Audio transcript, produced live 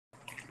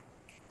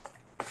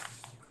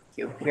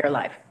you. We are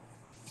live.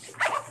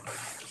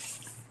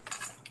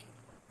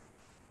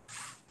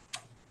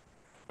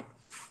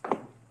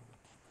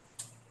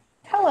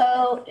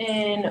 Hello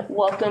and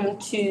welcome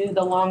to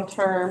the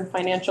Long-Term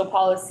Financial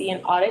Policy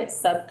and Audit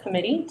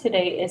Subcommittee.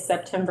 Today is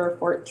September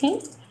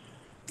 14th,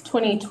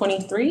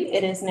 2023.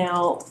 It is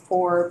now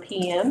 4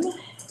 p.m.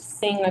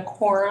 Seeing a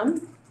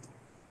quorum,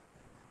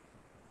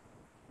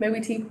 may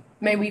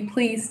we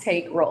please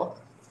take roll?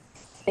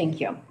 Thank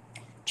you.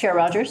 Chair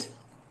Rogers?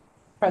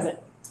 Present.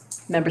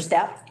 Member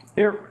Staff?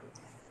 Here.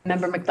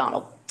 Member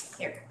McDonald?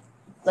 Here.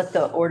 Let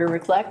the order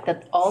reflect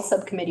that all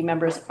subcommittee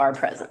members are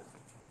present.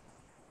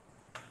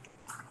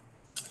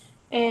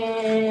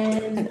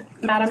 And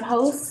Madam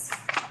Host,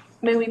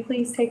 may we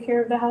please take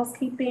care of the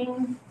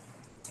housekeeping?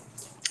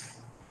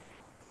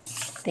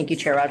 Thank you,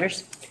 Chair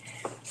Rogers.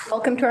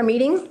 Welcome to our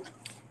meeting.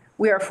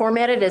 We are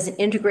formatted as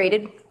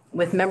integrated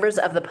with members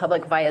of the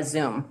public via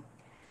Zoom.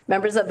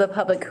 Members of the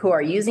public who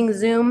are using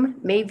Zoom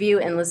may view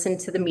and listen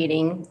to the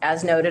meeting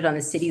as noted on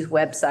the city's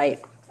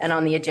website and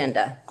on the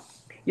agenda.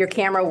 Your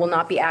camera will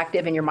not be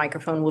active and your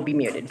microphone will be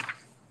muted.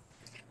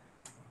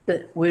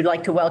 We'd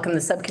like to welcome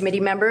the subcommittee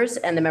members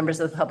and the members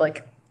of the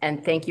public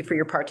and thank you for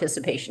your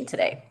participation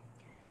today.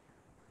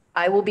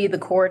 I will be the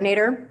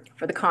coordinator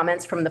for the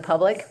comments from the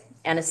public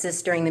and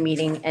assist during the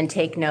meeting and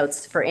take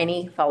notes for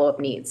any follow-up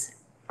needs.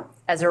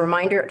 As a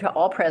reminder to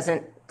all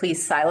present,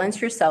 please silence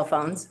your cell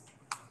phones.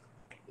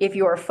 If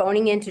you are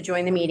phoning in to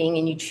join the meeting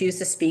and you choose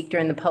to speak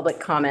during the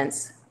public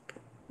comments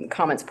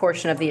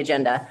portion of the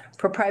agenda,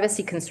 for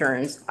privacy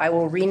concerns, I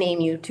will rename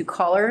you to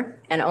caller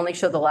and only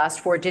show the last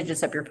 4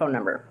 digits of your phone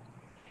number.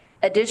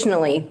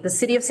 Additionally, the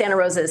City of Santa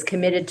Rosa is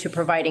committed to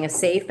providing a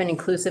safe and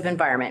inclusive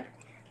environment,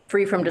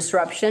 free from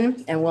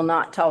disruption, and will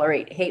not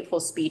tolerate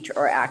hateful speech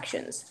or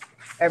actions.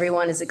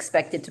 Everyone is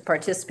expected to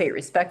participate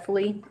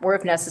respectfully, or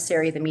if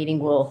necessary, the meeting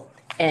will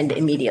end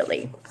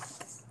immediately.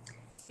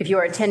 If you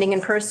are attending in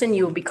person,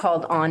 you will be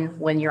called on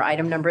when your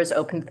item number is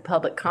open to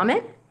public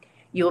comment.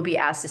 You will be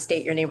asked to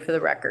state your name for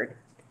the record.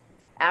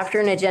 After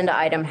an agenda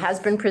item has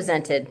been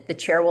presented, the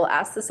chair will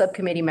ask the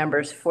subcommittee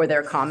members for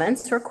their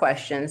comments or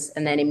questions,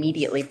 and then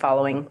immediately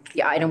following,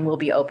 the item will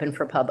be open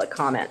for public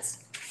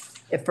comments.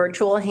 If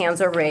virtual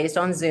hands are raised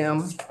on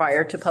Zoom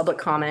prior to public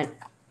comment,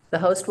 the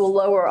host will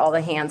lower all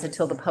the hands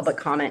until the public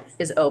comment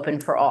is open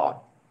for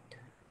all.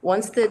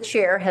 Once the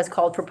chair has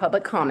called for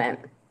public comment,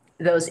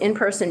 those in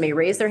person may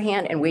raise their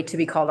hand and wait to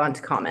be called on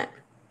to comment.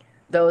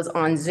 Those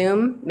on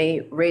Zoom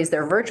may raise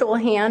their virtual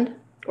hand,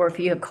 or if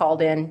you have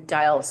called in,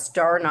 dial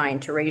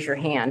 *9 to raise your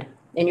hand,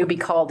 and you'll be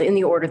called in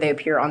the order they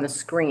appear on the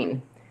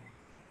screen.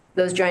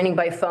 Those joining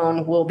by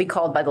phone will be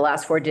called by the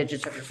last 4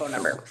 digits of your phone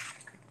number.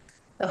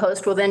 The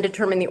host will then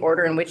determine the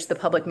order in which the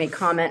public may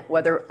comment,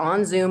 whether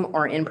on Zoom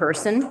or in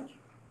person.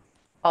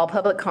 All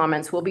public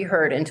comments will be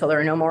heard until there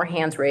are no more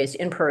hands raised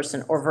in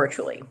person or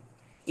virtually.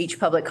 Each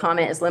public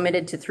comment is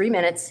limited to 3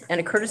 minutes, and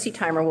a courtesy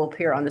timer will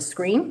appear on the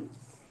screen.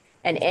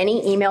 And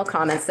any email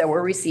comments that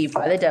were received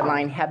by the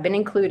deadline have been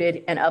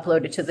included and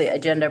uploaded to the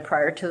agenda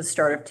prior to the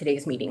start of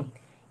today's meeting.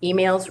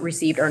 Emails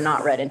received are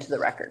not read into the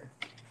record.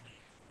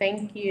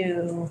 Thank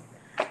you.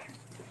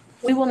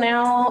 We will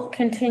now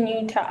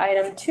continue to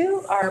item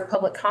 2, our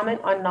public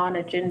comment on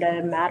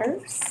non-agenda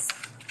matters.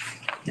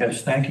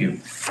 Yes, thank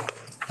you.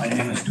 My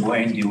name is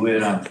Dwayne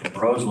DeWitt. I'm from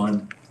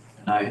Roseland,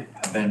 and I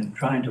have been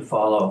trying to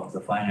follow the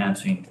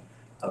financing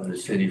of the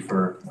city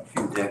for a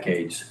few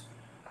decades.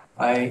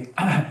 I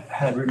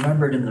had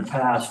remembered in the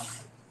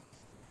past,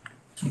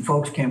 some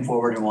folks came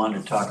forward and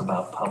wanted to talk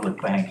about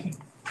public banking,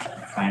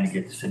 trying to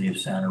get the city of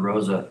Santa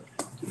Rosa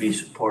to be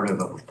supportive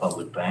of a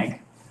public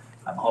bank.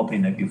 I'm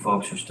hoping that you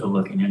folks are still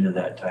looking into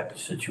that type of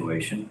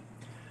situation.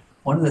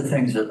 One of the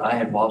things that I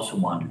had also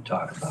wanted to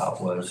talk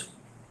about was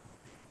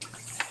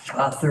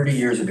about 30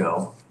 years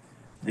ago,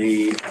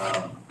 the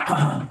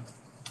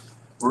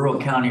rural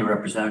county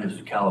representatives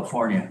of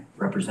California,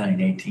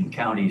 representing 18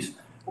 counties,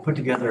 put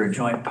together a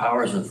joint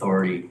powers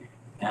authority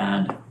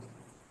and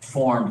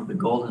formed the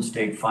Golden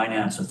State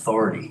Finance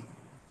Authority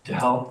to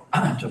help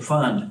to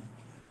fund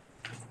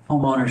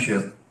home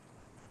ownership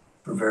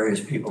for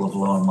various people of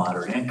low and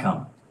moderate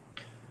income.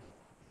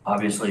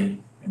 Obviously,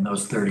 in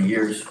those 30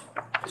 years,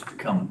 it's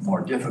become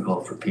more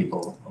difficult for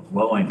people of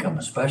low income,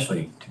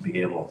 especially, to be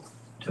able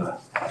to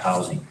have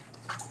housing.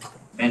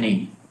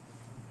 Many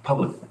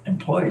public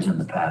employees in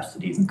the past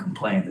had even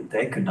complained that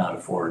they could not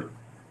afford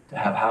to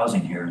have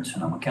housing here in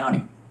Sonoma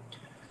County.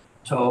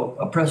 So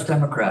a Press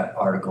Democrat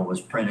article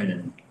was printed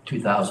in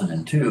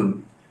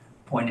 2002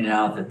 pointing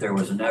out that there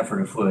was an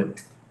effort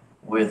afoot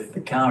with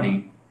the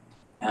county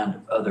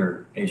and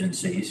other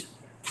agencies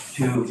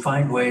to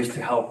find ways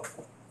to help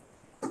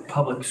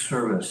public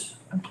service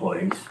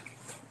employees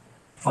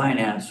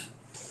finance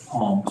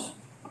homes.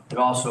 It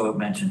also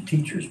mentioned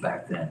teachers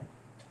back then.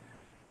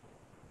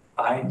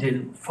 I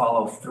didn't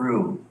follow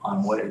through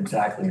on what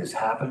exactly has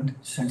happened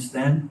since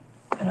then,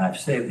 and I've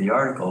saved the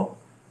article.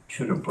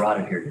 Should have brought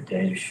it here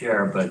today to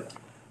share, but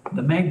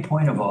the main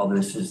point of all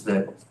this is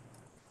that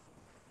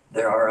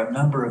there are a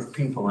number of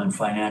people in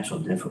financial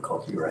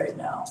difficulty right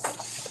now,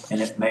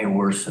 and it may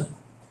worsen.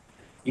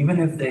 Even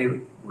if they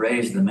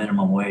raise the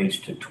minimum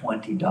wage to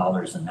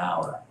 $20 an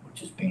hour,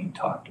 which is being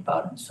talked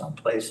about in some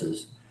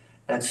places,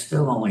 that's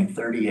still only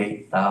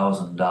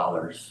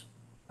 $38,000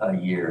 a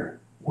year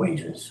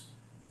wages.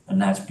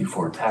 And that's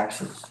before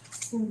taxes.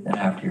 And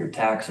after your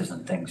taxes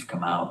and things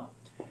come out,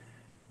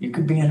 you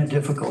could be in a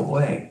difficult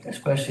way,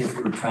 especially if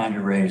you were trying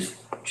to raise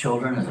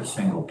children as a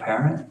single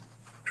parent,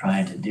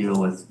 trying to deal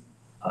with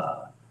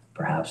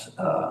perhaps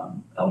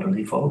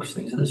elderly folks,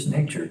 things of this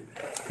nature.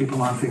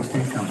 People on fixed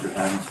incomes are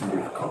having some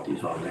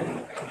difficulties already.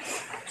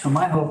 So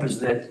my hope is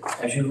that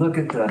as you look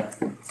at the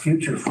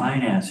future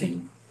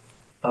financing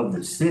of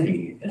the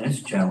city and its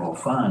general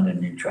fund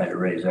and you try to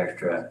raise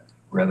extra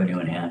revenue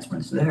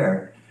enhancements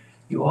there,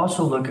 you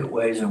also look at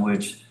ways in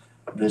which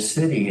the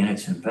city and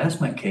its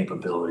investment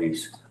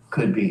capabilities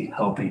could be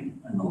helping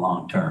in the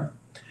long term.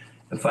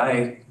 If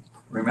I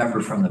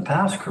remember from the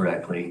past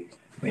correctly,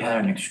 we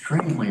had an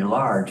extremely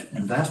large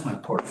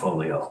investment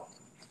portfolio,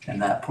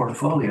 and that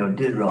portfolio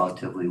did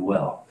relatively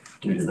well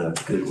due to the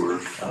good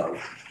work of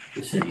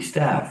the city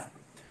staff.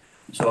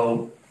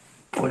 So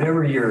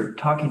whatever you're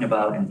talking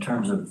about in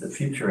terms of the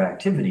future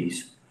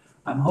activities,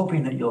 I'm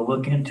hoping that you'll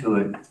look into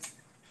it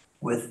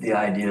with the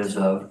ideas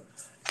of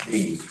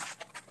the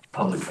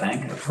public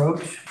bank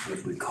approach,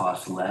 which would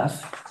cost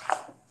less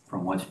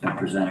from what's been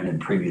presented in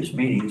previous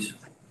meetings.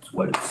 It's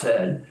what it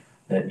said,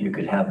 that you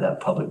could have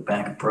that public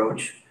bank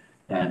approach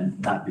and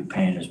not be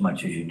paying as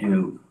much as you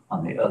do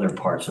on the other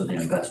parts of the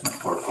investment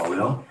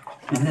portfolio.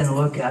 And then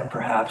look at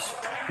perhaps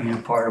being a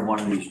part of one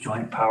of these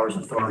joint powers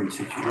authority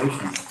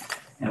situations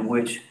in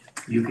which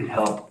you could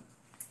help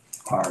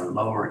our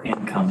lower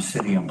income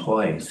city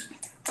employees,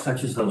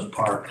 such as those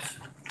parks,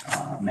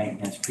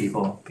 maintenance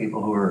people,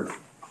 people who are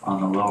on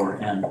the lower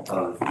end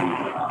of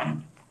the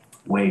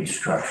wage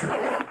structure.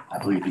 I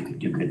believe you could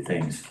do good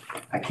things.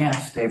 I can't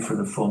stay for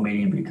the full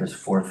meeting because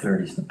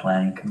 4:30 is the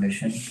planning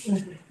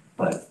commission,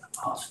 but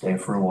I'll stay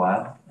for a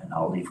while and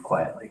I'll leave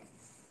quietly.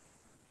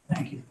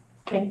 Thank you.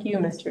 Thank you,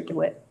 Mr.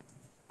 DeWitt.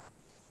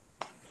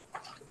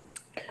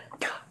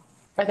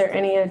 Are there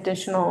any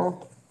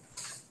additional?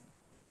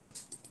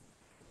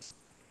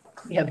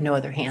 We have no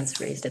other hands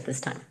raised at this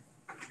time.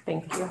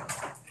 Thank you.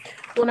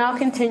 We'll now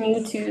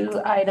continue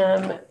to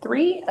item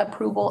 3,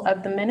 approval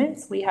of the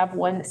minutes. We have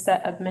one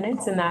set of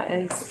minutes and that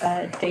is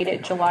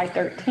dated July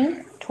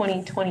 13th,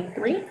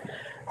 2023.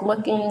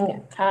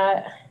 Looking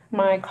at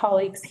my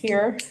colleagues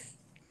here,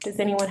 does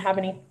anyone have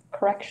any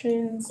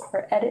corrections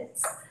or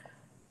edits?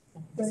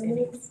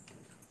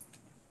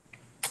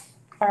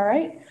 All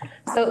right,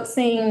 so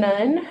seeing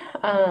none,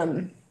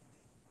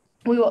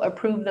 we will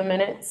approve the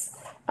minutes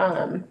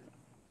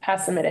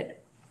as submitted.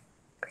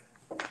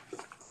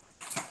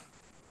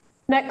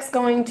 Next,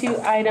 going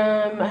to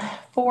item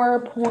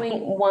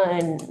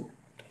 4.1,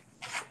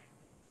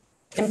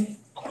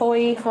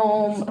 Employee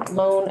Home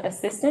Loan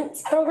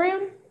Assistance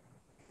Program.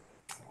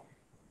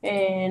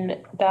 And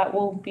that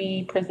will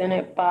be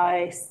presented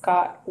by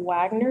Scott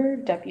Wagner,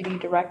 Deputy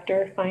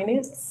Director,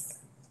 Finance.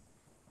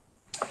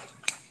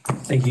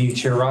 Thank you,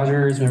 Chair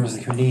Rogers, members of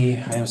the committee.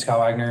 I am Scott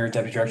Wagner,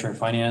 Deputy Director of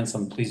Finance.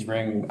 I'm pleased to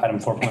bring item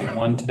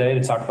 4.1 today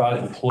to talk about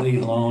Employee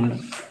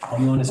Home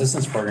Loan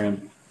Assistance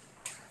Program.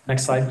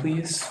 Next slide,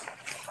 please.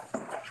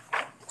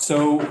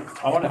 So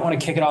I want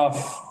to kick it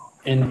off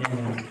and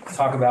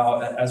talk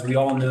about, as we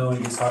all know,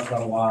 and he's talked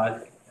about a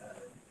lot,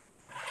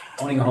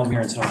 owning a home here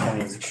in Sonoma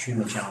County is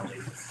extremely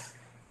challenging.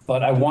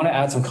 But I want to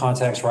add some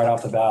context right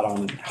off the bat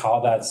on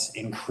how that's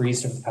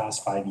increased over the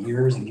past 5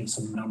 years and give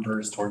some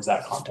numbers towards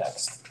that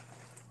context.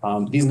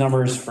 These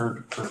numbers,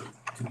 to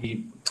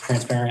be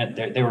transparent,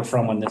 they were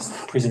from when this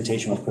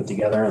presentation was put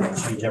together and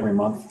they change every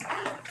month.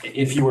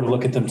 If you were to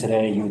look at them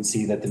today, you would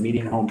see that the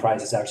median home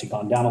price has actually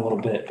gone down a little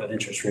bit, but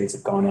interest rates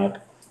have gone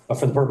up. But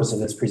for the purpose of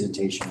this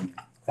presentation,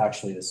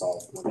 actually this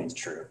all remains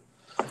true.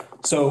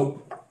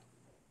 So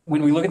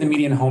when we look at the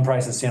median home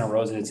price in Santa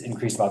Rosa, it's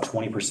increased about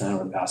 20%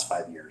 over the past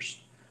 5 years.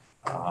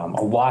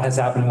 A lot has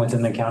happened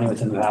within the county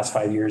within the past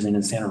 5 years and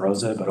in Santa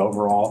Rosa, but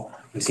overall,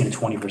 we've seen a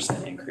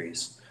 20%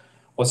 increase.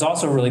 What's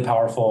also really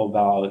powerful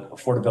about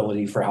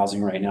affordability for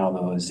housing right now,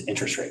 though, is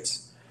interest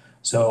rates.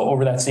 So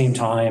over that same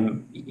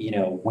time,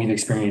 we've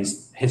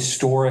experienced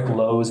historic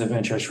lows of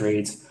interest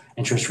rates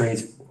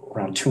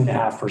around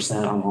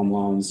 2.5% on home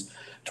loans.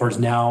 Towards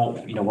now,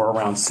 we're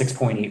around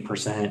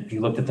 6.8%. If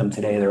you looked at them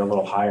today, they're a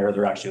little higher.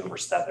 They're actually over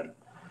 7.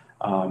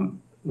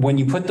 When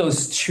you put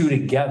those two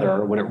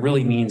together, what it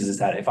really means is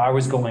that if I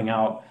was going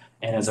out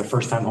and as a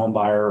first-time home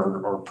buyer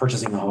or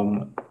purchasing a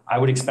home, I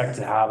would expect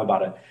to have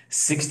about a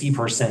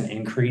 60%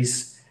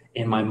 increase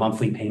in my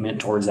monthly payment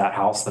towards that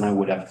house than I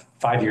would have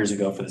 5 years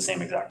ago for the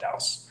same exact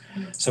house.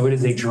 So it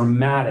is a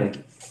dramatic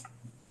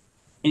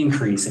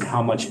increase in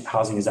how much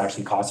housing is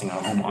actually costing on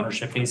a home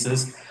ownership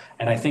basis.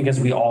 And I think as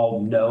we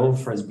all know,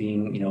 for as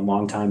being,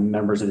 longtime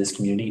members of this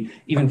community,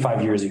 even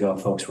 5 years ago,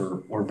 folks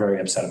were very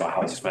upset about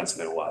how expensive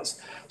it was.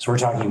 So we're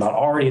talking about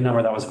already a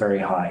number that was very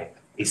high,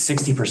 a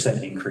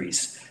 60%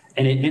 increase.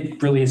 And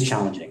it really is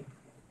challenging.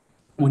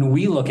 When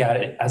we look at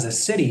it as a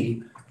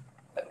city,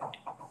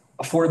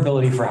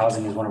 affordability for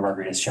housing is one of our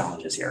greatest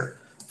challenges here.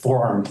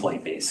 for our employee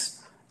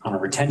base. On a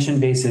retention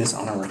basis,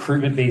 on a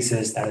recruitment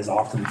basis, that is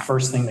often the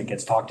first thing that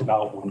gets talked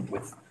about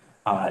with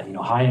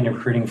high-end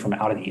recruiting from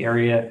out of the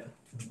area.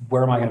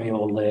 Where am I going to be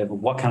able to live?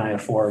 What can I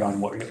afford on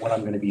what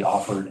I'm going to be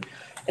offered?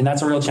 And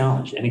that's a real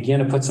challenge. And again,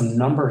 to put some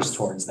numbers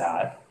towards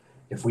that,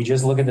 if we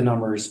just look at the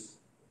numbers,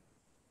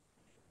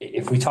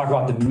 if we talk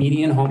about the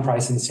median home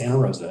price in Santa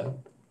Rosa,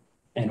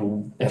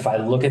 and if I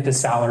look at the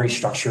salary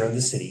structure of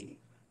the city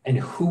and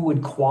who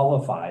would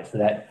qualify for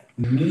that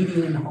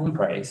median home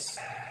price,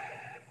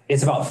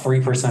 it's about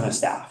 3% of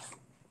staff.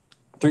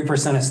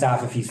 3% of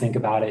staff, if you think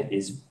about it,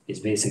 is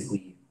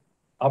basically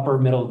upper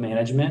middle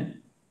management,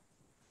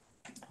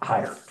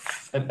 higher.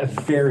 A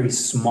very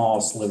small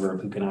sliver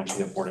of who can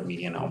actually afford a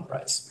median home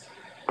price.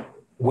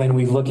 When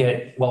we look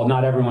at, well,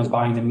 not everyone's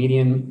buying the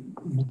median,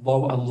 a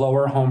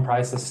lower home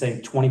price, let's say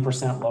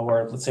 20%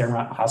 lower, let's say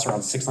around house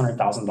around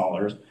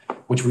 $600,000,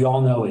 which we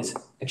all know is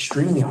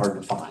extremely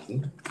hard to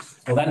find.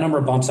 Well, that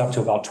number bumps up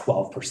to about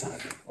 12%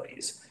 of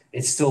employees.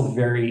 It's still a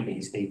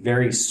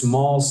very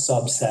small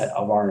subset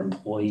of our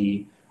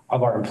employee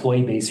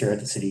base here at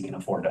the city can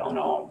afford to own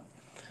a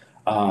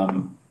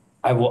home.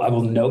 I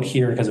will note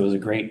here, because it was a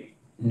great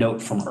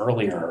note from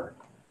earlier,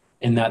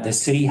 in that the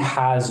city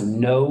has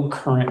no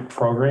current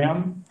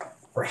program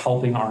for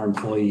helping our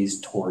employees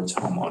towards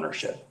home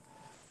ownership.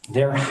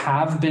 There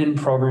have been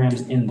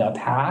programs in the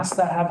past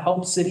that have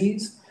helped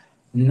cities.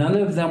 None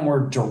of them were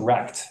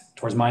direct,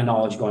 towards my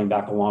knowledge, going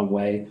back a long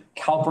way.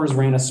 CalPERS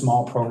ran a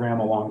small program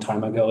a long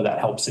time ago that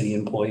helped city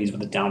employees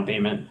with a down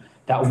payment.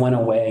 That went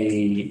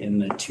away in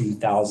the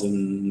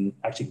 2000,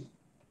 actually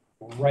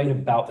right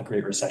about the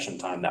Great Recession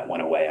time that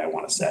went away, I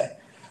want to say.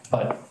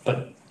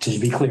 But to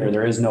be clear,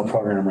 there is no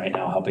program right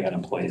now helping out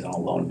employees on a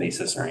loan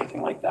basis or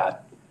anything like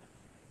that.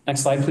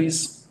 Next slide,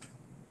 please.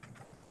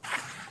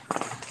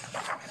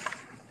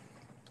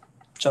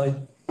 Shelley?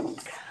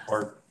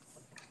 Or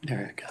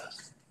There it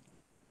goes.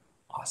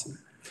 awesome.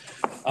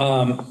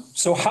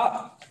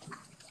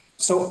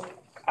 So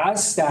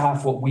as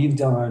staff, what we've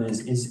done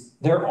is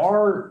there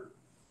are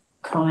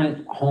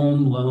current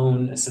home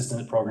loan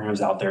assistance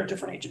programs out there at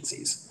different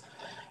agencies.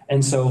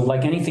 And so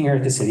like anything here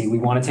at the city, we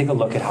want to take a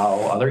look at how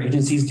other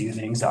agencies do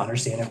things to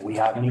understand if we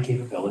have any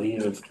capability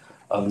of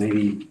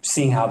maybe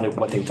seeing how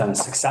what they've done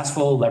is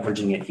successful,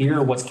 leveraging it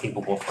here, what's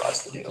capable for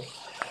us to do.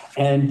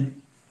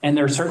 And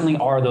there certainly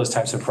are those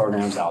types of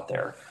programs out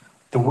there.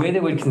 The way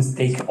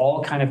they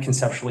all kind of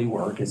conceptually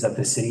work is that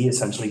the city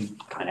essentially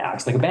kind of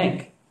acts like a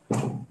bank.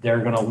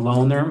 They're going to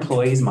loan their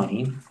employees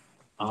money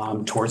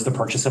towards the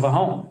purchase of a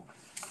home.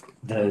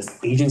 The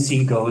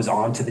agency goes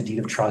on to the deed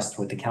of trust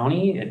with the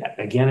county. It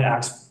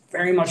acts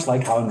very much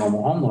like how a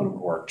normal home loan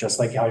would work, just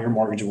like how your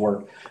mortgage would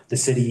work.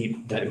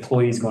 The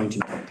employee is going to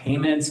make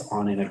payments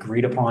on an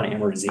agreed upon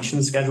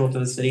amortization schedule to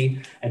the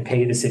city and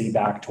pay the city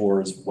back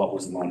towards what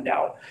was loaned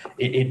out.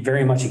 It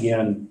very much,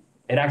 again,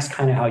 it acts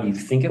kind of how you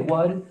think it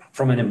would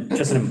from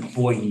just an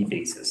employee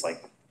basis.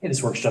 Like, hey,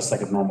 this works just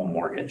like a normal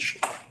mortgage.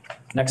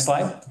 Next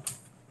slide.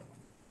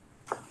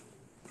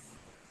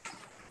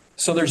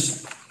 So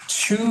there's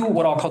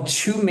what I'll call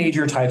two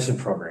major types of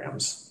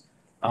programs.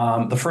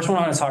 The first one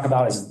I want to talk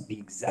about is the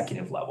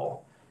executive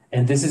level.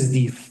 And this is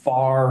the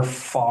far,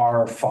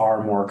 far,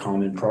 far more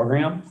common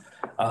program.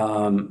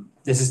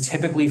 This is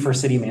typically for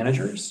city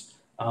managers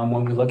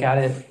when we look at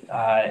it.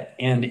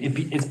 And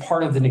it's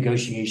part of the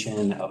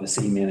negotiation of a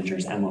city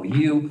manager's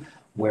MOU,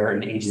 where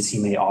an agency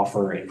may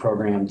offer a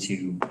program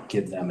to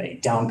give them a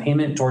down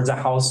payment towards a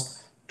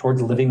house,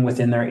 towards living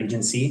within their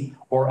agency,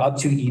 or up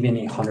to even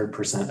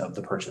 100% of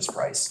the purchase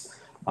price.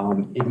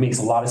 It makes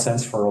a lot of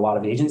sense for a lot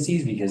of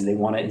agencies because they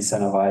want to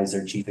incentivize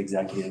their chief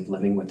executive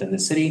living within the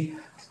city.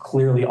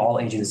 Clearly, all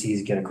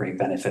agencies get a great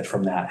benefit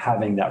from that,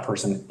 having that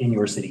person in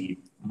your city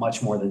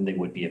much more than they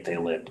would be if they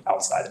lived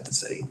outside of the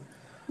city.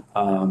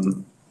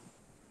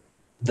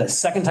 The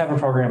second type of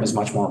program is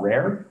much more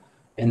rare,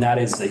 and that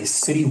is a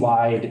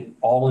citywide,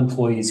 all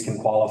employees can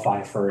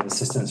qualify for an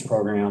assistance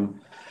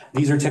program.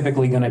 These are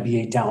typically going to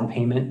be a down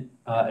payment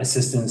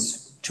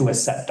assistance to a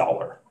set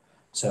dollar.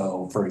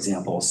 So for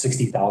example,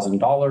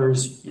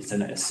 $60,000 is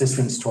an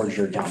assistance towards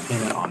your down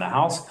payment on the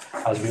house.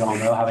 As we all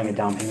know, having a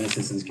down payment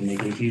assistance can make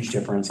a huge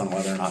difference on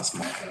whether or not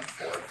someone can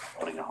afford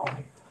owning a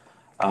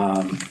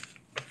home.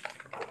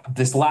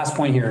 This last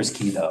point here is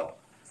key though,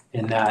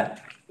 in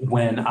that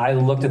when I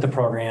looked at the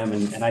program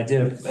and I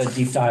did a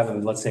deep dive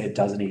of, let's say, a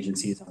dozen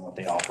agencies and what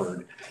they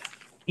offered,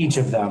 each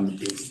of them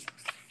is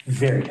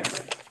very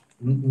different.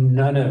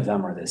 None of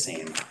them are the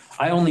same.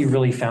 I only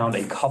really found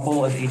a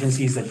couple of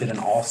agencies that did an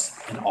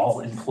all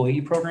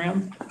employee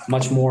program,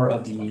 much more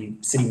of the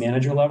city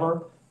manager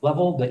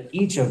level, but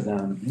each of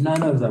them,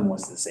 none of them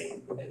was the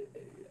same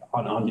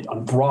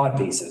on broad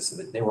basis.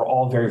 They were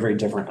all very, very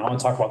different. And I want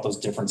to talk about those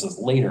differences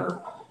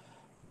later,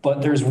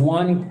 but there's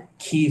one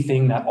key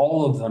thing that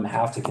all of them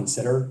have to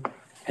consider,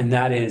 and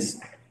that is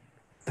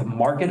the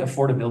market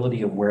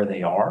affordability of where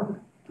they are.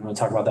 I'm going to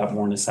talk about that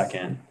more in a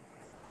second.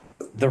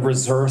 The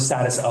reserve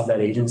status of that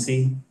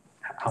agency,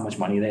 how much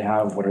money they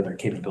have, what are their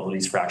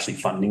capabilities for actually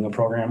funding a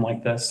program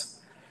like this.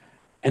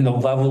 and the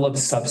level of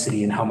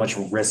subsidy and how much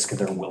risk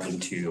they're willing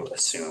to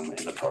assume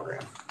in the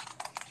program.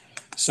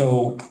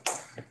 So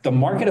the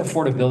market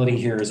affordability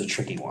here is a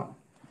tricky one,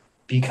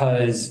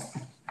 because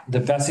the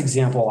best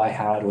example I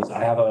had was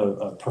I have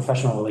a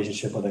professional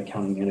relationship with an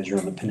accounting manager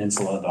on the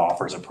peninsula that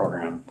offers a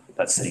program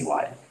that's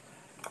citywide.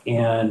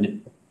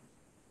 And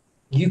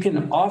you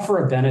can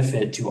offer a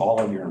benefit to all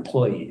of your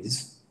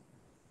employees,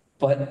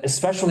 but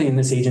especially in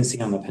this agency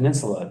on the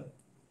peninsula,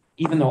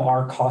 even though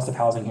our cost of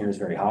housing here is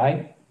very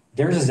high,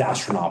 theirs is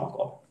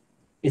astronomical.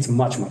 It's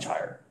much, much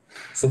higher.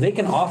 So they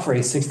can offer a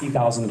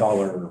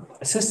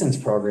 $60,000 assistance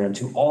program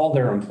to all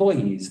their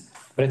employees,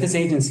 but at this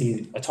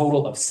agency, a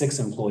total of 6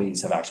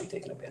 employees have actually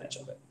taken advantage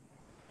of it.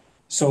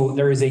 So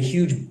there is a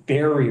huge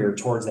barrier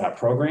towards that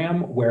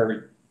program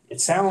where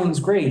it sounds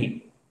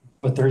great,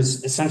 but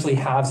there's essentially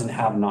haves and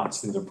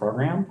have-nots through the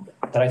program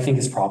that I think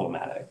is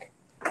problematic.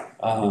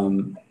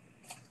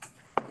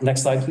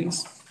 Next slide,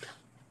 please.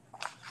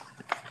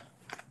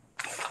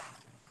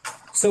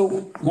 So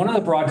one of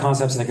the broad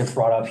concepts that gets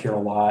brought up here a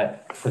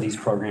lot for these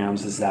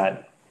programs is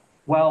that,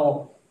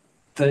 well,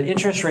 the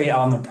interest rate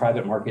on the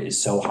private market is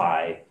so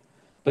high,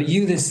 but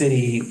you, the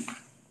city,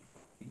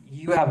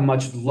 you have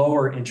much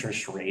lower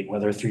interest rate,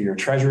 whether through your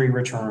treasury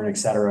return, et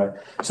cetera.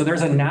 So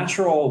there's a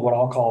natural, what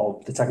I'll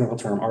call the technical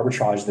term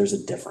arbitrage, there's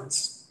a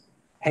difference.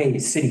 Hey,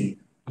 city,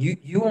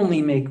 you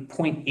only make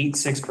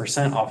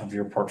 0.86% off of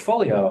your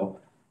portfolio.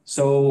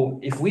 So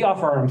if we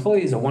offer our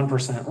employees a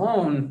 1%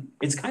 loan,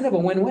 it's kind of a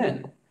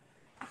win-win.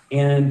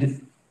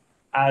 And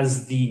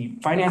as the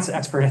finance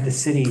expert at the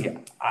city,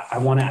 I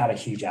want to add a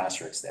huge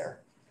asterisk there,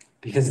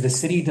 because the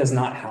city does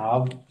not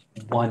have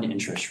one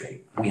interest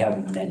rate. We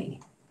have many.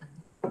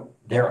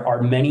 There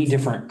are many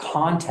different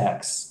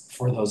contexts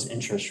for those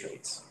interest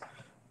rates.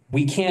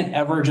 We can't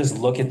ever just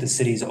look at the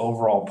city's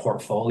overall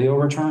portfolio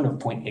return of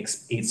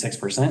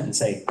 0.86% and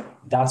say,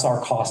 that's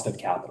our cost of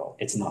capital.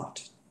 It's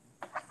not.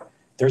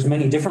 There's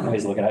many different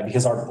ways to look at it,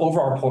 because our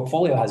overall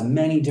portfolio has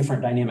many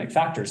different dynamic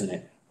factors in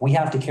it. We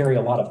have to carry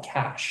a lot of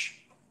cash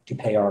to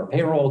pay our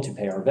payroll, to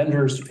pay our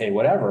vendors, to pay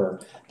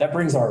whatever. That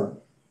brings our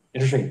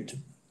interest rate to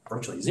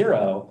virtually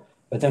zero.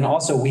 But then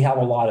also we have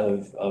a lot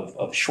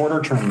of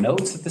shorter term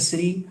notes at the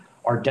city.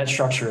 Our debt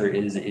structure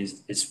is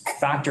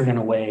factored in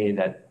a way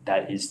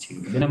that is to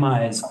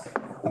minimize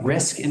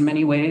risk in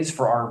many ways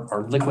for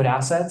our liquid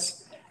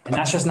assets. And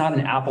that's just not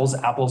an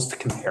apples to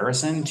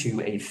comparison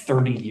to a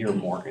 30-year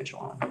mortgage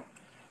on.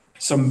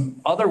 Some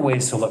other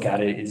ways to look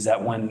at it is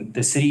that when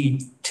the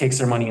city takes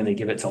their money and they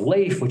give it to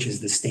LAIF, which is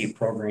the state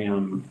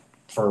program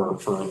for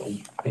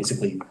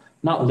basically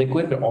not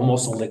liquid, but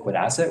almost a liquid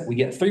asset, we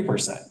get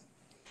 3%.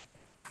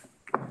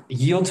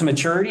 Yield to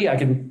maturity, I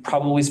can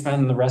probably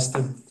spend the rest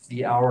of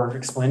the hour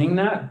explaining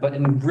that, but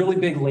in really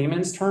big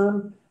layman's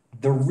term,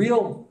 the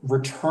real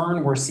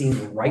return we're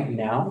seeing right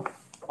now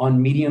on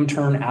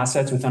medium-term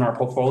assets within our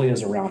portfolio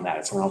is around that.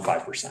 It's around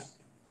 5%.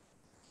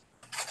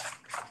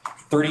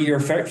 30-year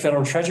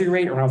federal treasury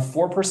rate around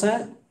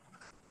 4%.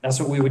 That's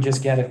what we would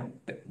just get a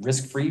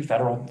risk-free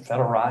federal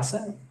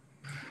asset.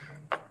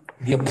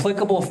 The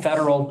applicable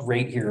federal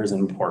rate here is an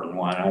important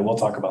one. I will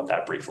talk about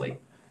that briefly.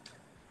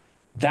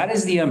 That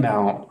is the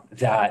amount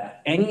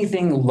that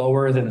anything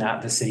lower than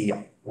that the city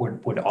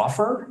would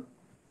offer,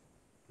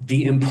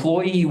 the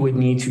employee would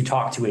need to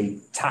talk to a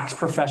tax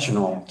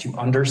professional to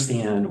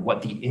understand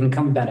what the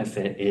income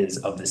benefit is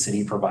of the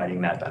city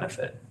providing that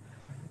benefit.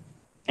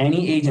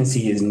 Any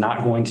agency is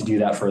not going to do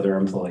that for their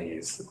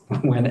employees.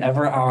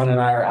 Whenever Alan and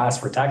I are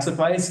asked for tax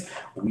advice,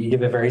 we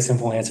give a very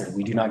simple answer.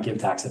 We do not give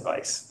tax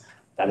advice.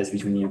 That is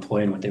between the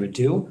employee and what they would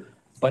do.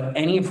 But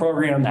any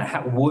program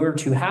that were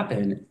to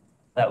happen,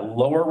 that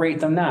lower rate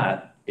than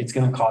that, it's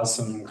going to cause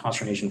some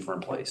consternation for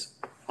employees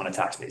on a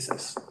tax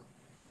basis.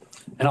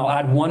 And I'll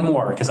add one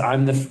more, because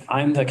I'm the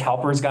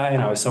CalPERS guy,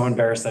 and I was so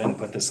embarrassed I didn't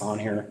put this on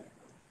here.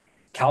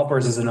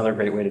 CalPERS is another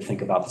great way to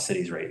think about the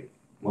city's rate.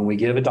 When we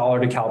give $1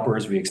 to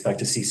CalPERS, we expect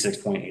to see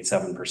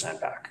 6.87%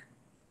 back.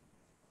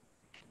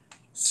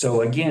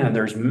 So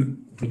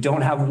again, we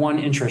don't have one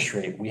interest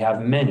rate, we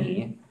have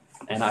many.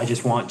 And I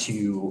just want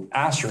to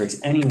asterisk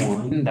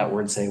anyone that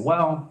would say,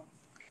 well,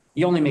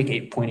 you only make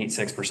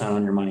 8.86%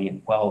 on your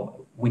money.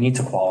 Well, we need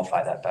to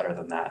qualify that better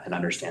than that and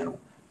understand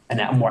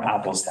a more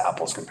apples to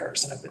apples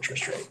comparison of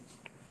interest rate.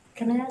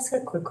 Can I ask a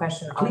quick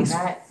question on Please.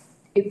 that?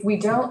 If we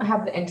don't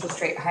have the interest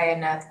rate high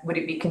enough, would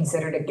it be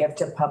considered a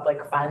gift of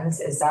public funds?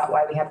 Is that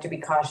why we have to be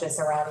cautious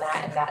around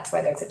that, and that's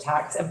why there's a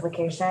tax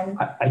implication?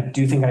 I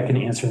do think I can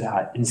answer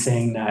that in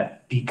saying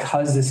that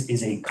because this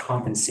is a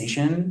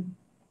compensation,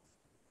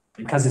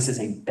 because this is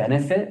a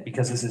benefit,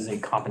 because this is a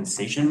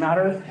compensation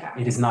matter,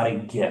 it is not a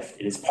gift.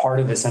 It is part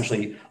of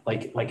essentially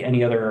like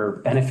any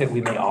other benefit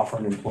we may offer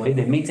an employee.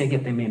 They may take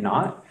it, they may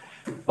not,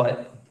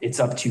 but it's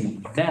up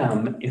to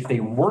them. If they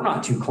were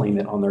not to claim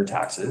it on their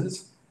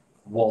taxes,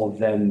 well,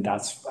 then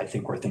that's, I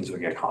think, where things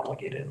would get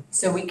complicated.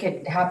 So we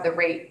could have the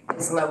rate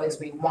as low as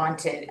we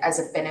wanted as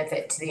a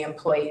benefit to the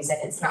employees, and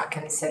it's not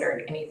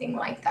considered anything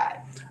like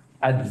that.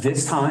 At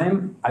this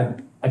time, I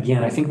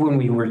think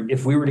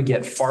if we were to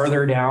get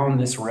farther down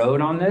this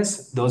road on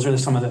this, those are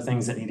some of the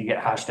things that need to get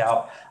hashed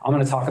out. I'm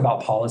gonna talk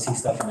about policy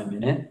stuff in a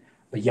minute,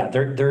 but yeah,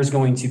 there's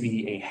going to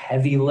be a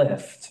heavy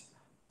lift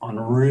on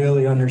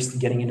really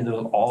getting into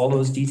all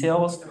those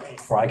details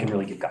before I can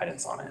really give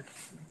guidance on it.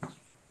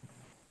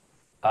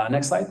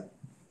 Next slide.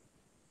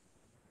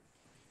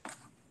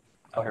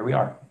 Oh, here we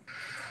are.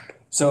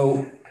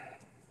 So,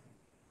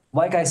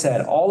 like I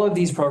said, all of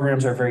these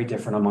programs are very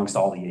different amongst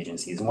all the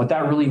agencies. And what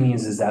that really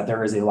means is that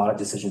there is a lot of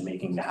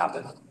decision-making to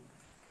happen.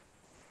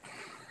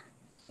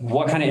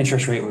 What kind of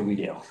interest rate would we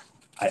do?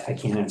 I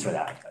can't answer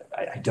that.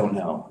 I don't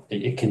know.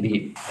 It can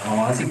be,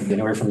 honestly, it can be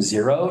anywhere from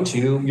 0 to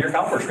your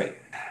CalPERS rate,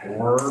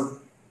 or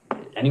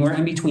anywhere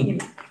in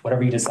between,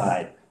 whatever you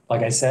decide.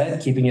 Like I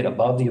said, keeping it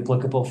above the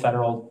applicable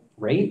federal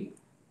rate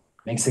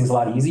makes things a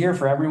lot easier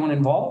for everyone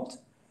involved.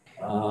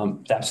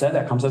 That said,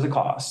 that comes at a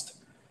cost.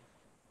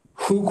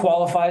 Who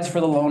qualifies for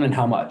the loan and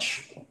how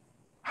much?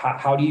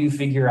 How do you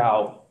figure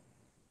out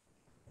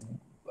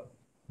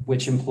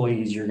which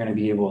employees you're going to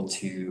be able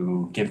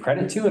to give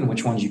credit to and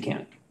which ones you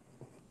can't?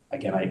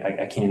 Again,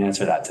 I can't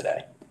answer that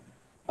today.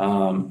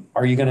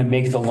 Are you going to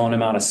make the loan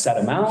amount a set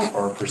amount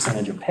or a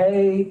percentage of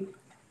pay?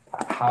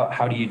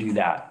 How do you do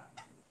that?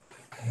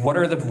 What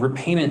are the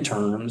repayment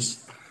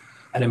terms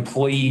at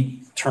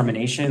employee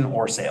termination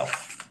or sale?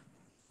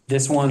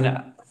 This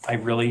one, I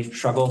really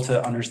struggle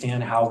to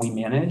understand how we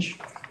manage.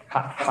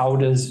 How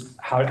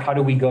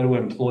do we go to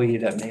an employee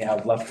that may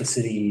have left the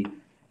city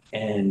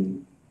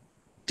and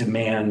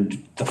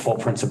demand the full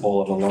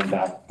principal of a loan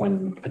back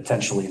when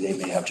potentially they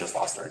may have just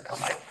lost their income?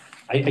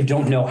 I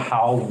don't know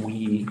how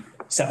we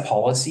set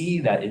policy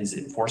that is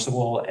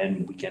enforceable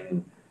and we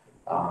can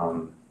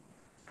in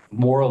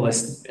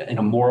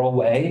a moral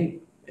way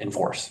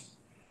enforce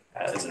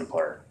as an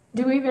employer.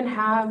 Do we even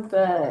have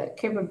the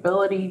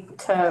capability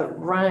to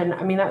run?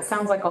 I mean, that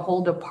sounds like a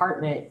whole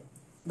department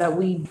that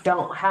we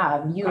don't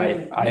have. You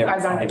guys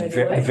aren't gonna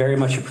do it. I very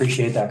much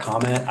appreciate that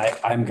comment.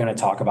 I'm gonna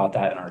talk about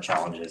that in our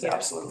challenges, Yeah.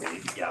 absolutely.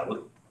 Yeah,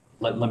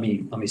 let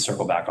me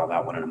circle back on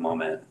that one in a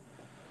moment.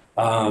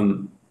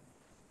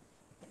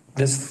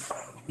 This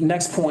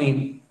next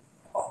point,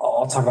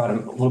 I'll talk about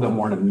it a little bit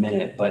more in a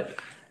minute, but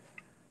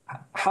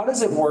how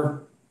does it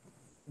work?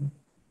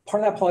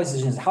 Part of that policy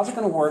decision is how's it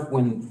gonna work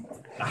when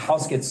a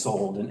house gets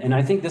sold? And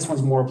I think this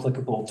one's more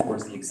applicable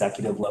towards the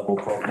executive level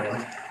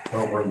program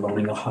where we're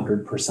loaning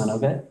 100%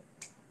 of it.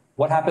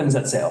 What happens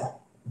at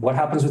sale? What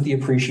happens with the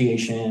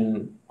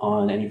appreciation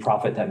on any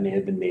profit that may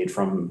have been made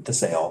from the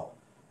sale?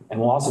 And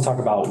we'll also talk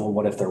about, well,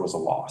 what if there was a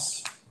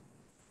loss?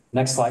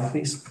 Next slide,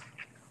 please.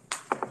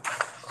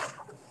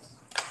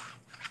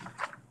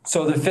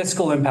 So the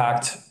fiscal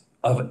impact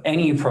of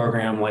any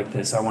program like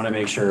this, I want to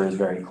make sure is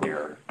very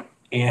clear.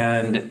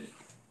 And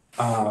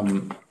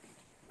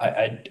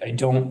I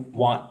don't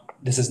want,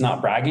 this is not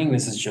bragging,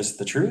 this is just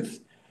the truth.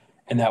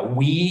 And that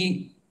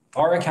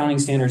our accounting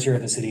standards here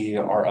at the city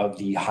are of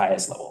the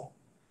highest level.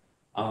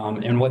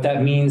 And what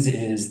that means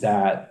is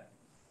that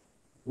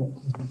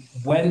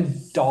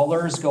when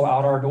dollars go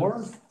out our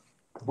door,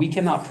 we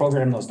cannot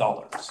program those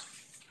dollars.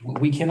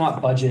 We cannot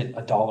budget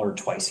a dollar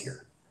twice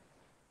here.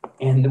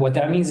 And what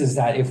that means is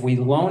that if we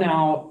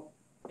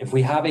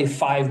have a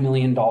 $5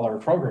 million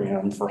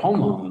program for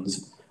home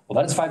loans,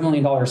 well, that's $5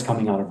 million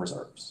coming out of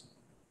reserves.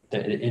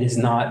 It is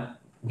not,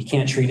 we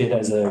can't treat it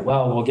as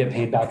we'll get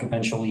paid back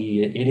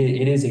eventually.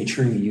 It is a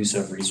true use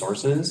of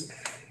resources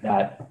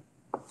that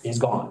is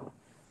gone.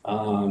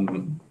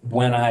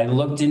 When I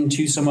looked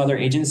into some other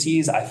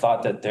agencies, I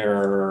thought that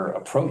their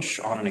approach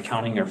on an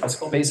accounting or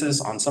fiscal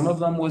basis on some of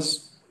them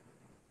was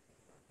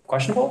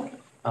questionable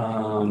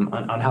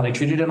on how they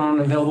treated it on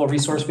an available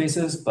resource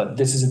basis, but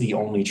this is the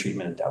only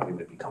treatment that we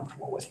would be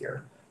comfortable with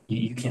here.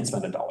 You can't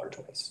spend a dollar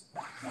twice.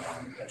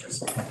 That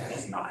just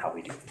is not how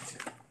we do things.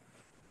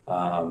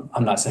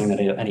 I'm not saying that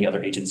any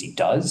other agency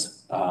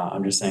does.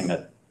 I'm just saying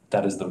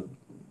that is the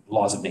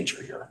laws of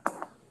nature here.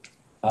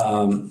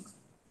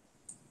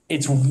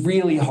 It's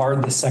really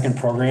hard, the second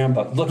program,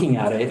 but looking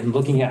at it and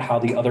looking at how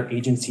the other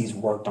agencies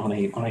worked on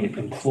an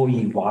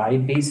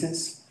employee-wide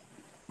basis,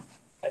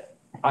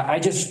 I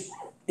just,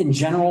 in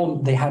general,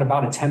 they had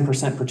about a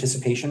 10%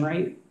 participation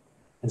rate.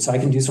 And so I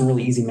can do some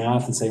really easy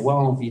math and say,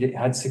 well, if you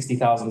had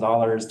 $60,000,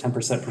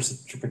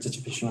 10%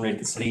 participation rate at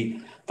the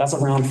city, that's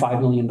around $5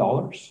 million.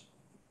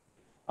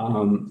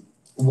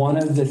 One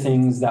of the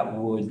things that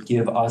would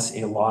give us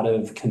a lot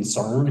of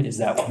concern is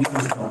that we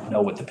just don't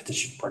know what the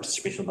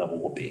participation level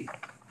will be.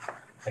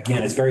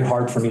 Again, it's very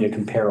hard for me to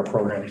compare a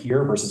program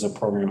here versus a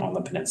program on the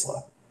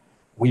peninsula.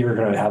 We are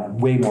going to have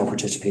way more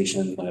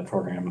participation than a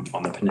program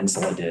on the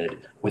peninsula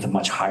did with a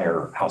much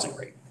higher housing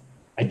rate.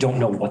 I don't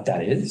know what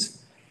that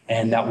is.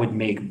 And that would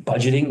make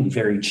budgeting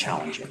very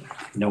challenging,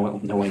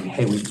 knowing,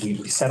 hey,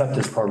 we set up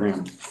this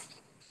program.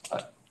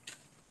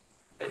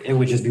 It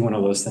would just be one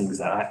of those things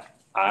that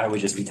I would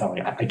just be telling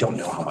you, I don't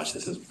know how much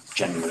this is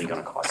genuinely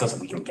going to cost us.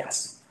 We can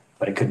guess,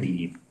 but it could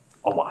be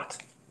a lot.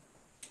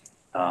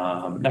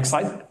 Next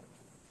slide.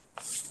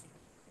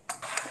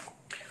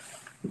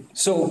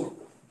 So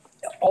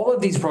all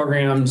of these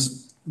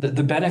programs,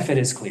 the benefit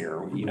is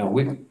clear. You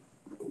know,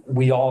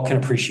 we all can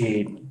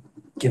appreciate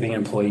giving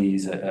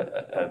employees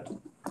an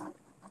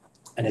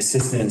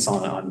assistance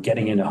on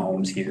getting into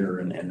homes here,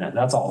 and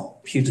that's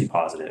all hugely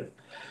positive.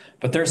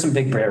 But there's some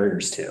big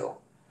barriers too.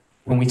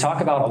 When we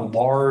talk about a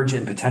large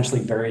and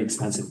potentially very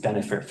expensive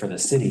benefit for the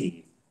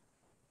city,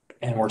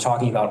 and we're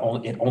talking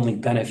about it only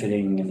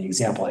benefiting, in the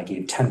example I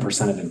gave,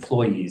 10% of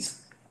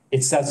employees,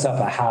 it sets up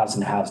a haves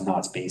and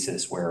have-nots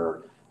basis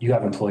where you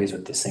have employees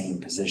with the same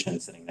position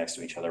sitting next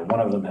to each other.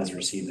 One of them has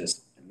received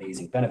this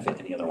amazing benefit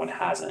and the other one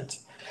hasn't.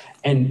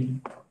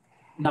 And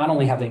not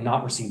only have they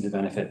not received the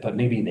benefit, but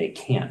maybe they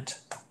can't,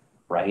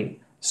 right?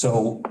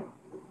 So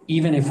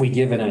even if we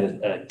give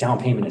a down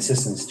payment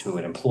assistance to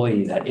an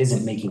employee that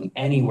isn't making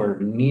anywhere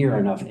near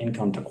enough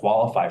income to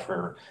qualify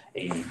for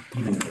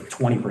even a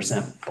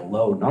 20%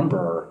 below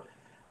number,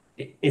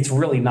 it's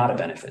really not a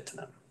benefit to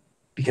them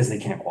because they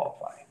can't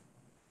qualify.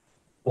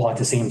 While at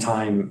the same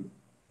time,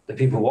 the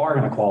people who are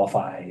going to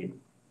qualify,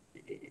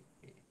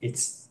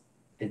 it's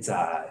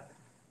a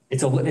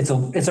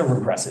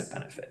regressive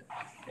benefit.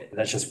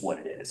 That's just what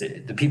it is.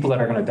 The people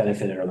that are going to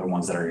benefit are the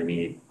ones that are going to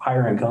be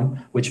higher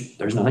income, which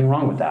there's nothing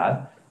wrong with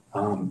that.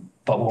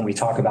 But when we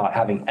talk about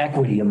having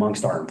equity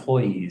amongst our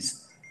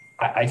employees,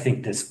 I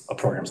think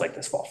programs like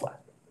this fall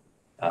flat.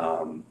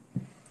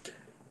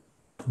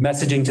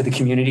 Messaging to the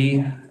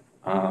community.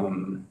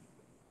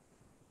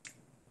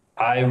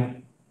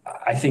 I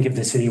think if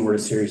the city were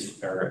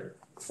serious, or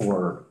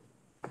for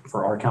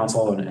our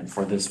council and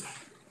for this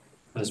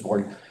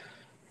board,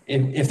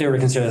 if they were to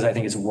consider this, I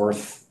think it's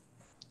worth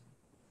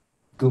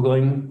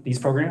Googling these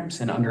programs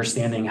and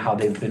understanding how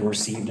they've been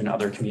received in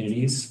other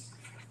communities.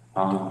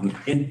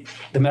 The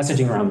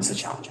messaging around this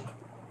is challenging.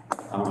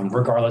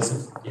 Regardless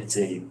if it's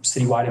a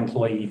citywide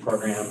employee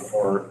program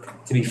or,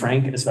 to be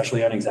frank,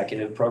 especially an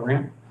executive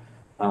program.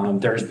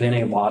 There's been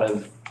a lot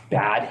of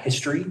bad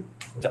history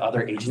to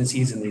other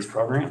agencies in these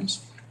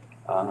programs.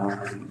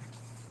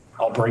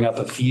 I'll bring up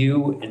a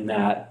few in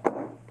that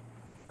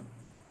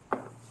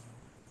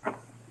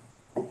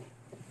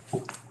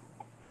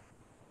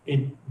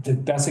the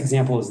best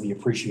example is the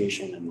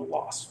appreciation and the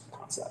loss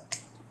concept.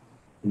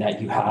 And that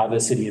you have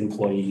a city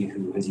employee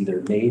who has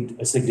either made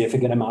a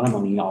significant amount of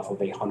money off of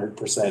a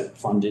 100%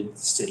 funded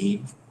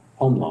city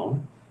home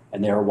loan,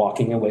 and they're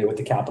walking away with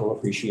the capital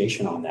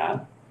appreciation on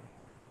that.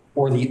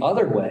 Or the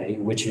other way,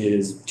 which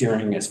is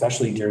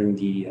especially during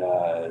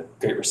the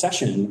Great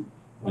Recession,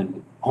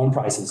 when home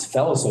prices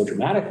fell so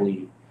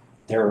dramatically,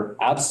 there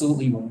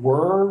absolutely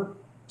were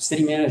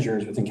city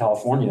managers within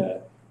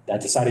California that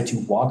decided to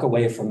walk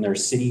away from their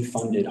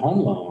city-funded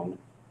home loan,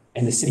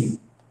 and the city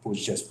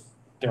was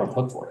they're on the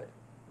hook for it.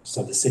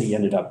 So the city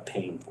ended up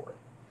paying for it.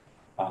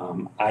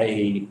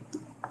 I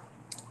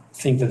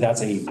think that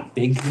that's a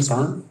big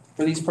concern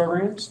for these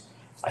programs.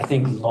 I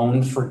think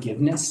loan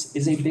forgiveness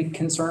is a big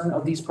concern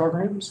of these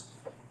programs,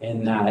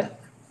 in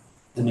that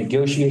the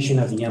negotiation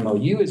of the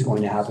MOU is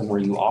going to happen where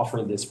you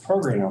offer this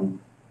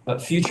program,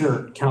 but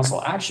future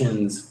council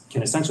actions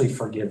can essentially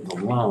forgive the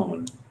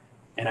loan.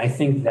 And I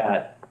think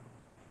that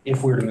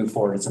if we were to move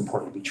forward, it's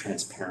important to be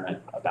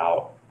transparent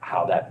about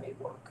how that may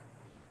work.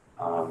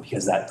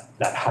 Because that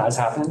has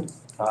happened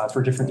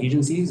for different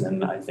agencies,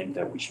 and I think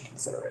that we should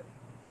consider it.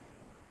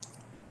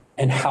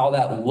 And how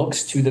that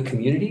looks to the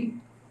community,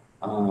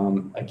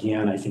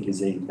 again, I think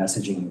is a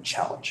messaging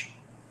challenge.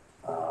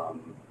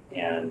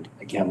 And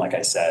again, like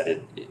I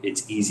said,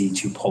 it's easy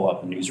to pull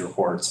up news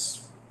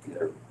reports,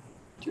 either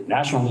through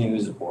national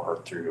news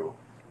or through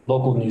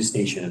local news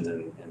stations,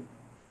 and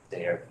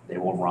they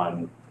will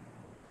run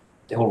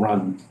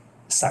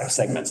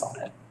segments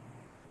on it.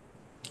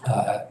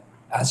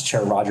 As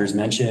Chair Rogers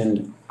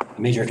mentioned,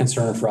 a major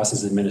concern for us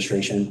is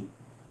administration.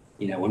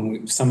 You know,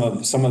 when some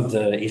of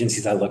the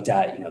agencies I looked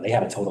at, they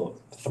had a total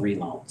of 3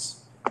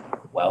 loans.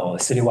 Well, a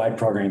citywide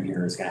program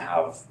here is going to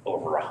have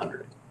over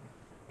 100.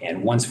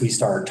 And once we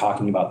start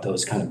talking about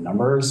those kind of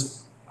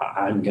numbers,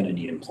 I'm going to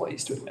need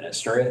employees to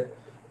administer it.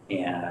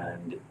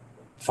 And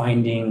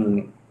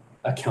finding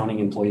accounting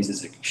employees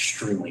is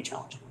extremely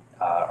challenging.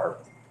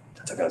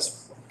 It took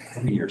us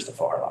 3 years to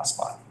fill our last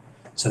spot.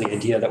 So the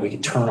idea that we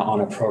could turn on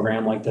a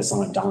program like this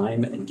on a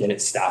dime and get it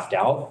staffed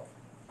out,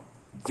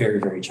 very,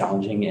 very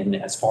challenging. And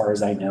as far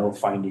as I know,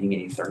 finding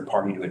a third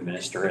party to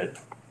administer it,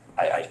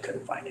 I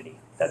couldn't find any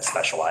that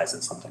specialize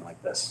in something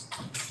like this.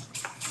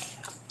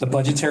 The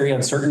budgetary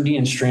uncertainty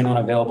and strain on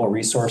available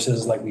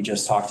resources, like we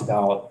just talked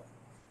about,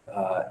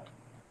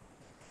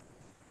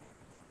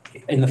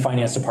 in the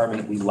finance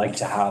department, we like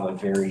to have a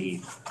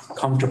very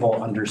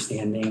comfortable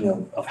understanding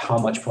of how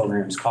much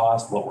programs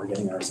cost, what we're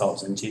getting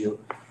ourselves into.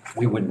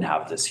 We wouldn't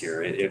have this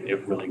here.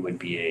 It really would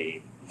be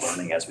a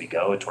learning as we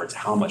go towards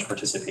how much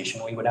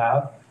participation we would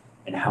have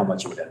and how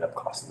much it would end up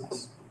costing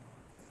us.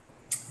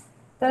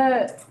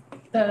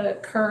 The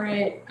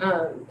current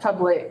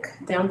public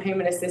down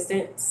payment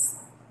assistance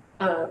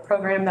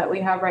program that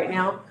we have right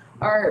now,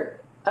 are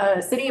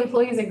city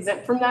employees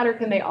exempt from that, or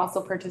can they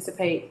also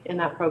participate in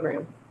that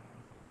program?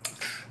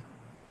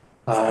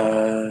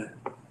 That's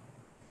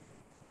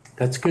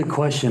a good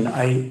question.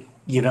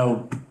 you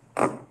know,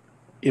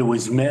 it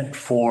was meant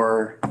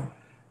for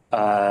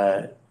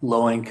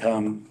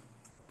low-income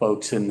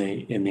folks in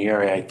the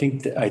area. I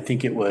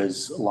think it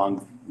was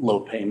along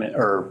low payment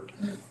or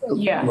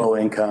Yeah. low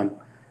income.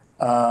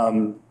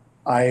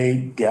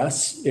 I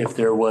guess if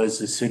there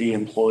was a city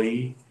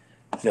employee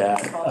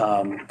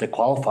that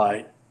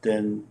qualified,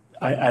 then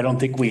I don't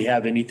think we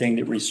have anything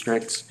that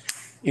restricts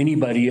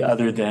anybody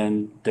other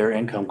than their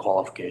income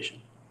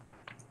qualification.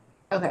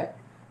 Okay.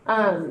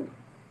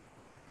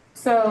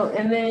 So,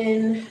 and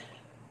then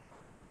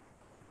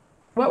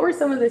what were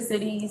some of the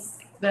cities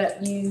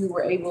that you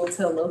were able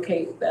to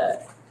locate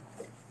that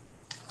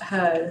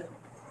had?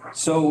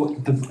 So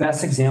the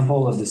best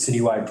example of the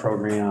citywide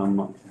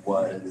program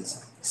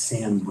was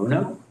San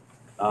Bruno.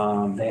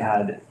 They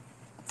had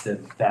the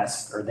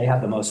best, or they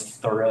had the most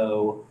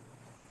thorough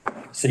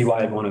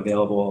citywide one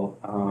available.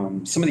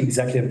 Some of the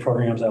executive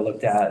programs I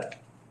looked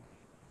at,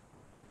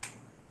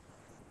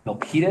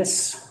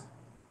 Milpitas,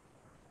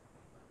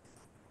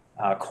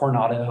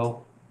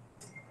 Coronado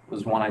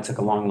was one I took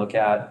a long look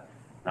at.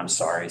 And I'm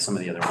sorry, some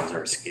of the other ones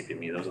are escaping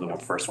me. Those are the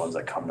first ones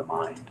that come to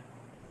mind.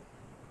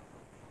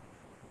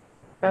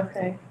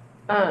 Okay.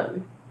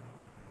 And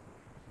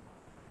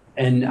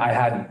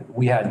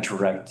we had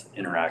direct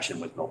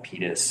interaction with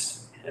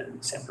Milpitas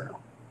and San Bruno,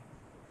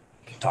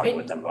 talking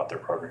with them about their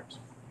programs.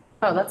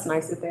 Oh, that's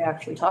nice that they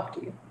actually talk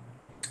to you.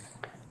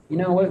 You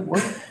know what,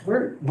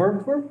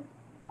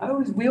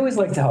 we always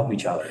like to help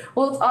each other.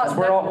 Well, it's odd.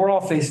 We're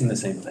all facing the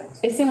same things.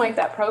 It seemed like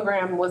that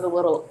program was a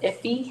little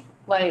iffy.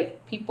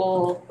 Like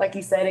people, like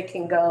you said, it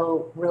can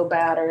go real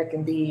bad or it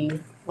can be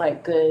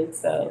like good.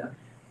 So,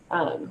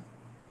 and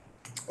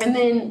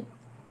then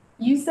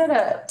you said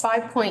a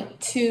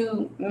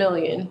 5.2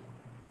 million,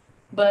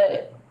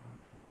 but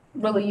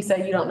really you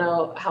said you don't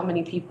know how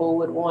many people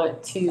would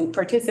want to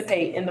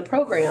participate in the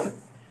program.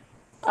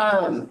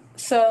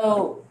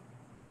 So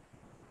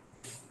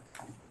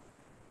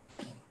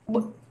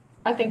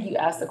I think you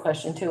asked the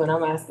question too, and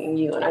I'm asking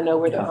you, and I know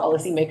we're the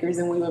policymakers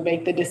and we would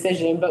make the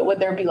decision, but would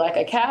there be like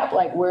a cap?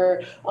 Like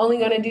we're only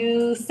gonna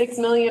do 6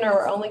 million or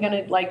we're only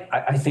gonna like?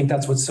 I think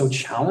that's what's so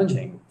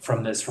challenging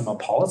from a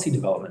policy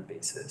development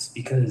basis,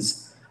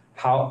 because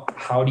how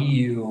do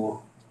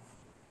you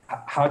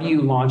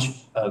launch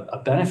a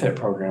benefit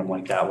program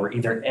like that where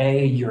either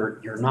A,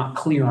 you're not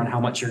clear on how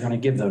much you're gonna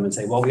give them and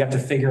say, well, we have to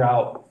figure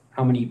out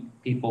how many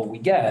people we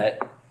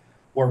get,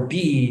 or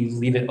B,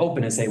 leave it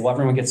open and say, well,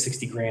 everyone gets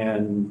 60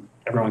 grand,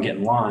 everyone get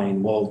in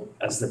line. Well,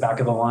 as the back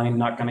of the line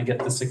not gonna get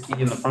the 60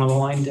 and the front of the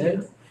line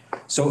did?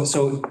 So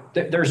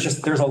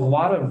there's a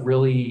lot of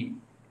really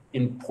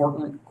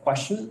important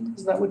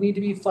questions that would need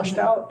to be fleshed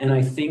out. And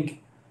I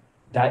think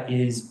that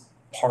is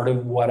part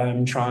of what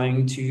I'm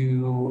trying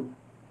to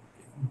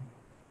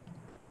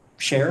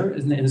share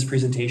in this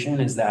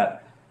presentation, is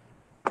that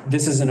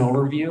this is an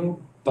overview,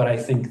 but I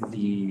think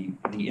the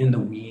in the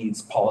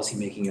weeds policy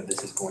making of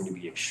this is going to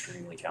be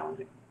extremely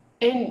challenging.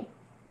 And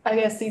I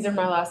guess these are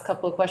my last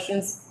couple of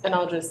questions, and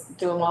I'll just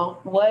do them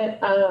all.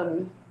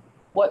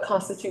 What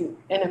constitute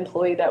an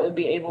employee that would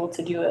be able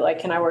to do it? Like,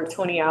 can I work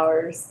 20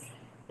 hours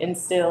and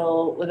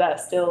would that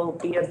still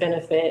be a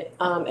benefit?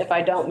 If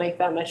I don't make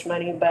that much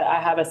money, but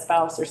I have a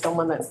spouse or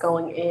someone that's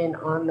going in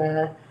on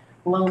the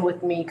loan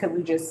with me, could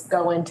we just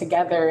go in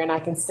together and I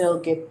can still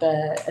get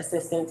the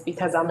assistance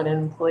because I'm an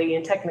employee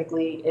and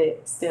technically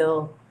it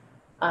still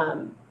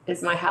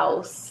is my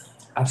house?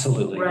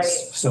 Absolutely. Right.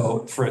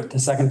 So for the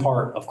second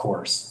part, of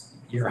course,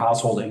 your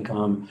household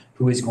income,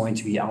 who is going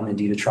to be on the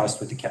deed of trust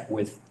with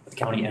the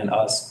county and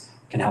us,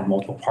 can have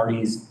multiple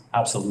parties.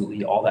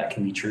 Absolutely, all that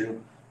can be true.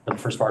 For the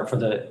first part, for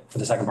the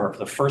second part, for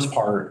the first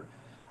part,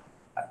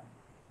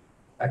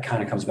 that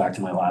kind of comes back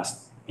to my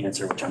last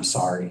answer, which I'm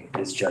sorry,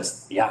 is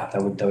just, that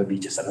would be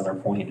just another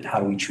point. And how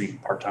do we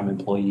treat part-time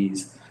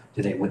employees?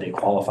 Would they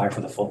qualify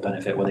for the full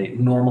benefit?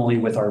 Normally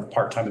with our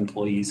part-time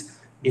employees,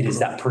 it is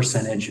that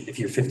percentage. If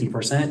you're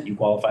 50%, you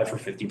qualify for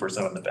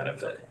 50% of the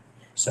benefit.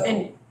 So.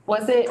 And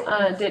was it,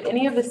 did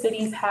any of the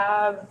cities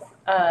have,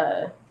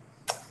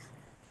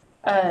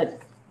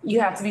 you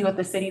have to be with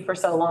the city for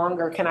so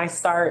long, or can I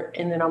start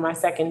and then on my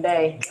second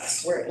day,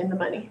 we're in the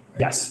money?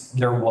 Yes,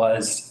 there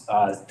was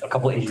a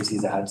couple of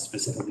agencies that had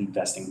specifically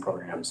vesting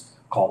programs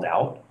called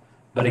out.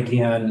 But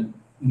again,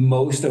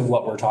 most of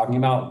what we're talking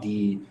about,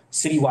 the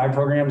citywide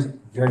programs,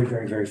 very,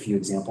 very, very few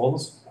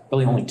examples.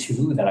 Really only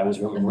two that I was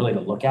really to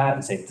look at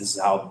and say, this is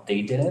how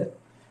they did it.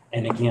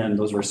 And again,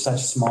 those were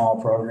such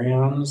small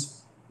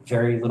programs,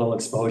 very little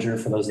exposure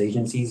for those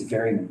agencies,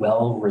 very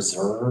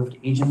well-reserved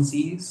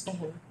agencies,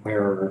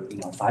 where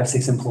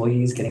 5-6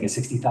 employees getting a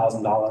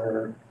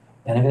 $60,000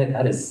 benefit,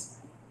 that is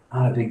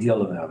not a big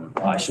deal to them.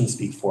 Well, I shouldn't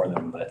speak for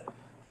them, but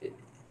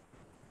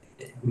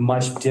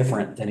much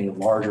different than a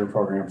larger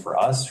program for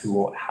us, who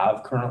will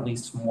have currently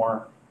some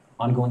more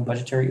ongoing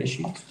budgetary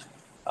issues.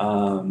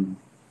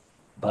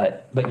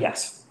 But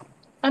yes.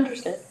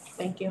 Understood.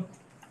 Thank you.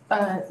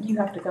 You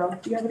have to go.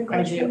 Do you have any I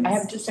questions? do. I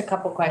have just a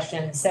couple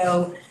questions.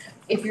 So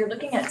if you're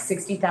looking at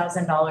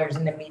 $60,000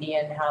 in the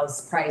median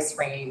house price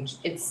range,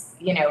 it's,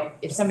 you know,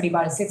 if somebody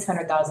bought a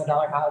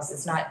 $600,000 house,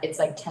 it's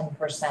like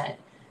 10%.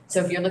 So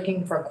if you're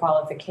looking for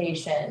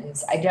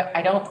qualifications,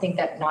 I don't think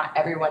that not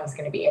everyone's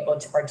gonna be able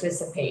to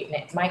participate. And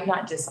it might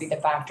not just be the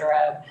factor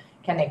of,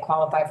 can they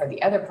qualify for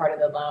the other part of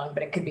the loan,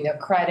 but it could be their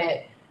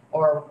credit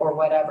or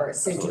whatever.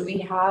 So do we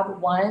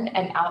have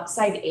an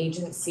outside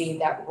agency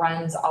that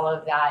runs all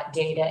of that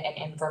data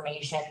and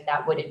information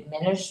that would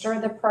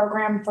administer the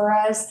program for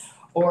us?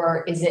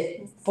 Or is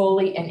it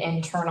fully an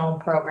internal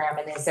program,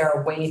 and is there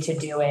a way to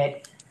do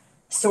it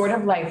sort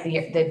of like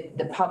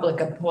the public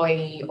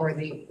employee or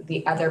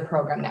the other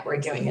program that we're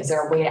doing? Is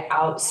there a way to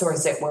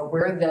outsource it where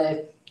we're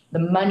the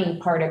money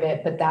part of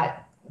it, but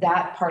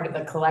that part of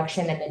the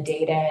collection and the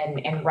data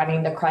and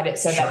running the credit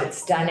so that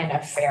it's done in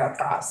a fair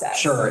process?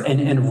 Sure,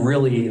 and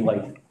really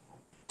like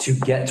to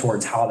get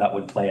towards how that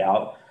would play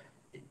out,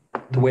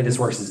 the way this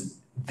works is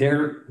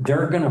they're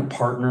gonna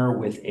partner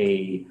with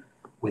a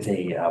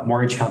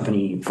mortgage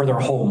company for their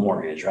whole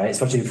mortgage, right?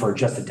 Especially for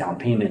just a down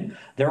payment.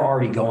 They're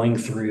already going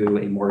through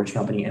a mortgage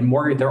company, and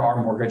there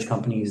are mortgage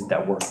companies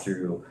that work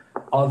through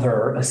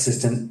other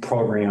assistant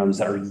programs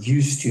that are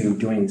used to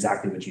doing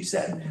exactly what you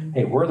said.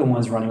 Hey, we're the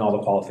ones running all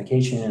the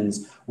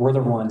qualifications. We're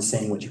the ones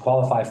saying what you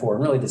qualify for.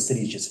 And really the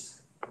city's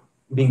just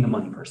being the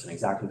money person,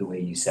 exactly the way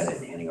you said it,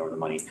 and handing over the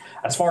money.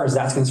 As far as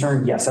that's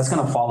concerned, yes, that's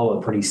gonna follow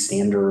a pretty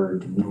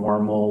standard,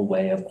 normal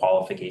way of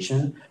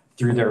qualification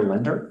through their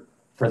lender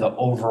for the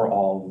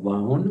overall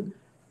loan.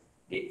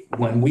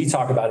 When we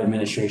talk about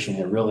administration,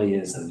 it really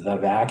is the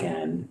back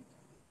end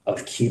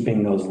of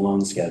keeping those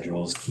loan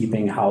schedules,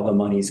 keeping how the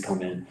money's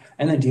come in,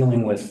 and then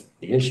dealing with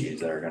the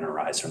issues that are gonna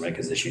arise from it,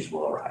 because issues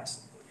will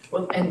arise.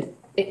 Well, and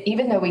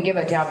even though we give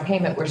a down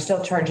payment, we're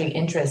still charging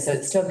interest, so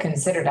it's still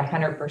considered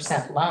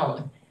 100%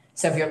 loan.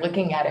 So if you're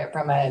looking at it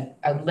from a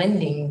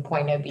lending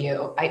point of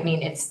view, I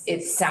mean,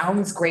 it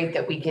sounds great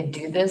that we could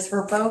do this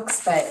for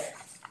folks, but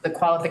the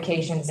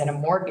qualifications in a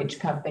mortgage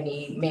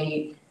company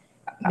may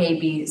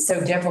be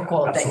so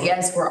difficult that Absolutely.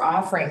 yes, we're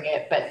offering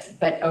it,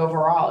 but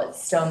overall,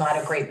 it's still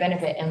not a great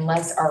benefit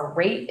unless our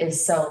rate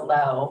is so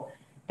low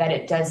that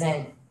it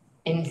doesn't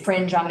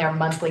infringe on their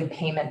monthly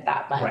payment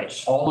that much.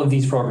 Right, all of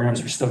these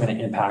programs are still gonna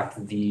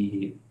impact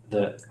the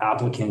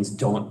applicant's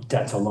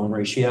debt to loan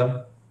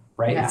ratio,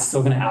 right? Yeah. It's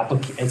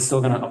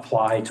still gonna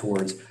apply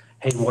towards,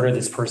 hey, what are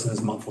this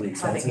person's monthly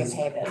How they can expenses?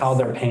 pay this. How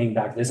they're paying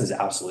back, this is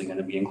absolutely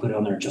gonna be included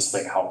on there, just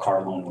like how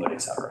car loan would,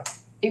 et cetera.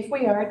 If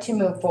we are to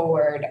move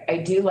forward, I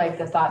do like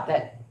the thought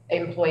that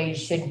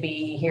employees should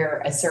be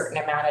here a certain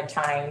amount of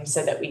time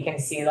so that we can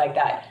see like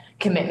that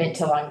commitment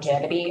to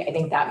longevity. I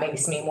think that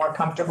makes me more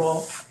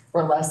comfortable.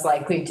 We're less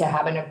likely to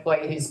have an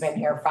employee who's been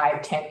here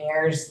 5-10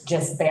 years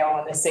just bail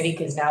on the city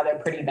because now they're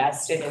pretty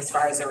vested as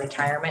far as their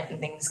retirement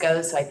and things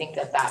go. So I think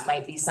that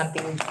might be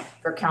something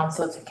for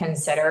council to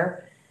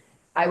consider.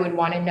 I would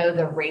want to know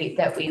the rate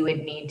that we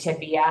would need to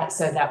be at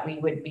so that we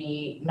would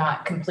be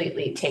not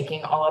completely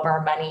taking all of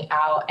our money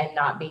out and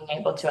not being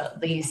able to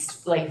at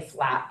least lay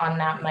flat on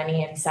that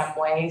money in some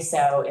way.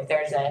 So if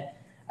there's a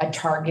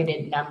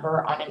targeted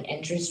number on an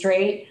interest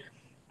rate,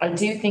 I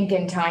do think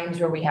in times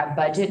where we have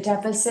budget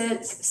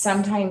deficits,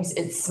 sometimes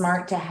it's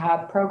smart to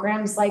have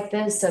programs like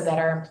this so that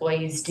our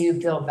employees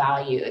do feel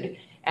valued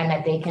and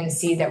that they can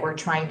see that we're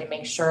trying to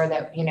make sure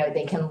that, you know,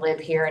 they can live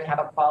here and have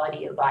a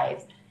quality of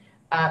life.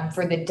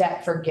 For the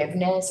debt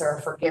forgiveness or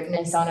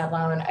forgiveness on a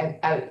loan,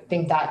 I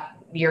think that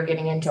you're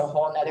getting into a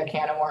whole nother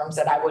can of worms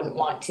that I wouldn't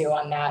want to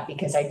on that,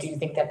 because I do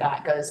think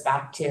that goes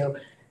back to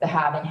the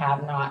have and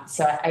have not.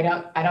 So I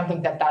don't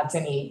think that's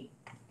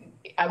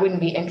I wouldn't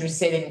be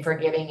interested in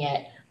forgiving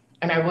it.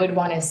 And I would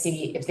want to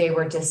see if they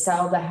were to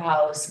sell the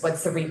house,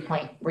 what's the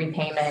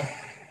repayment?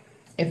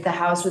 If the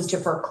house was to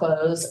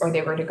foreclose or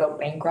they were to go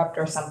bankrupt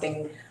or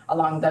something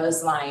along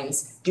those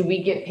lines, do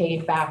we get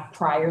paid back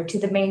prior to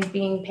the main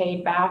being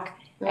paid back?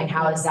 And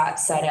how is that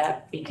set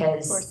up?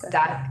 Because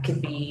that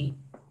could be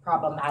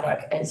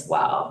problematic as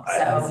well,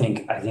 so.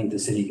 I think the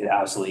city could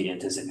absolutely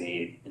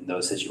anticipate in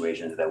those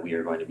situations that we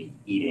are going to be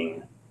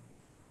eating.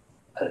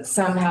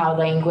 Somehow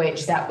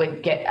language that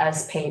would get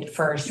us paid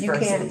first You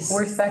can't, versus.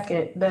 we're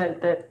second,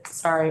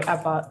 sorry,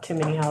 I bought too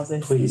many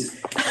houses.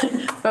 Please.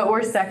 But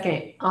we're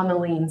second on the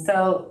lien,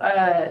 so,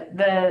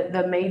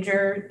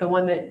 the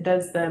one that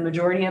does the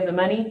majority of the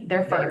money,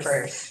 they're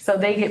first. So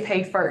they get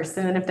paid first,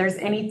 and then if there's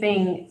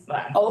anything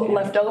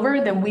left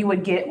over, then we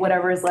would get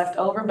whatever is left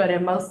over, but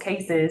in most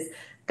cases,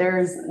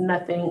 there's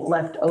nothing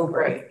left over.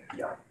 Right.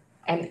 Yeah.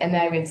 And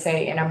I would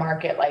say in a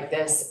market like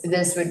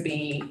this would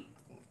be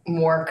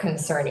more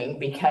concerning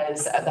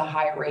because of the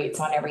high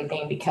rates on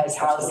everything, because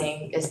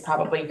housing is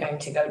probably going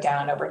to go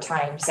down over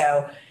time,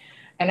 so.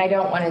 And I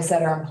don't want to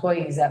set our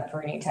employees up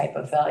for any type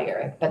of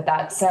failure, but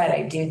that said,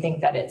 I do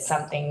think that it's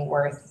something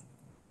worth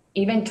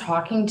even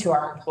talking to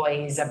our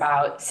employees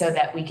about so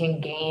that we can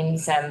gain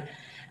some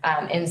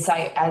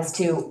insight as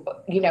to,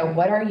 you know,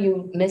 what are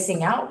you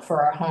missing out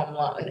for a home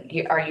loan?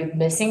 Are you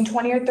missing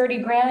 20 or 30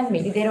 grand?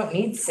 Maybe they don't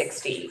need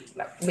 60.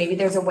 Maybe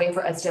there's a way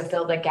for us to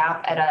fill the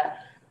gap at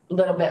a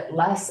little bit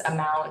less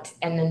amount,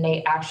 and then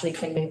they actually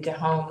can move to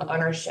home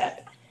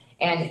ownership.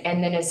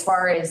 And then as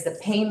far as the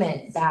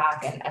payment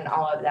back and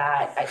all of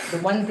that, the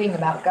one thing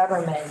about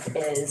government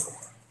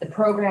is the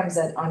programs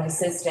on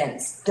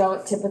assistance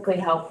don't typically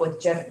help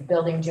with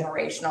building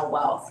generational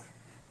wealth.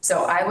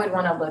 So I would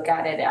want to look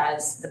at it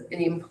as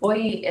the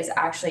employee is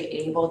actually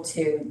able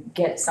to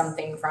get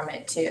something from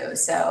it too.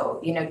 So,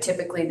 you know,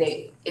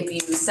 typically if you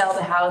sell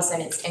the house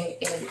and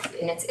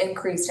it's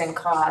increased in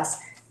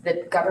cost,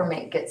 the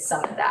government gets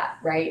some of that,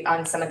 right?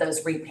 On some of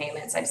those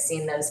repayments, I've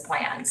seen those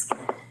plans.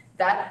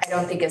 That I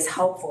don't think is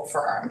helpful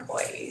for our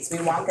employees. We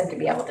want them to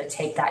be able to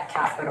take that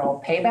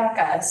capital, pay back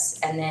us,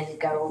 and then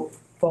go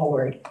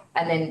forward.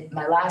 And then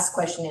my last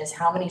question is,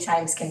 how many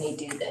times can they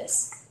do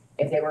this?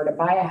 If they were to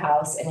buy a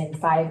house and in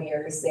 5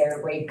 years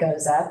their rate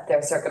goes up,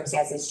 their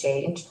circumstances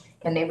change,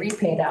 can they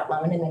repay that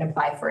loan and then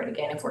apply for it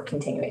again if we're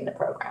continuing the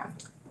program?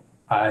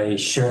 I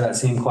share that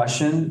same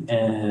question,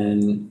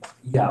 and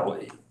yeah,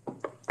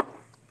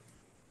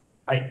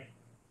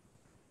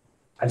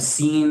 I've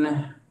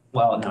seen,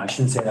 well, no, I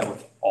shouldn't say that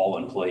with all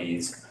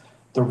employees.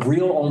 The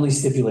real only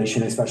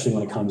stipulation, especially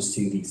when it comes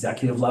to the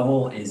executive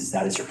level, is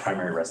that it's your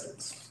primary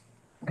residence.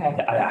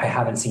 Okay. I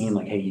haven't seen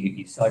like, hey,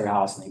 you sell your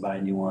house and you buy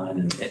a new one,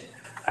 and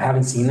I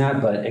haven't seen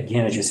that, but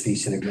again, it just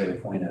speaks to the greater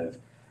point of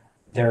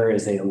there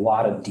is a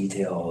lot of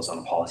details on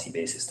a policy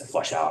basis to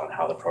flesh out on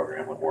how the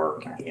program would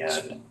work.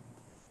 And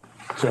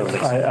So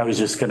I was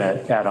just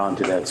gonna add on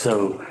to that.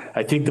 So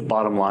I think the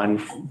bottom line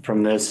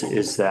from this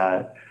is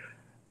that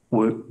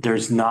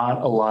there's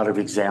not a lot of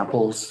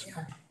examples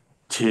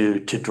to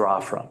draw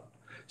from.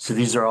 So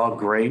these are all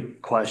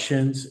great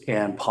questions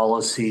and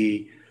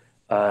policy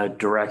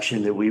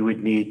direction that we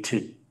would need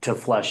to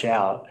flesh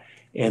out.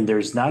 And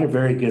there's not a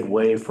very good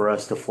way for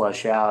us to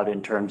flesh out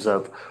in terms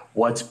of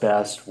what's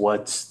best,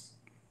 what's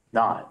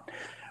not.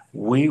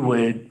 We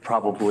would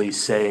probably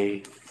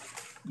say,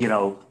 you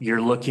know, you're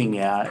gonna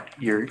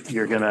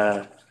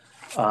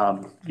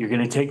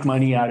take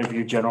money out of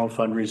your general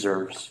fund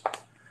reserves.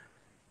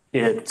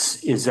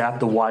 Is that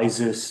the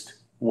wisest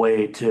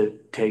way to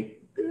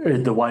take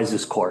the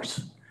wisest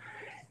course?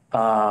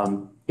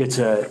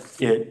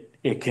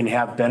 It can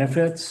have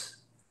benefits,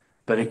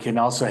 but it can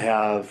also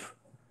have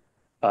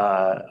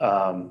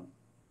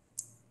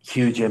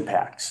huge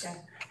impacts.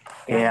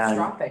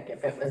 Catastrophic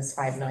if it was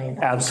 $5 million.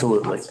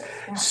 Absolutely.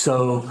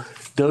 So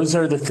those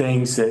are the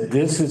things that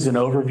this is an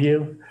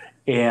overview,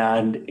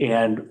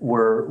 and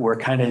we're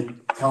kind of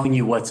telling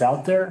you what's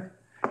out there.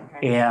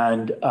 Okay.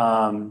 And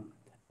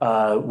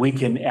we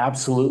can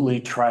absolutely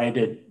try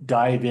to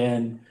dive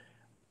in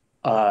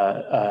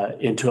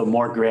into a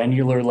more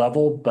granular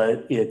level,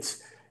 but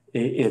it's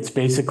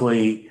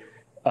basically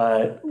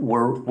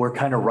we're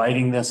kind of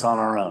writing this on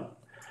our own.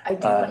 I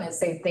do want to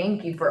say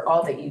thank you for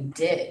all that you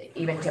did,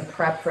 even to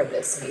prep for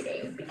this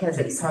meeting, because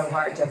it's so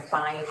hard to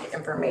find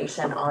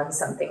information on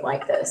something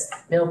like this.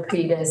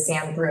 Milpitas,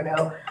 San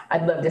Bruno,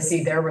 I'd love to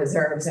see their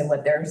reserves and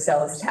what their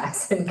sales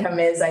tax income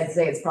is. I'd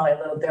say it's probably a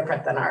little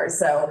different than ours.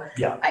 So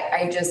Yeah.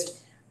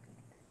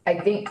 I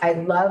think I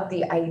love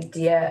the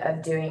idea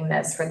of doing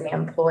this for the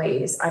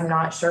employees. I'm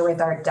not sure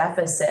with our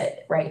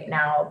deficit right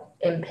now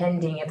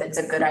impending if it's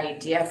a good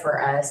idea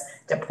for us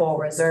to pull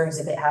reserves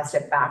if it has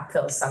to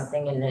backfill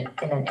something in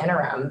an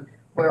interim.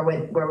 Where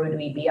would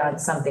we be on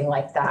something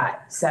like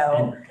that?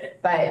 So,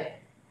 but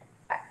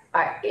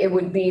it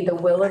would be the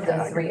will of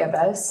the three of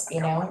us,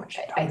 you know,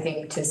 I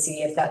think, to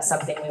see if that's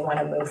something we want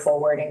to move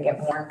forward and get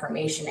more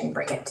information and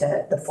bring it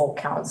to the full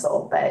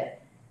council. But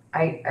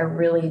I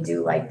really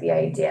do like the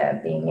idea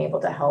of being able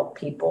to help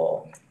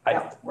people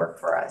that work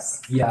for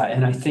us. yeah,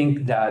 and I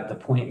think that the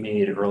point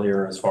made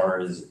earlier as far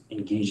as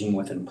engaging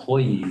with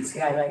employees,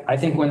 Yeah, I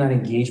think when that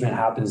engagement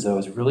happens though,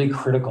 it's really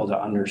critical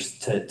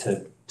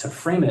to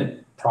frame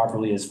it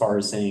properly as far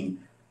as saying,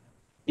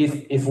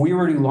 if we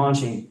were to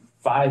launch a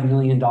 $5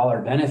 million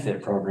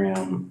benefit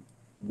program,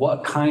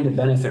 what kind of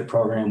benefit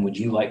program would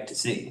you like to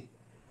see?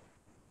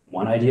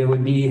 One idea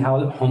would be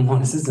how home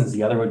loan assistance,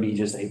 the other would be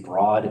just a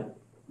broad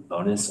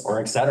bonus or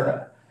et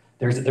cetera.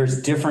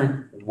 There's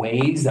different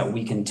ways that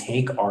we can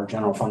take our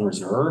general fund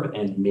reserve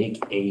and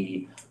make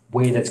a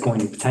way that's going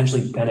to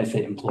potentially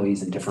benefit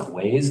employees in different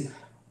ways.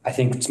 I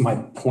think to my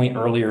point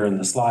earlier in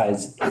the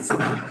slides,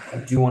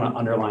 I do want to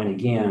underline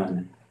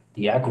again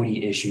the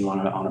equity issue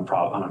on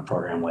a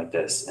program like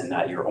this, and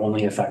that you're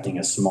only affecting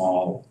a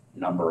small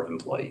number of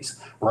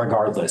employees,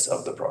 regardless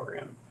of the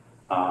program.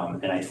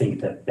 And I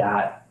think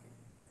that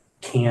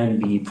can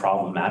be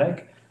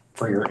problematic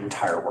for your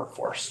entire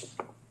workforce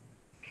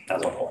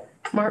as a whole.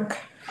 Mark?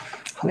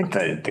 I think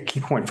the key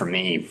point for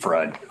me for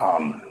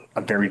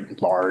a very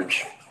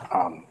large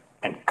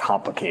and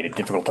complicated,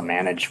 difficult to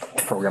manage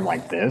program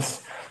like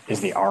this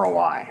is the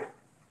ROI.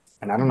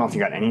 And I don't know if you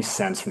got any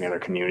sense from the other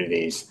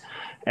communities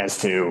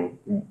as to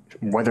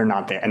whether or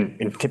not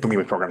and typically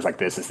with programs like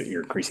this is that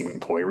you're increasing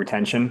employee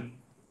retention.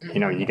 You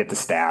know, you get the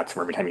stats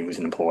where every time you lose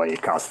an employee,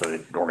 it costs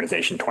the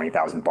organization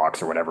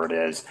 $20,000 or whatever it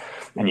is,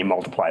 and you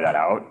multiply that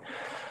out.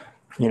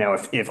 You know,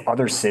 if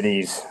other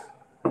cities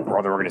or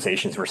other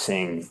organizations were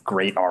seeing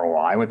great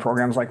ROI with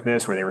programs like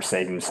this, where they were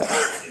saving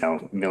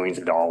themselves, millions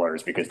of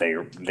dollars because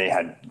they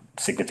had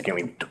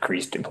significantly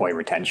decreased employee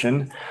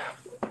retention.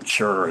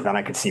 Sure, then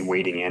I could see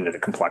wading into the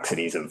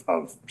complexities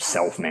of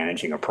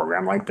self-managing a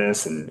program like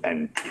this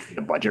and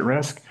the budget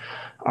risk.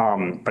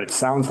 But it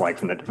sounds like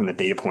from the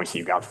data points that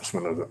you got from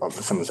some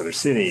of those other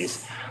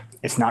cities,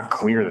 it's not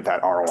clear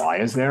that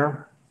ROI is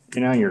there.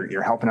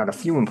 You're helping out a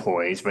few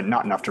employees, but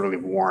not enough to really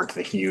warrant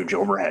the huge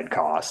overhead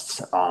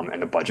costs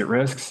and the budget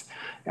risks.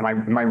 Am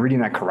I reading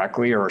that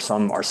correctly, or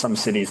are some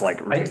cities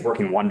like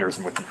working wonders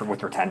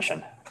with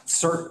retention?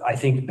 Sir, I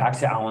think back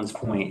to Alan's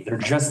point, there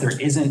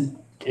isn't,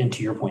 and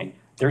to your point,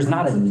 there's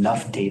not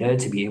enough data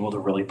to be able to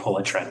really pull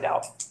a trend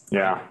out.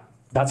 Yeah.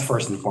 That's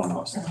first and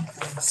foremost.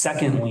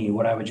 Secondly,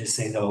 what I would just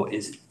say though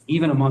is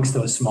even amongst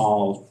those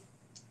small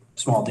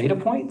data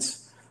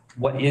points,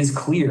 what is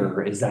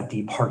clear is that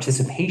the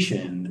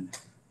participation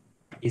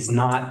is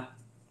not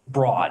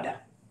broad,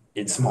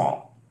 it's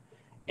small.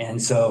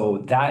 And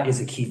so that is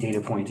a key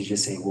data point to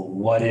just say, well,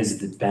 what is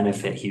the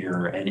benefit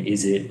here? And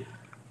is it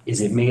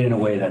made in a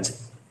way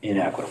that's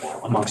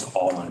inequitable amongst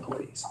all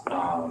employees?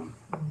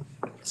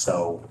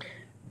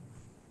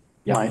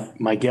 Yeah.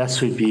 My guess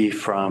would be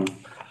from,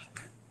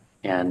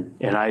 and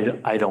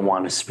I don't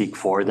want to speak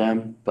for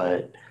them,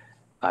 but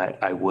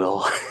I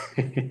will.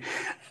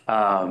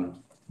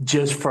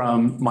 Just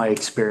from my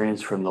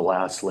experience from the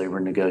last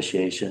labor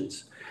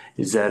negotiations,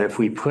 is that if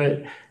we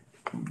put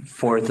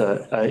forth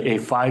a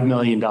 $5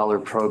 million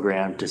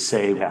program to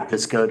say,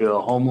 let's go to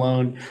a home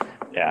loan,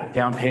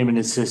 down payment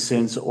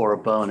assistance, or a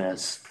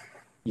bonus,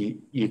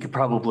 you could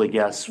probably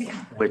guess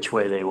which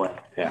way they went.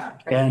 Yeah.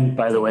 And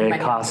by the way,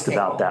 it cost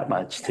about that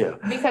much too.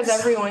 Because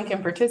everyone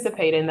can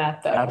participate in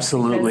that though.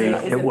 Absolutely.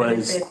 It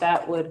was.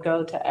 That would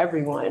go to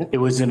everyone. It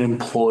was an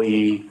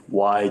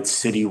employee-wide,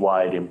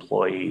 citywide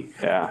employee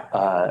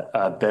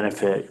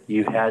benefit.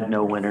 You had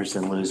no winners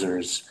and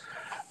losers.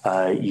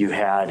 You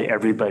had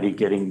everybody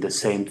getting the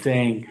same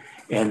thing,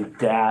 and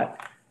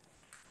that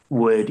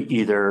would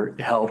either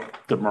help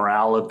the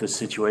morale of the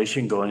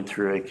situation going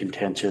through a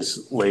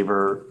contentious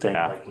labor thing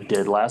like we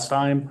did last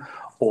time,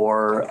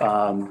 or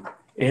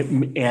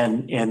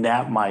and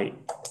that might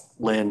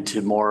lend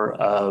to more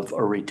of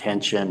a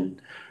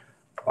retention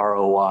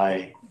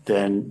ROI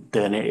than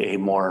a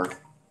more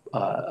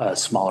a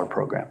smaller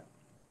program.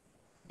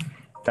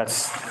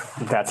 That's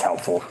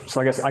helpful. So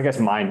I guess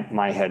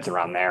my head's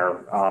around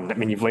there. I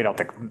mean, you've laid out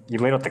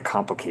the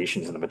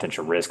complications and the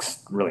potential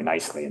risks really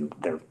nicely, and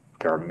there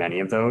are many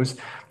of those.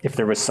 If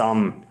there was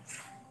some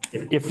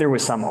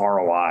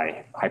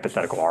ROI,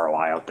 hypothetical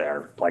ROI out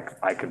there, like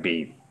I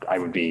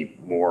would be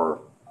more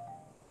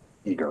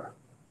eager.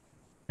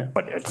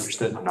 But it's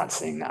Understood. I'm not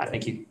seeing that.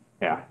 Thank you.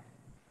 Yeah.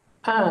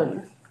 I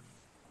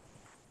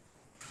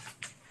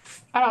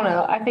don't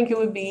know. I think it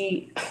would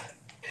be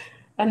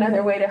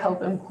another way to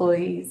help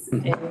employees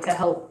and to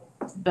help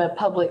the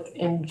public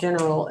in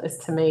general is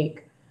to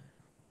make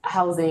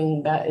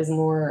housing that is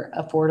more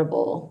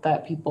affordable,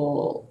 that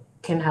people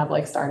can have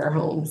like starter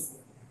homes,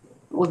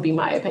 would be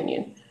my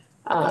opinion.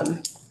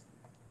 But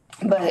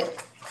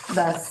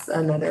that's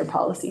another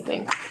policy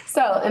thing.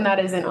 So, and that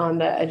isn't on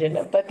the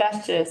agenda, but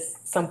that's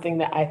just something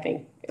that I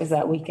think is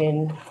that we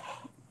can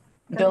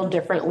build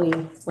differently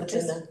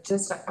within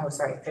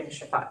Finish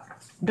your thought.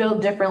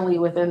 build differently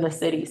within the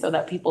city so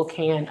that people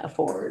can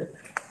afford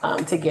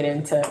to get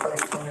into.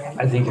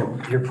 I think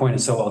your point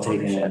is so well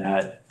taken in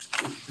that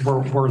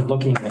we're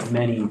looking at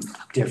many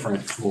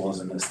different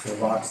tools in this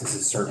toolbox. This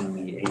is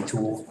certainly a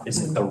tool.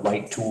 Is it the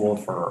right tool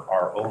for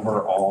our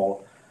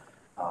overall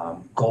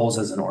goals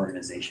as an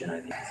organization?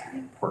 I think is an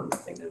important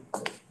thing to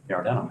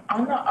narrow down on.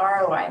 On the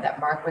ROI that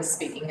Mark was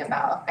speaking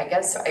about, I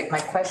guess my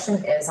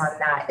question is on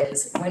that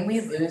is when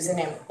we lose an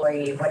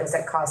employee, what does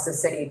it cost the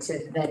city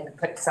to then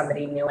put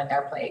somebody new in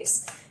their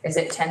place? Is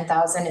it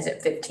 10,000? Is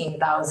it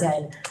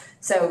 15,000?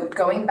 So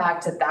going back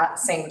to that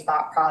same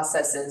thought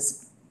process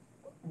is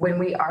when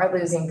we are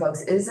losing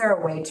folks, is there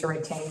a way to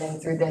retain them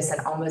through this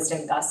and almost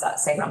invest that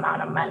same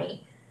amount of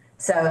money?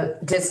 So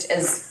just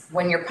as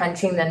when you're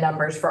punching the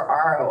numbers for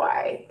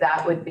ROI,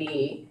 that would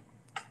be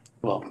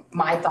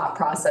my thought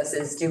process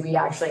is, do we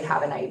actually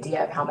have an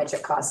idea of how much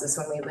it costs us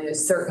when we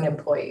lose certain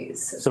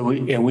employees? So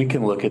we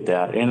can look at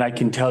that. And I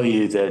can tell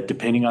you that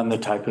depending on the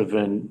type of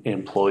an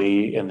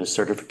employee and the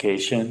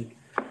certification,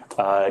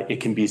 it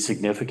can be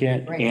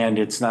significant. Right. And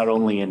it's not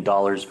only in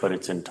dollars, but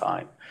it's in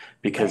time.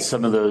 Because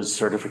some of those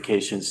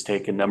certifications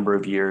take a number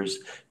of years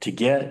to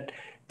get.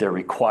 They're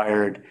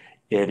required.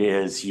 It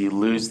is, you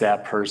lose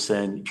that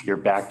person, you're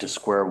back to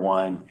square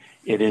one.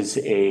 It is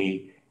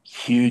a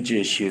huge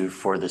issue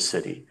for the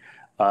city.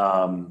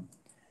 So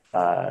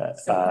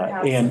perhaps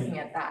looking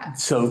at that.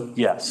 So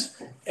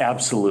yes,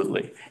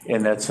 absolutely.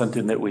 And that's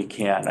something that we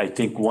can. I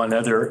think one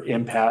other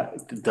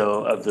impact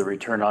though of the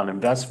return on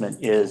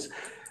investment is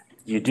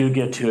you do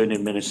get to an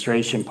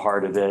administration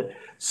part of it.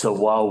 So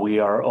while we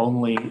are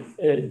only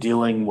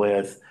dealing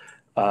with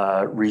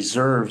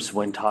reserves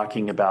when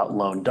talking about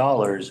loan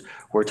dollars.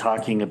 We're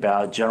talking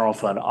about general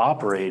fund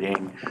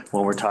operating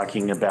when we're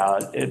talking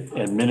about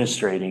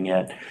administrating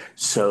it.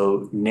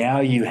 So now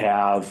you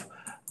have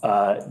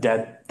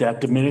that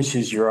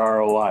diminishes your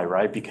ROI,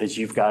 right? Because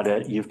you've got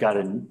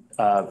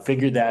to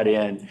figure that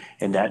in,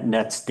 and that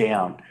nets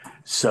down.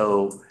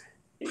 So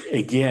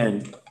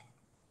again,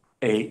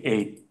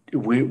 we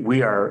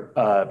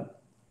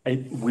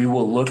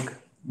will look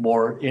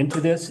more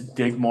into this,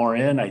 dig more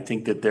in. I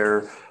think that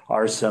there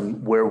are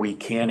some where we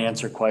can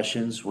answer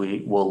questions.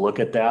 We will look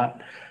at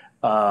that.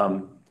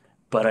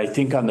 But I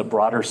think on the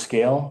broader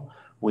scale,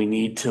 we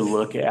need to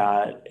look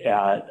at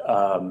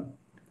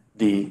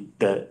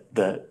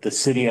the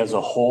city as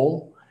a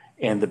whole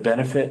and the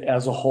benefit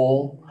as a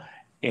whole,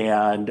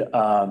 and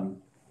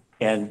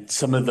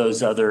some of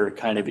those other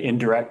kind of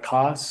indirect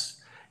costs,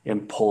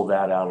 and pull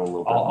that out a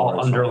little bit more. I'll as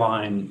well.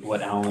 underline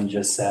what Alan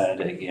just said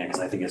again, because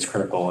I think it's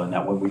critical, and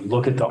that when we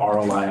look at the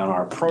ROI on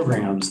our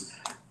programs,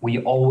 we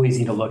always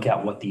need to look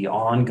at what the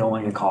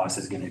ongoing cost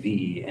is going to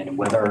be and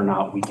whether or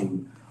not we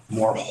can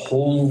more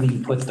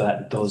wholly put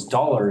those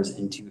dollars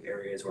into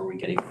areas where we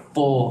get a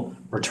full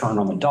return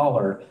on the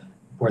dollar,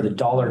 where the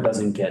dollar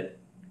doesn't get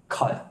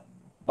cut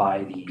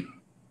by the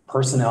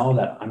personnel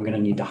that I'm going to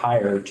need to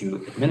hire to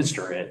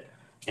administer it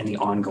and the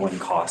ongoing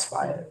cost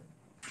by it.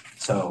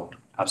 So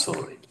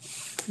absolutely.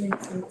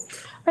 Makes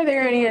sense. Are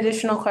there any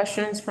additional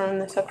questions from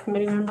the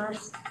subcommittee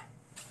members?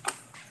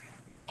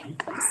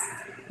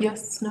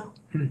 Yes, no?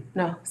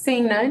 No.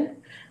 Seeing none,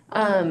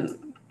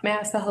 may I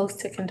ask the host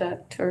to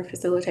conduct or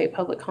facilitate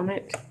public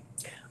comment?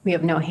 We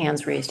have no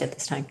hands raised at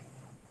this time.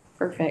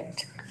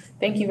 Perfect.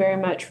 Thank you very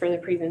much for the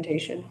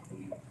presentation.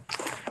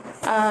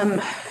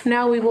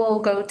 Now we will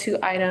go to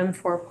item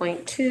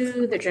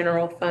 4.2, the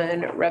general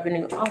fund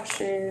revenue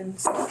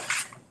options.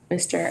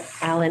 Mr.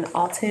 Alan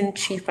Alton,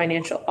 Chief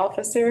Financial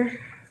Officer,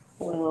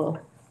 will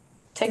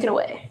take it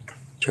away.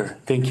 Sure,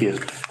 thank you.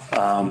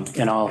 And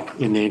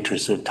in the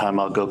interest of time,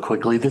 I'll go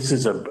quickly. This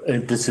is a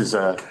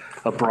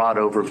broad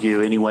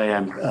overview anyway.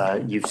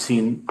 You've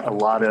seen a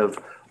lot of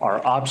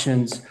our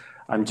options.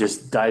 I'm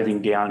just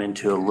diving down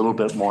into a little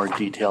bit more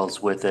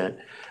details with it.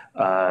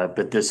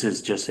 But this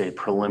is just a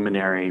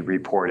preliminary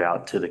report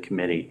out to the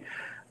committee.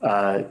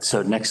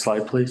 So next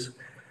slide, please.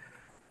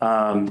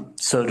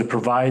 So to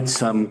provide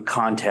some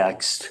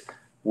context,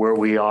 where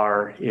we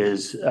are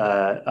is,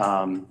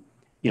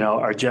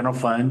 our general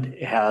fund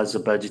has a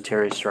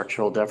budgetary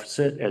structural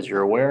deficit, as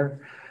you're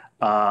aware.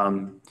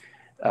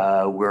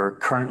 We're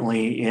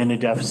currently in a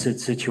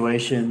deficit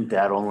situation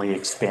that only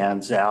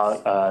expands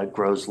out,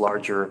 grows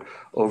larger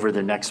over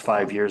the next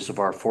 5 years of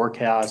our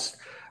forecast.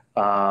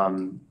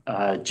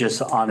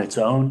 Just on its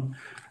own,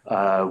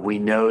 we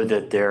know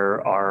that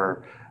there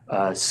are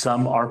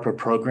some ARPA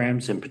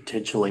programs and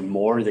potentially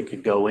more that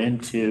could go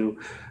into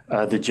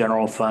the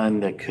general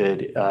fund that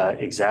could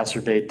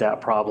exacerbate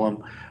that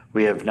problem.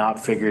 We have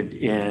not figured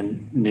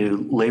in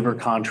new labor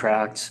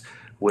contracts,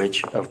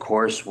 which of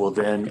course will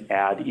then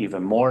add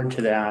even more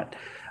to that.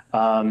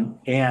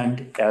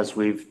 And as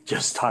we've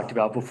just talked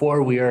about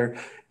before, we are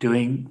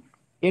doing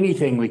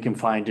anything we can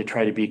find to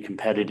try to be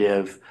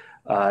competitive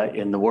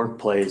in the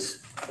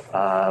workplace,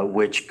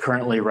 which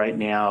currently right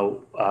now,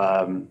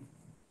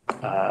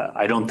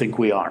 I don't think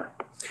we are.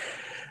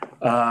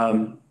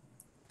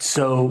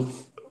 So,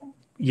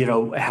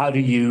 how do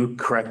you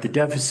correct the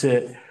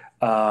deficit?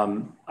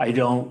 I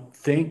don't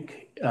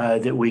think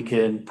that we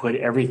can put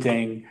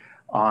everything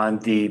on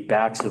the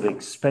backs of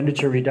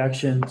expenditure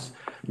reductions,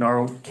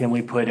 nor can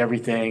we put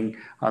everything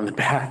on the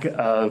back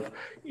of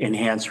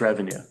enhanced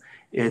revenue.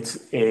 It's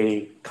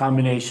a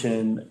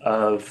combination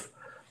of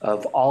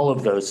all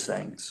of those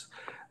things.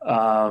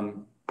 But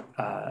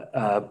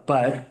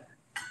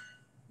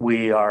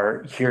we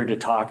are here to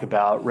talk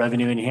about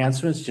revenue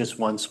enhancements, just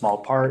one small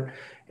part.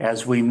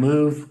 As we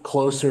move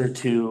closer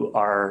to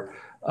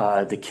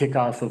the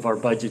kickoff of our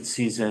budget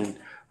season,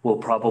 we'll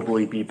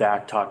probably be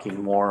back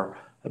talking more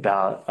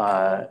about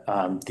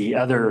the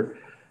other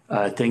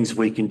things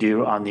we can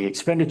do on the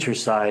expenditure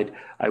side.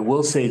 I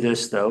will say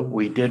this, though,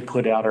 we did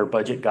put out our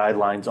budget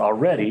guidelines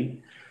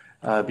already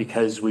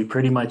because we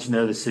pretty much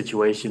know the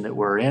situation that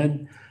we're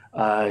in.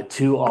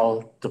 To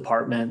all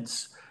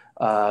departments,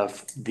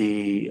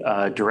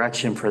 the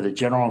direction for the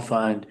general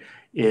fund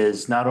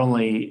is not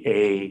only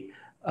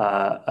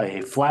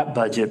a flat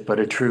budget, but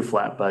a true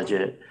flat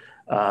budget.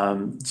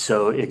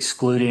 So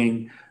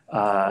excluding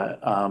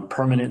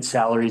permanent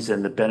salaries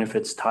and the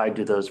benefits tied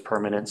to those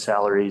permanent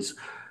salaries,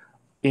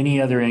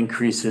 any other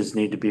increases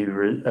need to be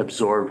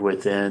absorbed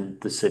within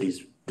the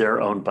city's,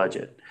 their own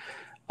budget.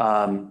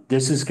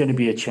 This is going to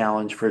be a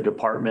challenge for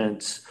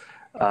departments.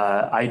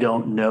 I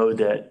don't know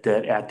that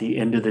at the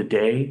end of the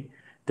day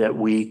that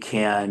we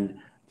can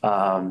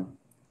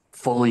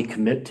fully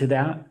commit to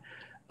that,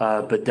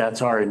 but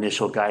that's our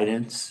initial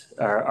guidance,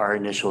 our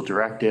initial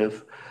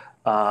directive.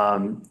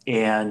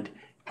 And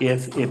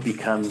if it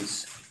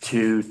becomes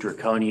too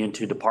draconian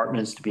to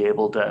departments to be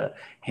able to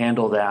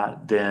handle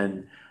that,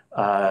 then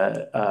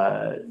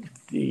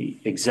the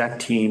exec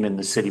team and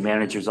the city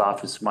manager's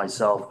office,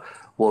 myself,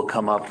 we'll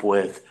come up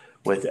with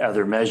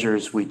other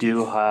measures. We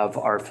do have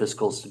our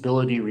fiscal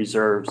stability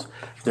reserves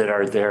that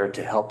are there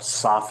to help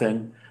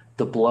soften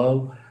the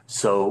blow.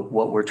 So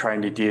what we're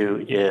trying to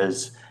do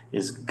is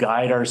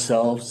guide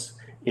ourselves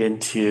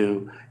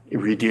into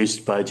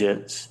reduced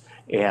budgets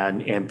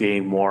and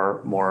being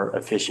more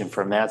efficient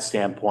from that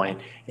standpoint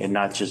and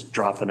not just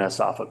dropping us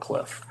off a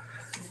cliff.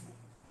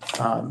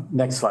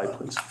 Next slide,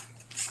 please.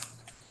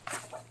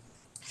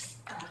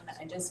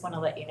 I just want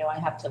to let you know I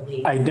have to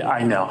leave. I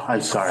know,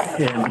 I'm sorry.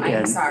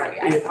 I'm sorry,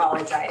 I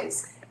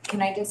apologize.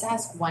 Can I just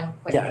ask one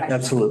quick question? Yeah,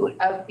 absolutely.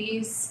 Of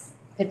these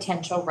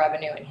potential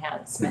revenue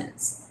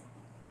enhancements,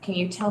 can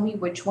you tell me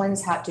which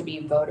ones have to be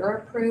voter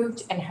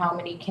approved and how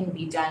many can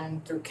be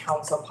done through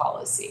council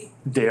policy?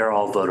 They are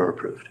all voter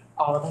approved.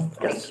 All of them?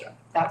 Yes. Thank you.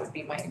 That would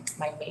be my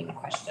main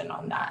question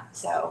on that.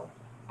 So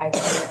I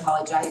really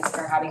apologize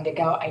for having to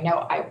go. I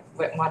know I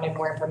wanted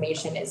more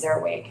information. Is there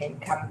a way I can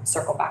come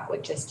circle back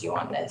with just you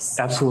on this?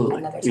 Absolutely.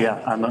 Another time?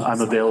 Yeah, I'm Thank you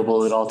so available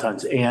much. at all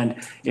times.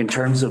 And in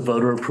terms of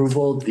voter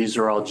approval, these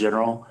are all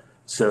general.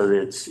 So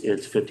it's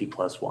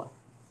 50+1.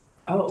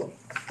 Oh,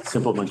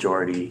 Simple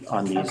majority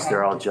on these. Okay.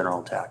 They're all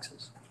general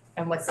taxes.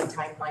 and what's the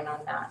timeline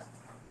on that?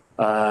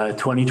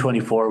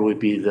 2024 would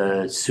be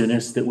the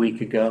soonest that we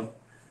could go.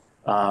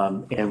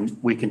 And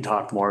we can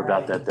talk more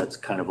about that. That's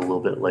kind of a little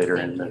bit later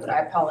in Thank you. the, I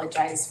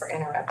apologize for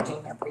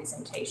interrupting your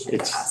presentation to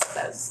It's- ask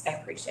those. I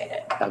appreciate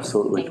it.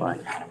 absolutely Thank fine.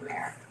 you, Madam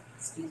Mayor.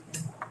 Excuse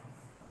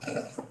me.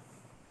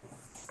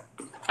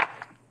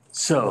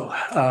 So,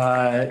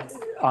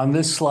 on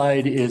this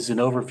slide is an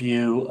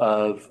overview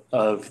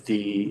of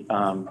the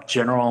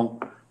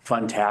general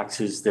fund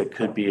taxes that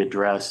could be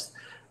addressed.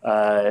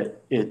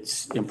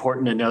 It's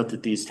important to note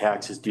that these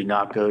taxes do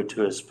not go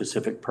to a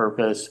specific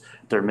purpose.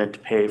 They're meant to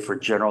pay for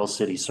general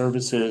city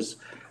services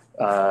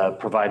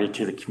provided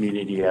to the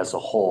community as a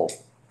whole.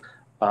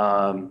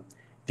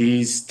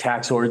 These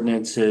tax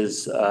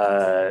ordinances,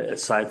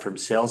 aside from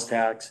sales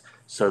tax,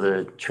 so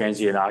the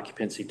transient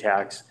occupancy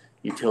tax,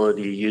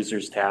 utility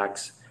users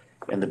tax,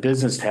 and the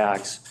business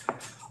tax,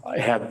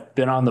 have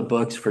been on the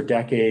books for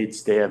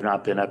decades. They have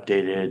not been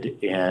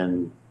updated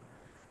in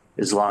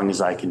as long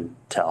as I can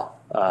tell.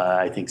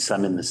 I think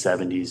some in the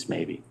 70s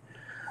maybe.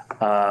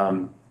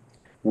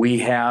 We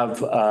have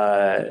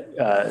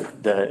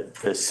the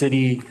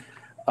city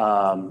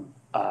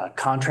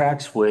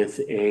contracts with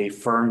a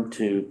firm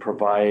to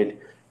provide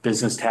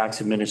business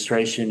tax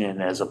administration,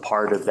 and as a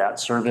part of that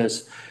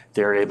service,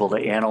 they're able to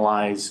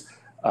analyze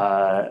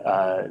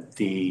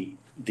the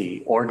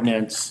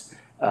ordinance,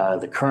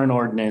 the current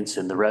ordinance,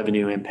 and the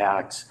revenue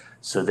impacts.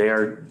 So they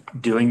are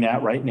doing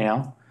that right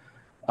now.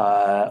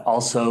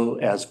 Also,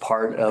 as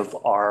part of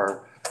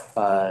our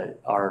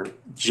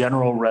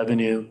general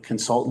revenue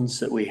consultants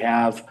that we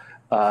have,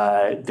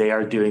 they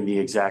are doing the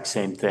exact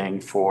same thing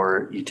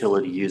for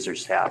utility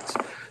users tax.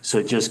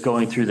 So just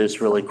going through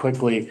this really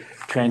quickly,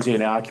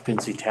 transient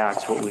occupancy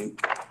tax, what we,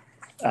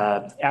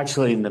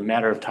 actually in the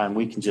matter of time,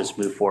 we can just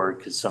move forward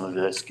because some of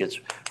this gets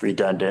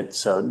redundant.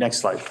 So next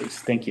slide, please.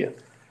 Thank you.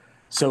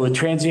 So with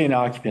transient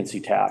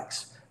occupancy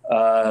tax,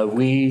 our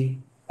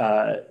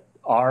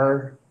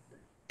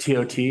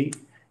TOT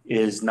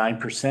is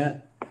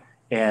 9%,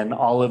 and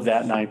all of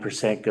that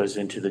 9% goes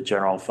into the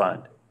general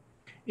fund.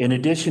 In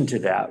addition to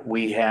that,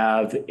 we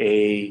have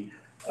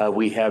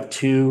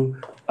two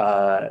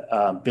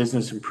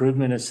business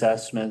improvement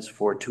assessments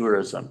for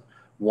tourism.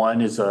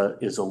 One is a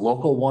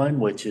local one,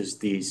 which is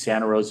the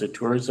Santa Rosa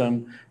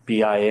Tourism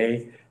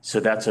BIA. So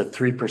that's a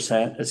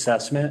 3%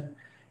 assessment.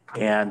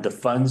 And the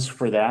funds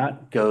for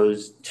that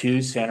goes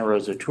to Santa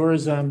Rosa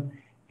Tourism,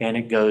 and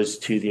it goes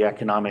to the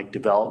Economic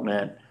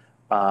Development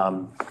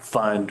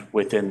Fund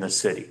within the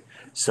city.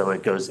 So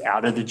it goes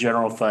out of the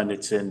general fund,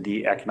 it's in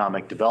the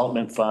Economic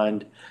Development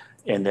Fund,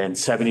 and then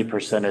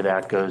 70% of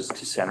that goes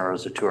to Santa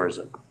Rosa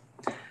Tourism.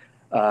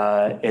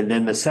 And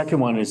then the second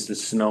one is the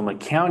Sonoma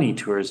County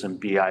Tourism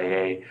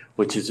BIA,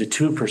 which is a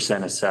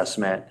 2%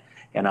 assessment,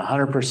 and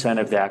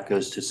 100% of that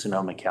goes to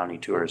Sonoma County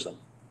Tourism.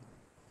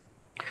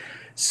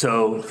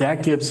 So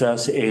that gives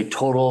us a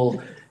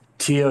total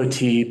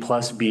TOT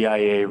plus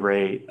BIA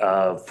rate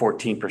of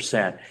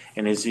 14%.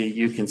 And as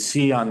you can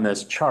see on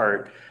this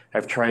chart,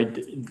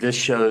 this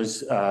shows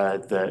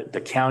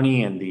the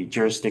county and the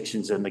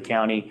jurisdictions in the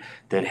county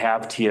that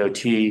have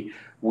TOT.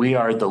 We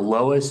are the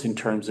lowest in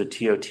terms of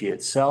TOT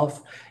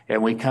itself,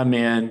 and we come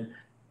in,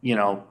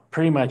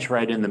 pretty much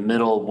right in the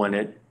middle when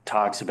it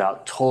talks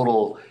about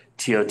total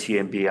TOT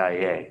and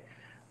BIA.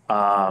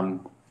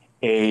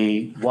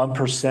 A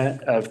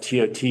 1% of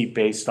TOT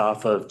based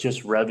off of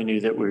just revenue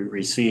that we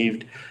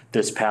received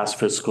this past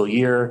fiscal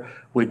year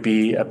would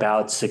be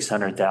about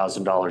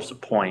 $600,000 a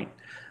point.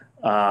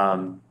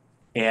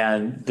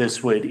 And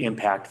this would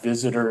impact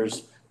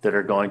visitors that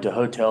are going to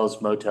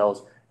hotels,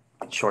 motels,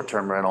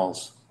 short-term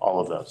rentals, all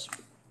of those.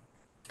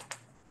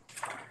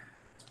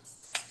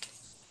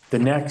 The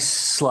next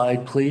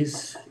slide,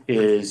 please,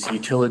 is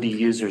utility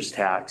users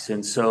tax.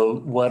 And so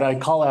what I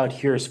call out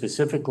here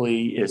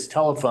specifically is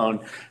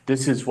telephone.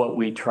 This is what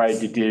we tried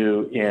to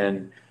do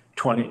in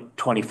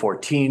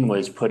 2014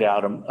 was put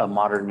out a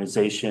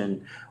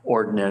modernization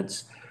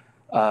ordinance.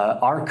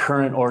 Our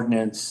current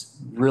ordinance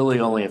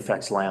really only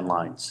affects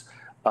landlines.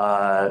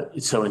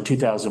 So in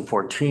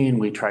 2014,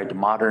 we tried to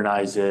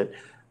modernize it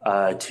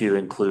to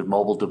include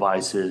mobile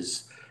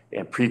devices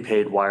and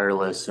prepaid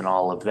wireless and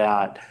all of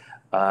that.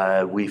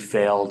 We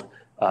failed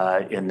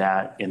in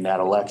that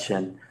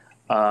election.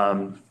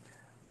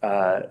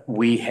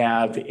 We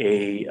have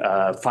a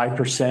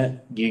 5%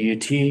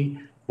 UUT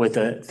with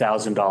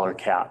 $1,000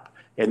 cap,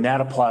 and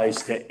that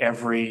applies to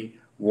every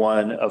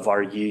one of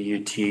our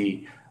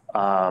UUT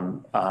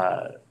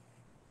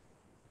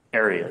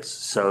areas.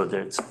 So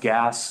that's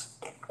gas,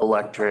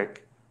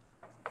 electric,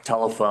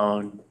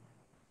 telephone,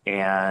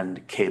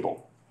 and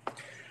cable.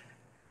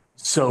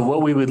 So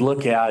what we would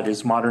look at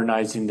is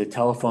modernizing the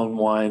telephone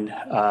one.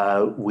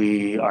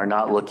 We are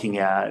not looking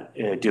at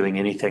doing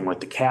anything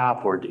with the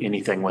cap or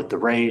anything with the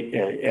rate.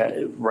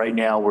 Right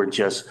now, we're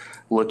just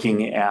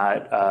looking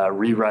at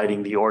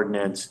rewriting the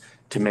ordinance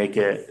to make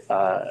it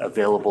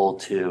available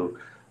to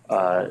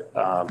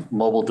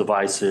mobile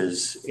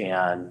devices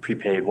and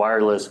prepaid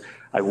wireless.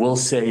 I will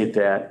say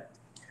that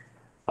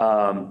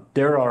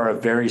there are a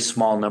very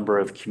small number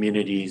of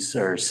communities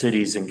or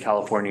cities in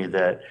California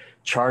that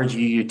charge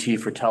UUT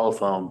for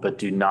telephone, but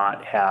do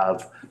not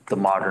have the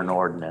modern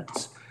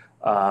ordinance.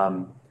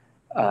 The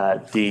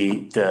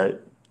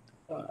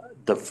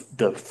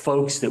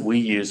folks that we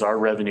use, our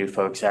revenue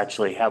folks,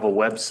 actually have a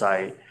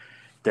website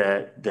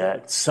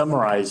that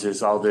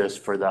summarizes all this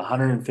for the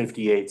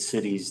 158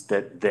 cities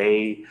that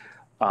they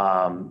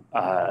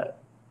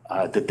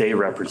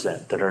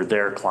represent, that are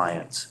their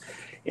clients.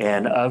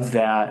 And of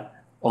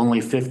that, only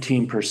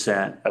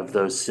 15% of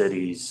those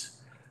cities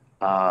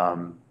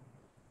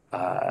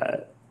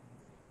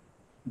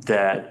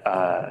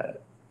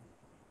that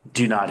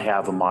do not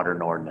have a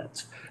modern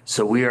ordinance.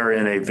 So we are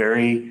in a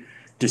very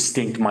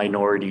distinct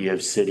minority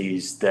of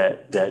cities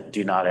that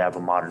do not have a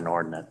modern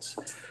ordinance.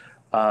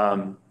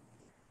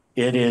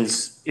 It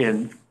is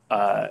in,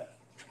 I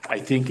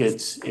think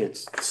it's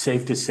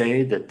safe to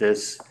say that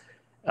this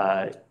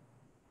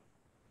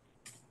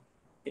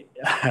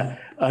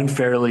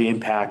unfairly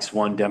impacts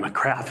one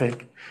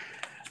demographic.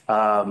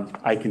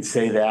 I can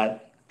say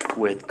that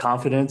with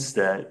confidence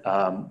that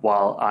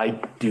while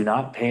I do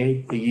not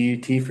pay the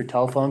UUT for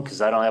telephone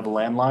because I don't have a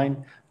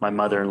landline, my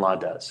mother-in-law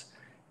does,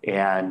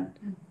 and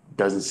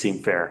doesn't seem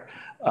fair.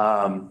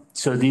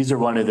 So these are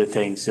one of the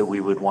things that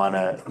we would want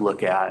to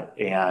look at,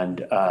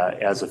 and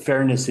as a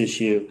fairness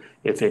issue,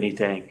 if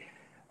anything,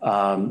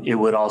 it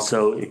would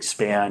also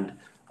expand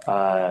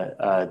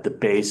the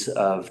base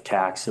of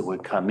tax that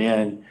would come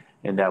in,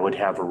 and that would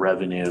have a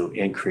revenue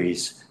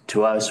increase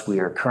to us. We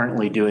are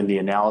currently doing the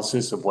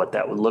analysis of what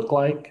that would look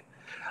like.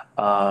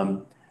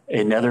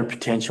 Another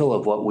potential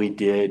of what we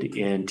did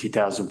in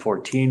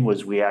 2014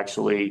 was we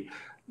actually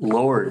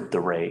lowered the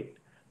rate.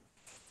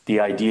 The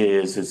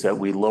idea is that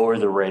we lower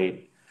the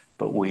rate,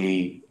 but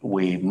we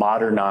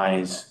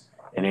modernize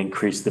and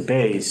increase the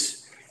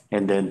base,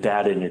 and then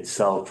that in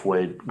itself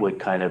would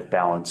kind of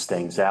balance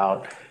things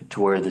out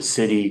to where the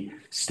city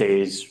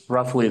stays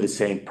roughly the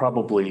same,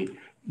 probably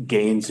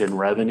gains in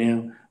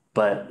revenue,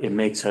 but it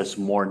makes us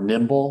more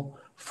nimble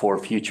for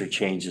future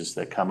changes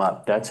that come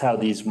up. That's how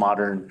these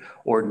modern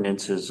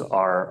ordinances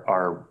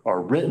are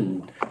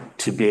written,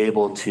 to be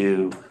able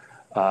to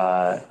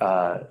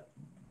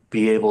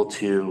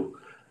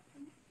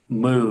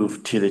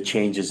move to the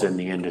changes in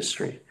the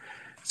industry.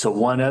 So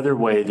one other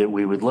way that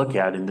we would look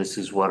at, and this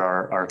is what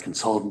our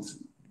consultants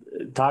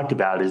talked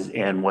about, is,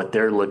 and what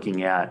they're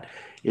looking at,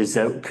 is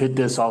that could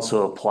this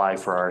also apply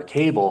for our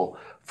cable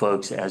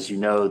folks? As you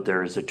know,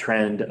 there's a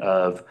trend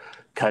of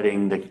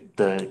cutting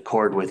the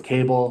cord with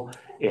cable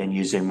and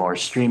using more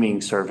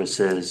streaming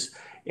services.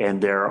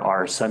 And there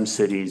are some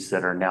cities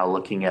that are now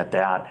looking at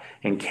that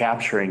and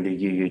capturing the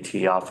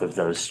UUT off of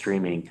those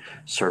streaming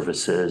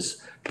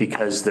services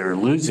because they're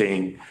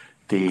losing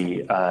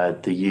the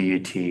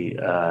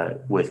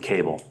UUT with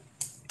cable.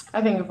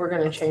 I think if we're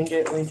gonna change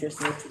it, we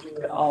just need to do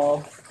it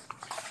all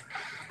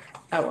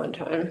at one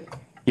time.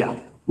 Yeah,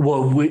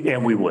 well,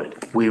 we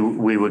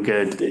would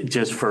get,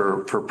 just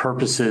for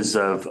purposes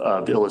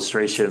of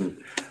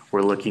illustration,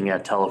 we're looking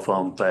at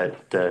telephone,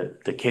 but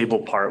the cable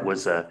part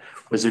was a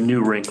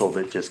new wrinkle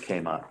that just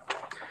came up.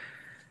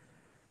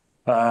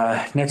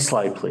 Next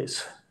slide,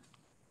 please.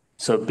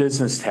 So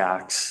business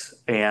tax,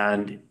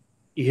 and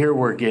here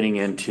we're getting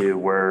into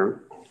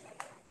where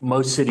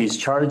most cities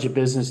charge a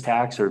business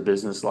tax or a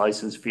business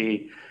license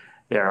fee.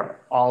 They're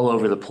all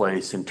over the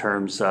place in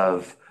terms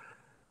of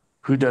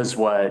who does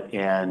what,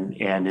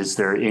 and is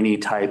there any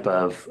type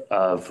of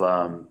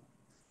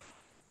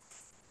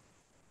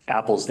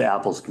apples to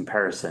apples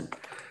comparison?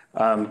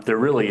 There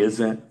really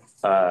isn't.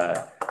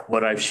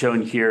 What I've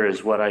shown here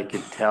is what I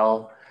could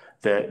tell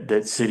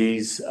that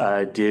cities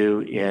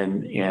do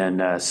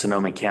in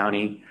Sonoma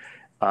County.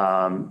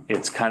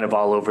 It's kind of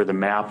all over the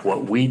map.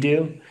 What we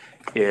do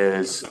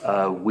is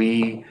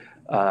we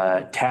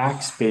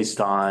tax based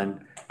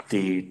on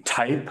the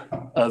type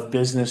of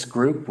business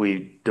group.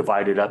 We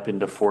divide it up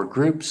into 4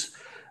 groups.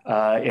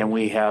 and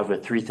we have a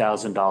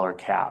 $3,000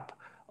 cap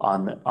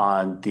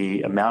on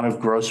the amount of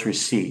gross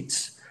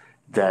receipts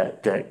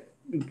that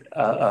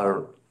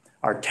our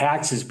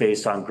tax is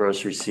based on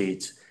gross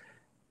receipts.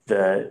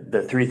 The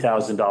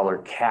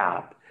 $3,000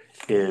 cap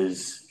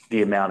is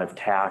the amount of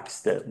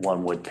tax that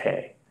one would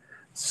pay.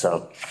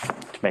 So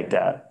to make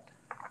that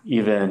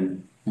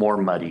even more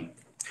muddy.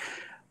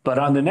 But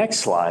on the next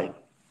slide,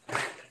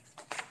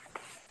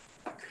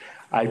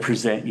 I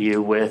present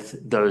you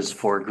with those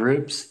four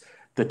groups,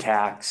 the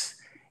tax,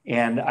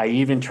 and I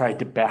even tried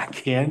to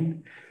back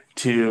in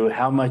to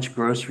how much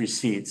gross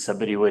receipts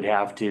somebody would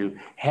have to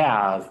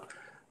have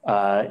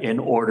in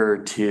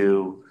order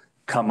to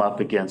come up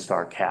against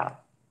our cap.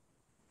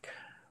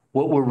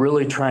 What we're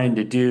really trying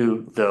to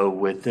do, though,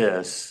 with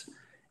this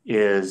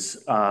is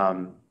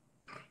look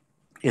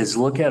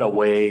at a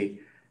way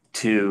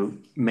to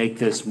make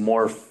this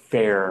more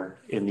fair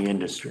in the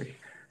industry.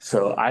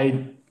 So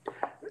I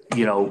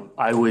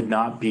would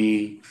not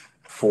be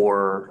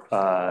for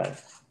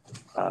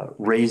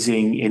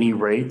raising any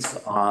rates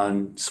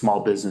on small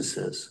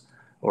businesses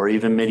or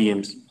even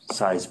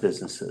medium-sized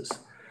businesses.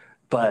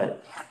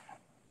 But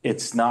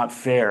it's not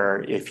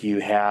fair if you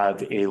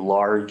have a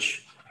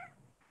large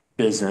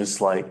business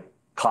like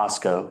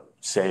Costco,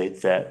 say,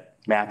 that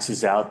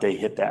maxes out, they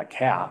hit that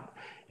cap,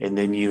 and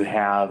then you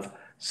have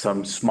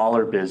some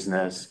smaller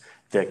business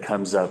that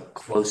comes up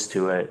close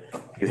to it.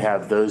 You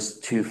have those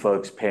two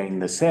folks paying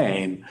the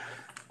same.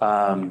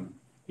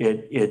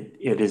 It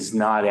is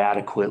not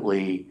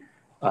adequately.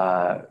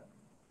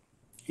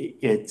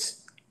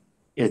 It's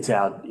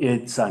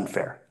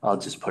unfair. I'll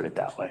just put it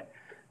that way.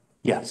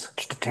 Yes.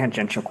 Just a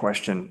tangential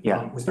question.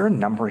 Yeah. Was there a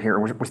number here?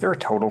 Was there a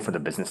total for the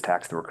business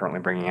tax that we're currently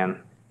bringing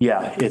in?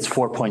 Yeah, it's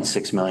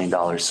 $4.6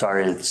 million.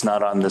 Sorry, it's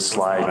not on the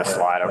slide,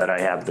 but I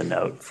have the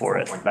note for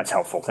it. That's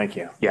helpful. Thank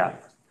you. Yeah.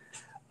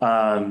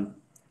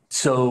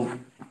 So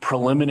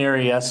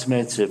preliminary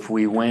estimates, if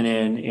we went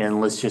in and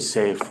let's just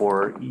say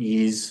for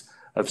ease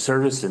of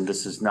service, and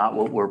this is not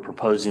what we're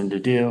proposing to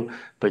do,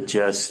 but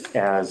just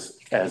as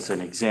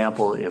an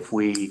example, if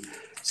we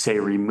say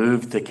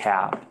removed the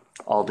cap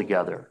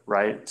altogether,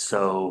 right?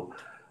 So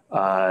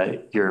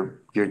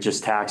you're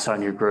just taxed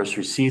on your gross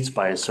receipts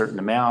by a certain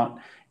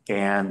amount,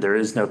 and there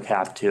is no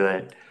cap to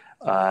it.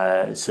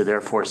 So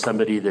therefore,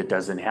 somebody that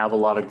doesn't have a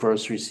lot of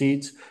gross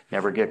receipts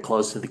never get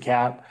close to the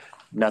cap.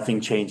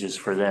 Nothing changes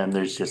for them.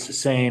 There's just the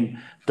same.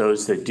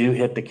 Those that do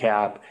hit the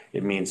cap,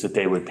 it means that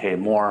they would pay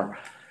more.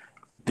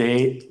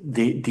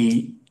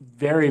 The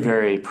very,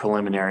 very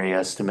preliminary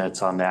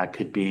estimates on that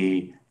could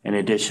be an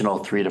additional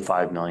 $3 to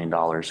 $5 million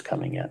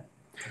coming in.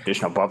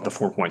 Additional above the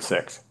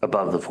 4.6.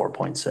 Above the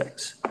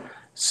 4.6.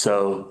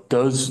 So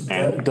those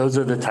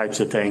are the types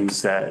of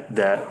things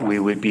that we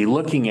would be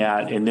looking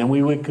at, and then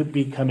we could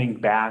be coming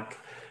back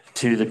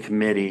to the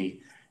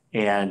committee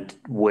and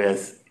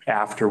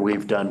after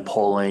we've done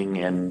polling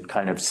and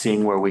kind of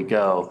seeing where we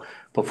go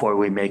before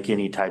we make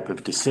any type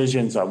of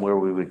decisions on where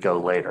we would go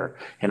later.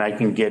 And I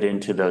can get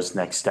into those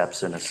next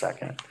steps in a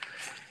second.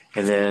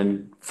 And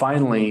then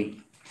finally,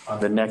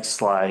 on the next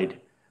slide,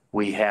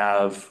 we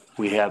have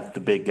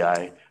the big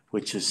guy,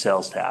 which is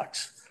sales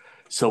tax.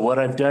 So what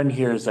I've done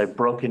here is I've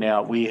broken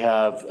out, we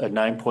have a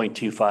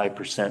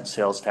 9.25%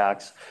 sales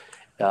tax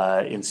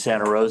in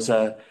Santa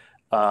Rosa.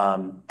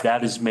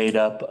 That is made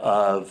up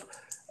of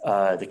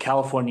the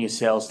California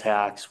sales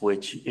tax,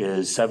 which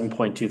is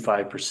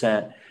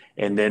 7.25%.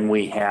 And then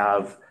we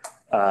have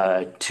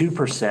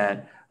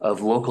 2%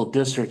 of local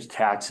district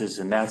taxes.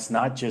 And that's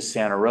not just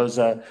Santa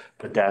Rosa,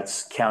 but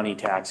that's county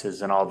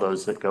taxes and all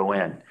those that go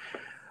in.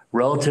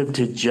 Relative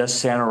to just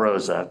Santa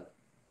Rosa,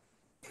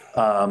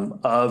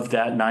 of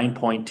that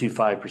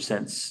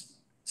 9.25%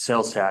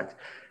 sales tax,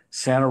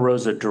 Santa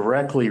Rosa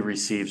directly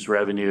receives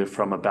revenue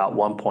from about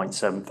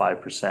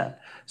 1.75%.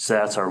 So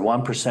that's our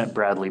 1%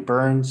 Bradley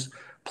Burns,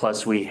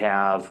 plus we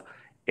have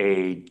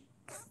a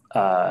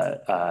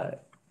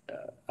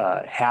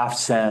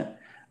half-cent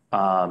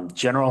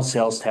general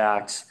sales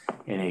tax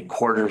and a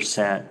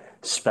quarter-cent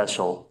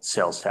special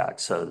sales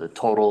tax. So the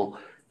total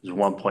is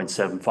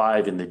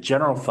 1.75. In the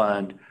general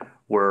fund,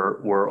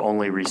 we're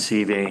only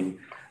receiving,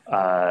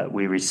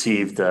 we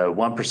received the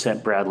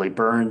 1% Bradley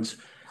Burns.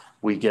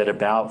 We get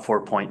about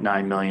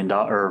 $4.9 million,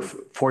 or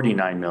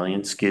 $49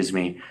 million,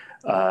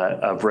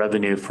 of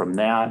revenue from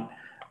that.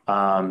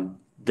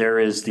 There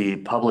is the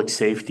public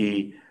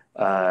safety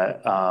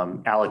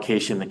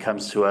allocation that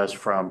comes to us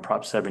from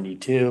Prop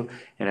 72.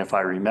 And if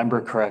I remember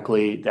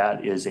correctly,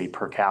 that is a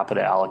per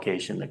capita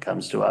allocation that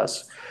comes to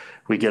us.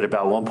 We get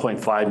about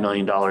 $1.5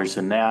 million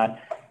in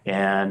that.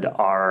 And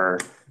our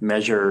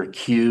Measure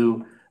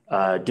Q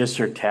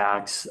district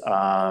tax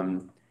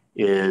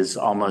is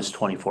almost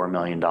 $24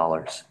 million.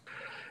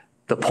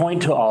 The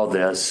point to all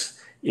this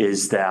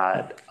is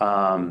that,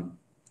 $24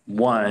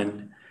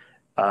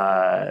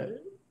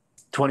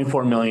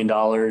 million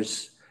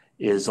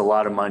is a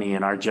lot of money,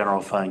 and our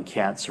general fund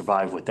can't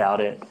survive without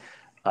it.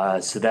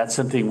 So that's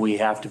something we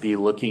have to be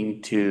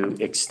looking to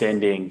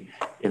extending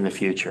in the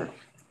future.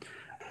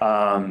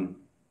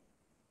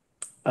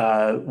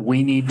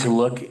 we need to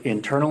look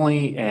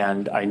internally,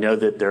 and I know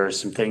that there are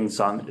some things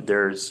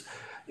there's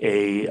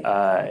a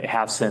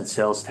half-cent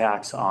sales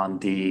tax on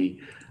the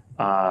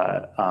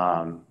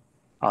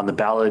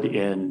ballot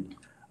in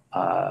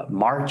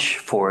March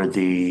for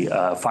the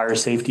fire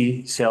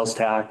safety sales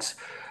tax.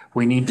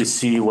 We need to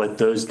see what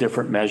those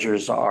different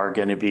measures are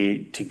going to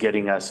be to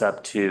getting us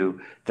up to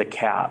the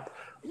cap.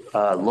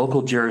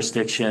 Local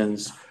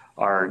jurisdictions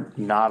are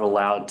not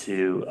allowed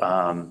to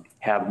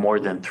have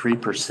more than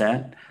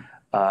 3%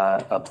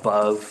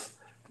 above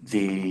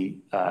the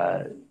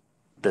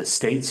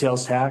state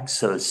sales tax.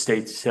 So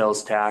state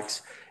sales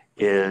tax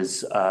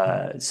is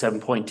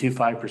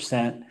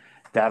 7.25%.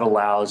 That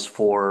allows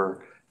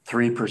for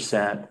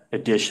 3%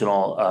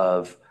 additional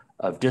of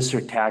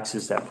district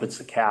taxes. That puts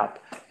the cap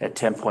at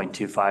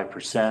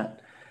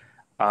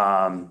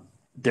 10.25%.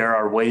 There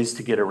are ways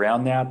to get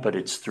around that, but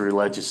it's through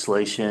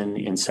legislation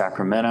in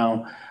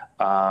Sacramento.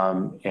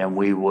 And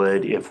we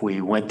would, if we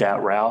went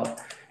that route,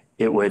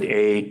 it would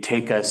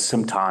take us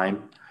some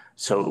time.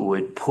 So it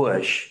would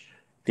push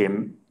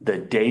the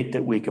date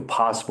that we could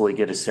possibly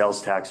get a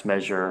sales tax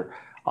measure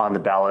on the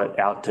ballot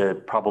out to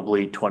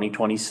probably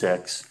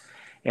 2026.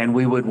 And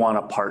we would want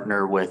to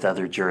partner with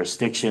other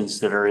jurisdictions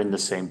that are in the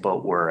same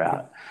boat we're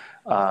at.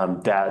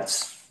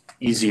 That's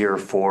easier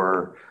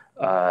for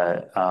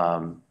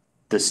the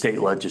state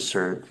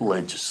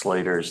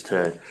legislators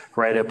to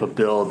write up a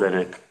bill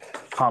that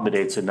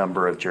accommodates a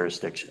number of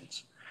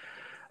jurisdictions.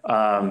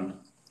 Those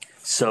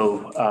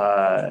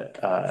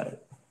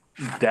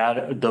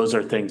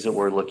are things that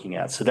we're looking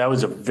at. So that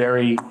was a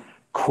very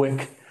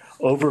quick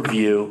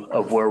overview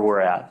of where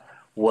we're at.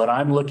 What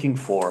I'm looking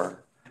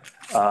for,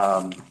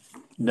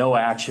 no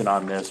action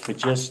on this, but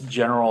just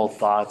general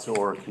thoughts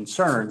or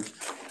concerns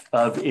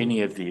of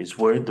any of these.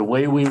 The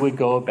way we would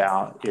go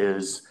about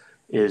is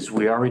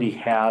we already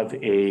have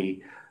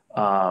a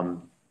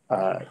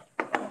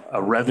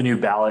revenue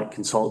ballot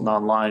consultant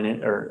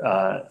online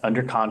or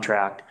under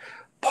contract.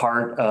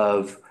 Part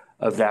of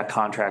that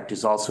contract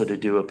is also to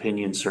do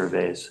opinion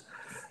surveys.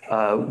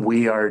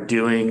 We are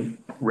doing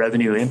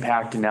revenue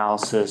impact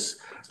analysis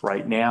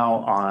right now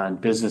on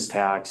business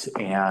tax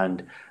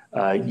and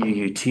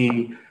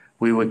UUT.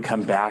 We would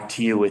come back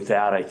to you with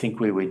that. I think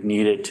we would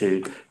need it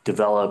to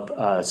develop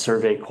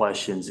survey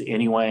questions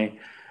anyway.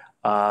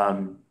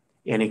 And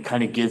it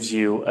kind of gives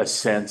you a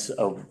sense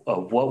of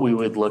what we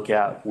would look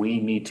at.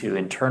 We need to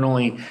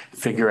internally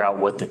figure out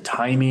what the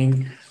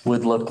timing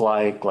would look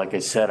like. Like I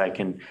said, I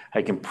can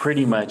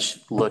pretty much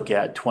look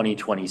at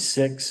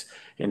 2026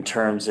 in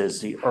terms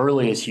as the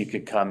earliest you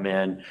could come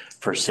in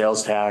for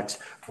sales tax.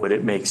 Would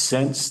it make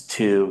sense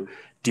to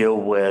deal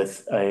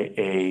with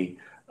a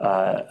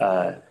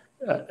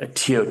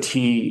TOT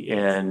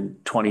in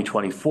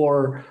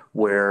 2024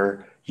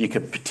 where you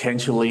could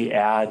potentially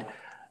add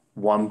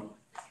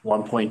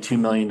 $1.2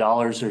 million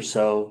or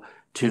so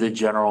to the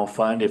general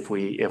fund if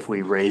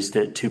we raised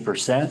it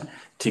 2%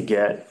 to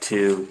get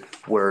to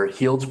where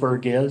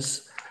Healdsburg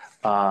is.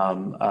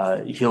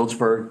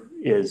 Healdsburg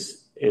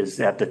is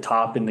at the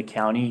top in the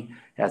county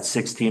at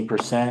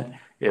 16%.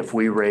 If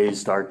we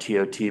raised our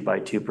TOT by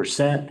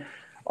 2%,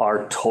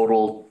 our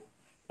total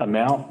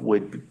amount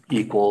would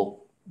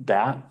equal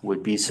that,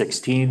 would be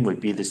 16, would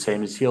be the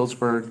same as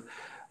Healdsburg.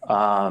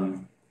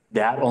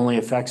 That only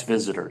affects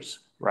visitors,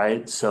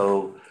 right?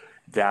 So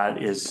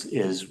that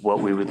is what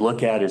we would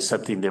look at as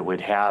something that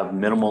would have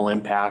minimal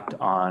impact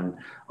on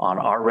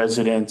our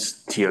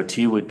residents. TOT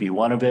would be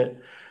one of it.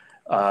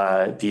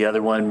 The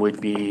other one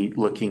would be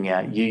looking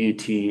at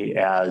UUT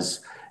as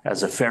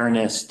a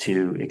fairness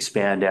to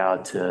expand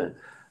out to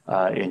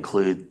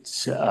include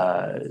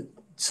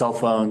cell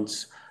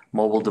phones,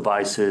 mobile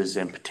devices,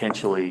 and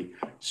potentially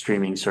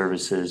streaming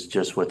services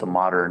just with a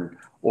modern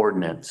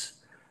ordinance.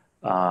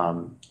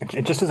 And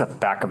just as a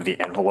back of the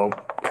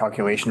envelope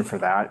calculation for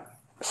that,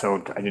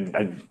 so I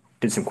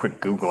did some quick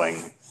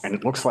Googling, and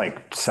it looks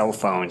like cell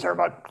phones are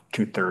about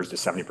 2/3 to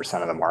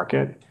 70% of the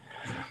market.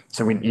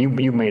 So when you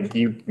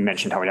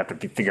mentioned how we'd have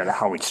to figure out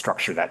how we'd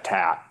structure that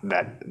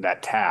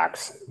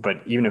tax,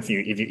 but even if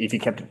you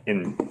kept it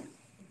in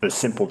the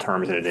simple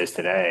terms that it is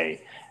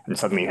today, and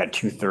suddenly you had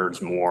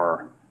 2/3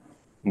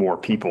 more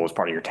people as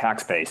part of your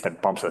tax base,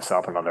 that bumps us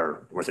up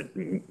another, was it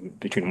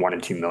between 1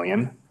 and 2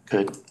 million?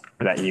 Good.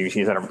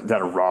 Is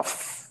that a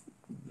rough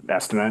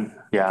estimate?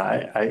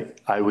 Yeah,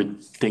 I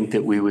would think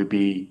that we would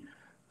be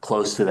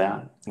close to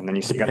that. And then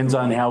Depends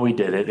on how we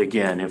did it.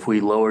 Again, if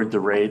we lowered the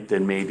rate,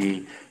 then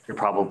maybe you're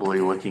probably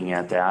looking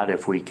at that.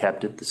 If we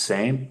kept it the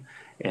same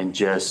and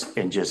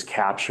just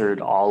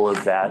captured all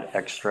of that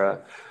extra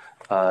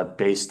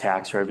base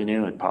tax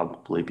revenue, it'd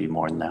probably be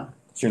more than that.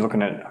 So you're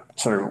looking at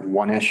sort of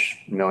 1-ish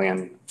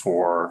million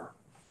for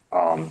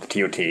the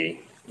TOT,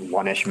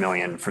 1-ish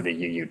million for the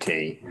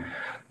UUT.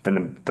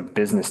 Then the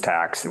business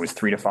tax, it was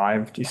 3 to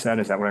 5, you said?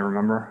 Is that what I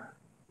remember?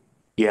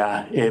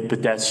 Yeah,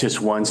 but that's just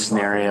one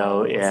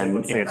scenario,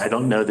 and I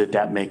don't know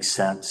that makes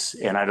sense,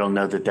 and I don't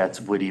know that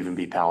would even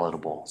be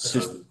palatable.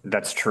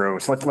 That's true.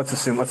 So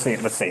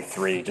let's say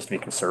 3, just to be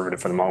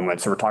conservative for the moment.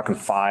 So we're talking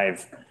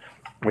 5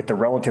 with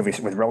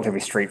relatively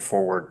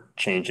straightforward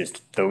changes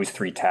to those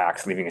three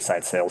tax, leaving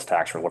aside sales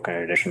tax, we're looking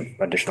at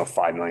additional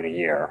 5 million a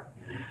year.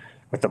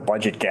 With the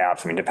budget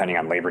gaps, I mean, depending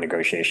on labor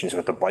negotiations,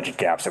 with the budget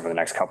gaps over the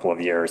next couple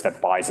of years,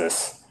 that buys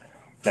us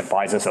a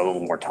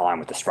little more time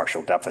with the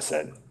structural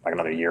deficit, like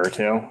another year or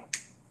two.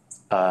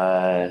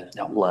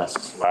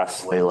 Less.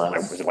 Less? Way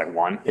less. Was it like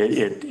one?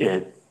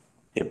 It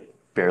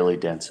barely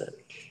dents it.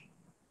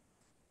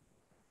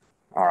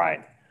 All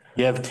right.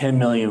 You have 10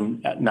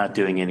 million not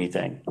doing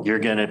anything. You're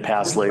going to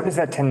pass What labor. is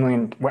that 10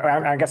 million? Well,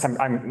 I guess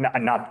I'm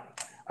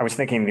not, I was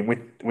thinking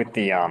with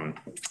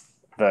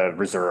the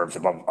reserves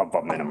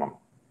above minimum.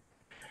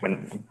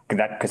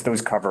 Because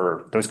those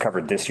cover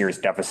this year's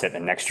deficit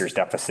and next year's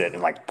deficit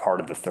and like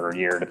part of the third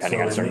year,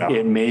 depending on a certain.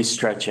 It may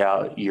stretch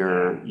out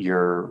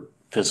your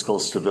fiscal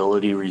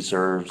stability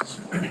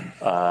reserves,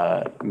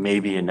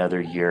 maybe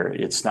another year.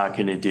 It's not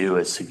going to do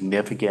a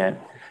significant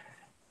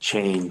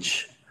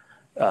change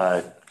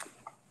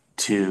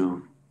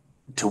to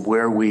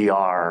where we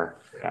are.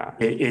 Yeah.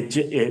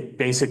 It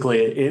basically,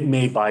 it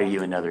may buy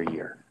you another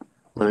year.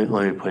 Let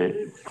me put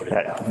it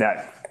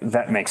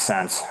That makes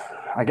sense.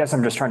 I guess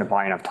I'm just trying to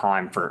buy enough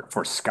time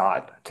for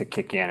Scott to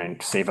kick in and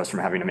save us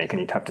from having to make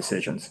any tough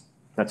decisions.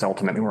 That's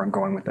ultimately where I'm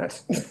going with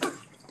this.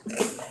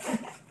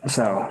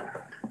 So.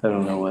 I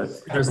don't know what.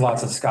 There's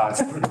lots of Scots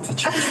to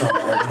choose from.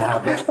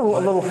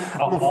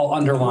 I'll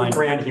underline.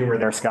 Brand humor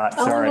there, Scott.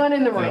 Only Sorry. one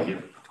in the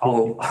room.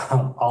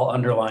 I'll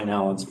underline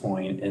Alan's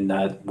point in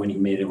that when he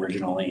made it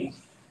originally,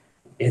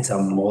 it's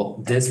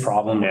this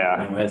problem we're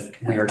dealing with,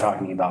 we are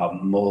talking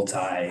about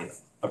multi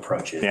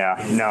approaches. Yeah,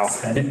 no.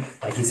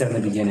 Like he said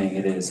in the beginning,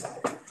 it is,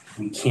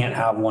 we can't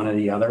have one or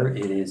the other.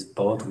 It is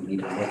both. We need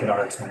to look at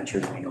our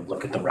expenditures. We need to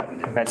look at the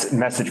revenue. That's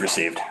message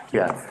received.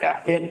 Yeah.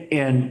 Yeah.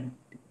 And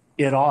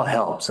it all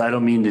helps. I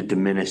don't mean to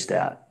diminish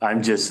that.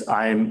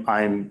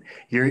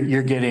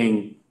 You're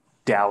getting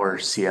dour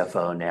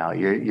CFO now.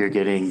 You're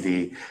getting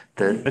the.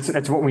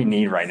 That's what we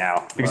need right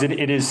now because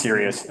it is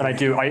serious. And I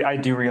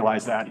do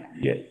realize that.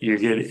 Yeah, you're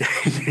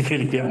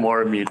gonna get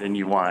more of me than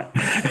you want.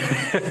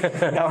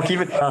 No,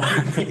 keep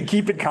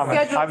it coming.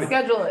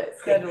 Schedule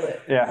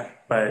it. Yeah.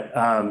 But,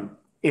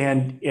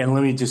 and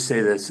let me just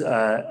say this,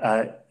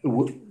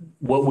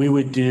 what we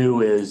would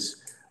do is,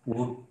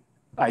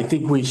 I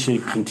think we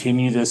should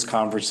continue this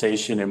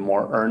conversation in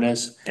more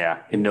earnest. Yeah.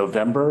 In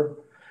November.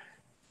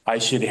 I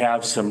should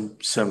have some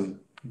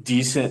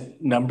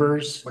decent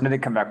numbers. When do they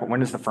come back? When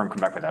does the firm come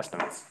back with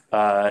estimates?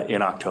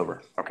 In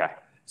October. Okay.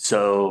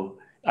 So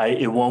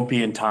it won't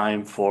be in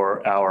time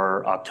for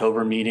our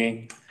October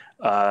meeting,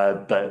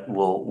 but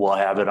we'll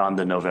have it on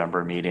the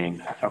November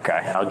meeting.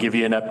 Okay. I'll give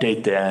you an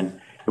update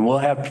then, and we'll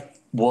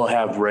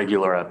have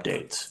regular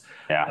updates.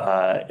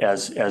 Yeah.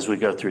 As we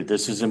go through.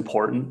 This is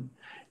important,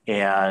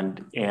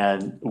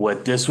 and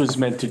what this was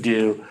meant to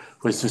do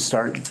was to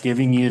start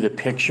giving you the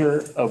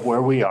picture of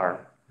where we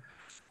are,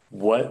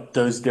 what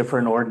those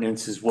different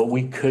ordinances, what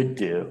we could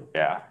do.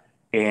 Yeah.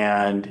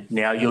 And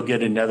now you'll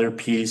get another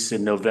piece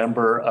in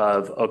November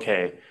of,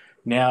 okay,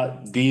 now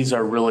these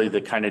are really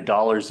the kind of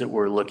dollars that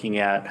we're looking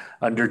at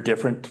under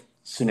different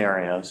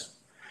scenarios.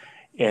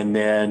 And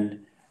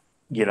then,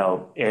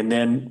 and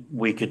then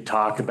we could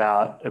talk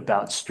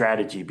about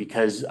strategy,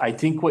 because I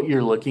think what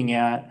you're looking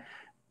at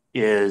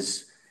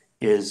is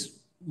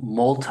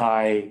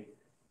multi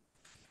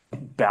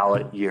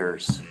ballot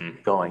years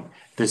going.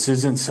 This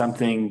isn't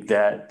something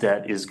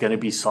that is going to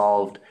be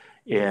solved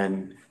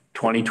in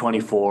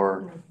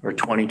 2024 or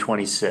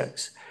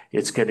 2026.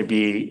 It's going to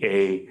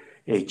be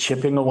a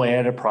chipping away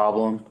at a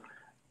problem,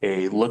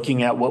 a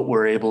looking at what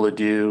we're able to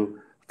do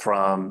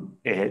from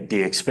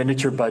the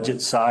expenditure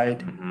budget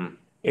side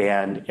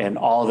and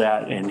all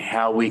that, and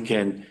how we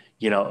can,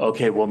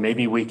 okay, well,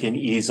 maybe we can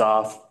ease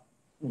off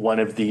one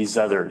of these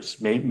others.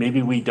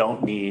 Maybe we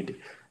don't need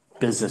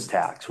business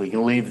tax. We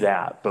can leave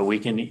that, but we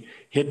can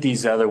hit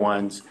these other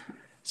ones.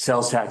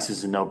 Sales tax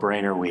is a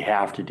no-brainer. We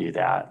have to do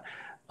that.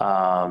 We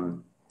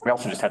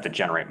also just have to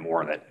generate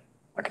more of it.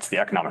 Like it's the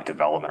economic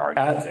development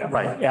argument.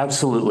 Right,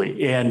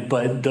 absolutely.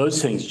 But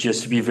those things,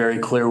 just to be very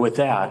clear with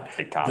that,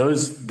 Take time.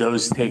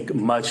 those take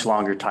much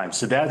longer time.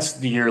 So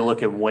you're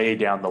looking way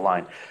down the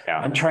line. Yeah.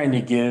 I'm trying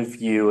to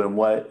give you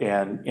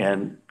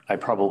and I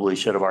probably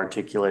should have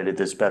articulated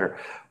this better.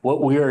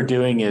 What we are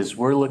doing is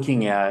we're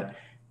looking at,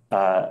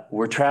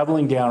 we're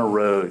traveling down a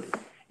road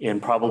in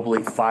probably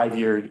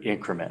 5-year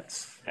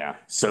increments. Yeah.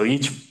 So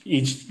each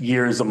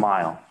year is a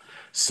mile.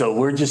 So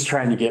we're just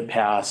trying to get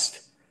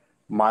past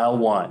mile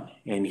 1.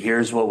 And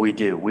here's what we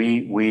do.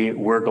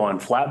 We're going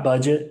flat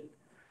budget.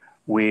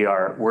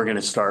 We're going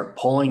to start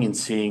pulling and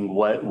seeing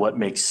what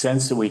makes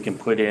sense that we can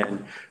put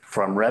in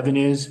from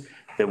revenues.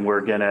 Then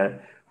we're going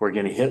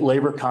to hit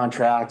labor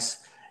contracts,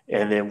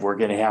 and then we're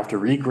going to have to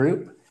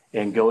regroup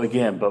and go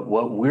again. But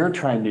what we're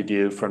trying to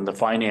do from the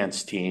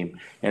finance team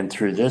and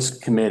through this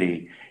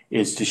committee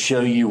is to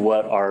show you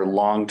what our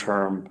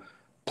long-term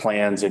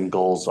plans and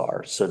goals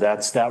are. So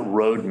that's that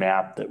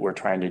roadmap that we're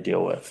trying to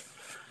deal with.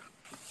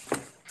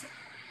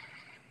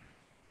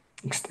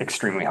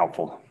 Extremely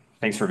helpful.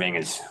 thanks for being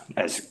as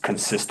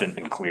consistent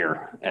and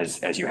clear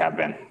as you have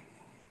been.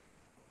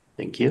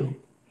 Thank you.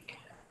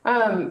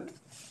 I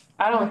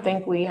don't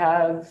think we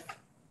have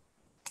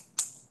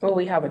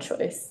a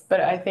choice,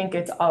 but I think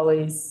it's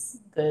always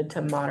good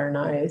to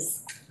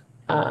modernize,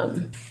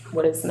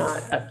 what is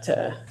not up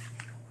to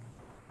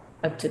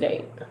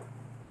date.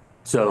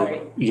 So,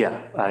 Right.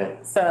 yeah,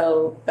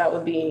 So that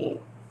would be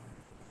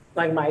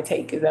like my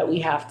take, is that we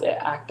have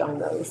to act on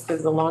those,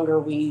 because the longer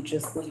we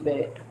just leave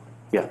it,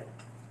 yeah.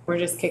 we're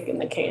just kicking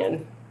the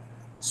can.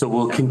 So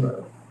we'll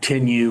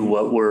continue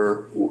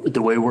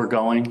the way we're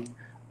going.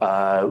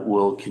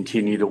 We'll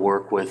continue to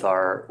work with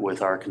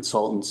our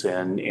consultants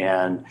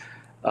and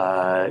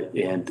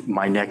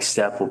my next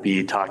step will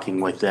be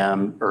talking with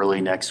them early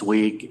next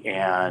week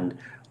and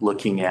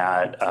looking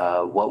at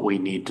what we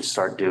need to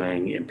start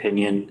doing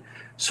opinion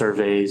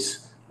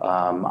surveys.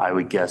 I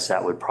would guess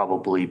that would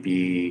probably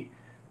be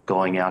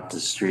going out to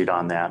the street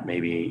on that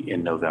maybe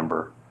in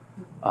November.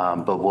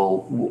 But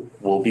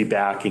we'll be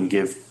back and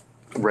give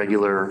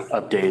regular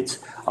updates.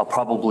 I'll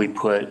probably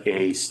put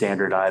a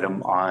standard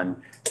item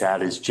on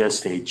that is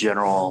just a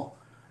general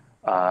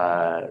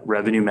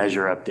revenue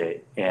measure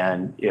update.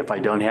 And if I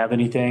don't have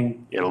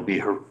anything, it'll be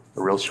a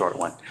real short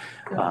one.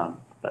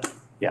 But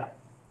yeah.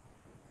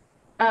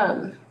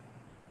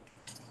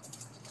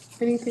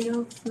 Anything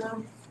else?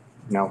 No?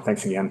 No,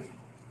 thanks again.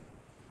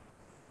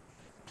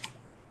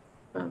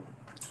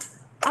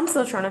 I'm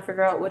still trying to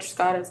figure out which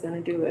Scott is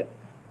gonna do it,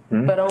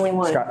 but only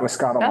one. Scott That's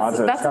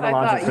Alonso, what Scott I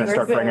Alonso's thought. You gonna were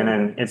start bringing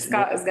saying in,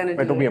 Scott is gonna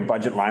do it'll be a it.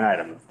 budget line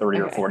item, 30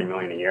 or Okay. 40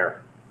 million a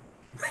year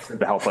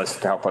to help us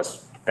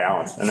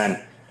balance. And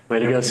then Way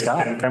to go,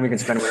 Scott. then we can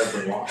spend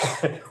whatever we want.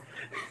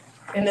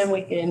 And then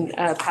we can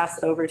pass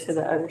it over to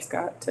the other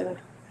Scott to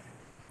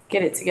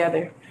get it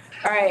together.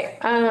 All right,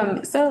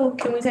 so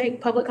can we take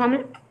public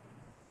comment?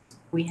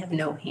 We have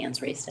no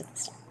hands raised at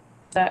this time.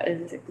 That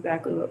is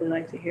exactly what we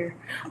like to hear.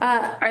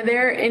 Are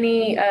there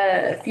any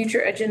future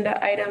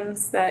agenda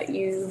items that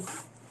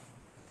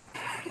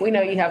we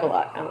know you have a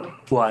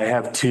lot. Well, I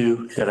have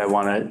two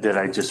that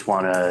I just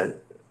wanna,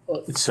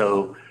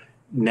 so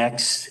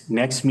next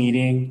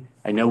meeting,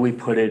 I know we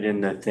put it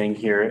in the thing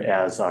here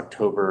as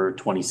October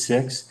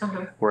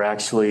 26th. We're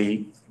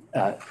actually,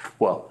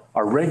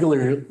 our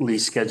regularly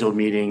scheduled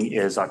meeting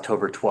is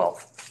October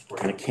 12th. We're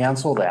gonna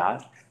cancel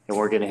that and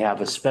we're gonna have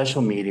a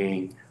special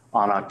meeting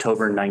on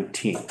October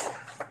 19th.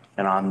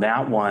 And on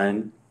that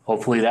one,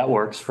 hopefully that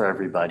works for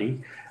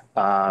everybody.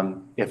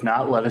 If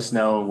not, let us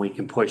know and we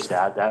can push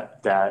that.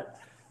 What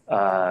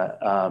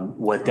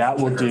that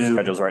will do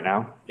Schedules right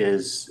now?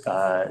 is,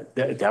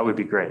 that would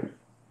be great.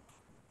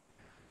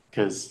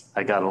 Cause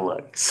I gotta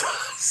look.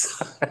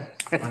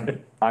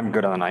 I'm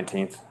good on the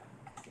 19th.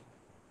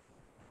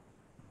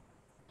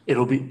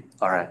 It'll be,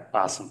 all right,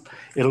 awesome.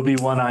 It'll be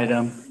one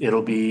item.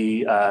 It'll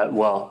be,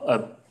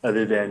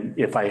 other than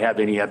if I have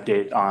any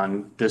update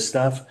on this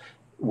stuff,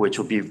 which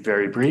will be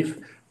very brief.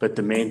 But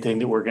the main thing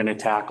that we're gonna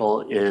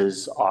tackle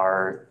is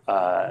our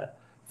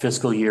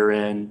fiscal year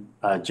end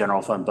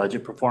general fund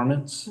budget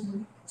performance.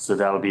 So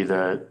that'll be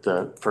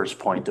the first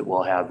point that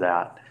we'll have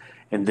that.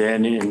 And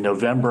then in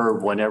November,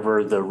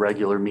 whenever the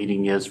regular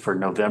meeting is for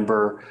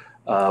November,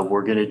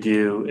 we're gonna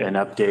do an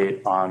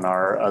update on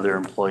our other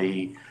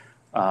employee,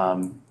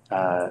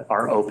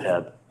 our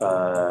OPEB,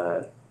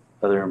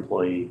 other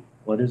employee,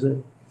 what is it?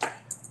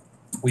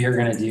 We are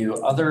gonna do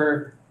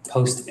other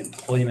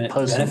post-employment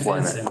benefits,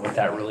 Post-employment. and what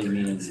that really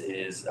means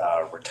is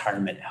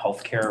retirement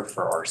healthcare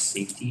for our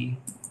safety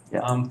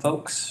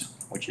folks,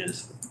 which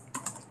is,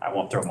 I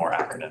won't throw more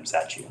acronyms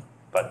at you,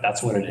 but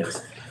that's what it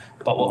is.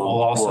 But we'll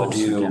also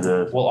do a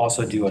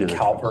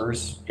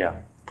CalPERS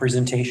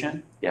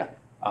presentation. Yeah.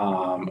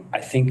 I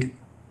think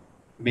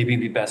maybe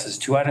it'd be best as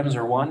two items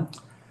or one.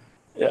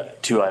 Yeah,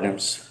 two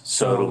items.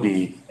 So it'll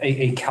be,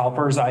 A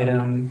CalPERS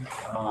item,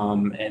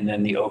 and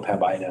then the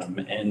OPEB item.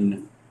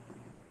 And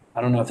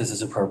I don't know if this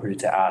is appropriate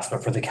to ask,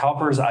 but for the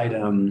CalPERS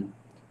item,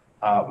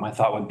 my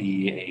thought would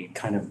be a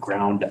kind of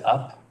ground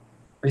up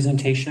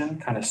presentation,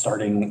 kind of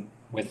starting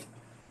with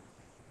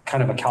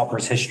kind of a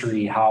CalPERS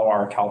history, how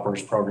our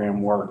CalPERS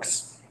program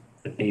works,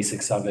 the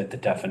basics of it, the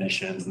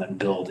definitions, and then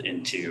build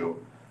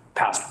into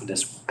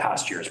this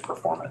past year's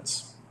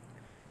performance.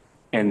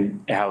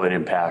 and how it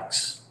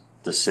impacts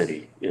the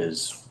city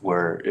is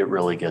where it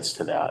really gets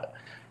to that.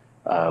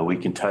 We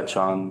can touch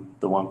on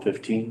the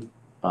 115.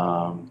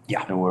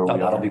 Yeah, And where we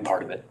that'll are. be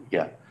part of it.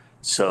 Yeah.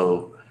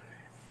 So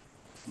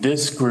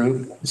this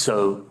group,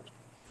 so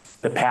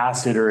the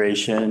past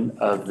iteration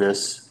of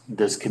this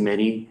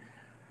committee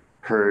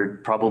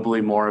heard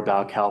probably more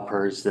about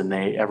CalPERS than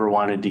they ever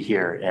wanted to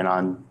hear. And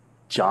on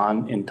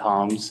John and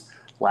Tom's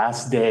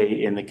last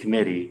day in the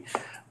committee,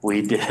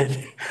 we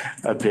did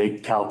a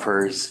big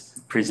CalPERS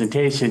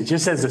presentation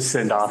just as a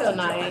send off. So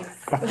nice.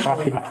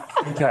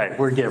 Okay,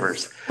 we're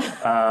givers.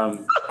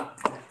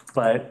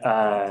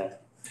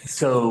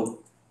 So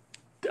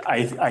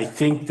I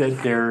think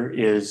that there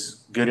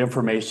is good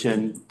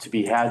information to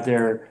be had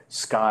there.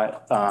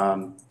 Scott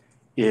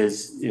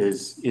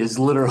is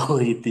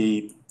literally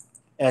the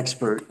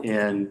expert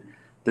in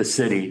the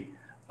city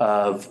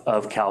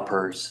of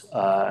CalPERS.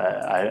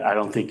 I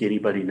don't think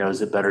anybody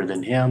knows it better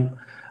than him.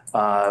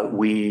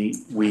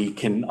 We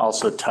can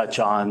also touch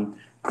on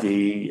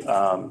the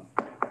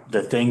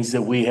things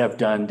that we have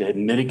done to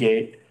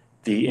mitigate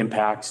the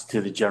impacts to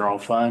the general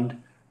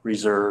fund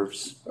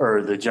reserves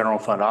or the general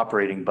fund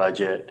operating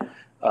budget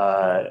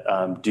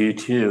due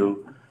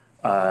to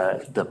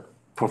the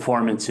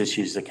performance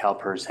issues that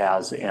CalPERS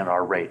has and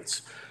our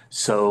rates.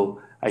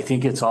 So I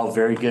think it's all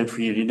very good for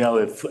you to know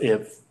if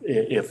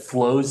it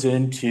flows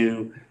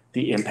into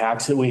the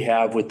impacts that we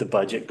have with the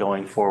budget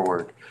going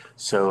forward.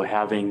 So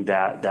having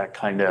that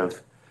kind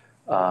of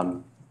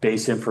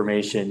base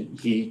information,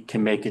 he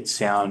can make it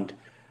sound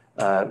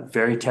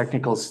very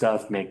technical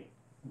stuff, make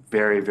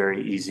very,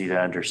 very easy to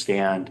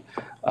understand.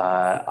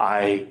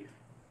 I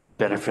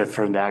benefit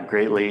from that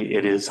greatly.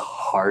 It is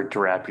hard to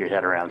wrap your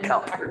head around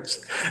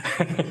CalPERS.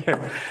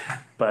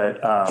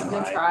 But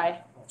We'll try.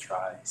 I'll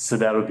try. so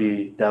that'll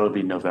be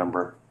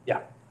November.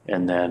 Yeah.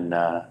 And then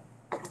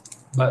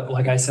But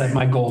like I said,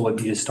 my goal would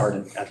be to start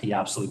at the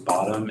absolute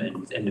bottom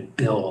and to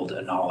build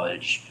a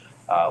knowledge,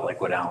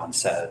 like what Alan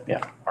said.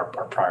 Yeah. Our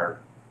prior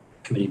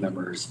committee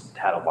members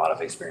had a lot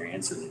of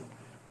experience and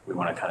we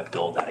want to kind of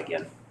build that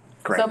again.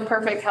 Great. So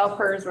perfect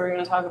helpers, we're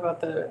gonna talk about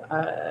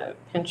the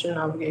pension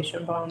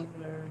obligation bonds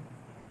or.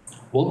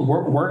 Well,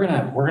 we're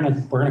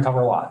gonna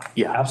cover a lot.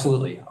 Yeah.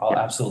 Absolutely. I'll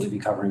absolutely be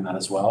covering that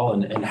as well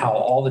and how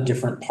all the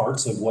different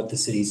parts of what the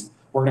city's,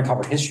 we're gonna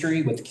cover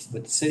history with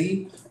the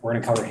city. We're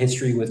gonna cover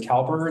history with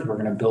CalPERS. We're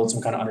gonna build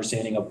some kind of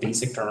understanding of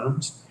basic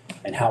terms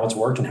and how it's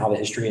worked and how the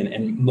history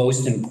and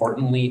most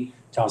importantly,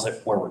 tell us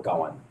like where we're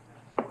going.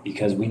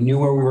 Because we knew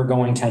where we were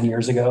going 10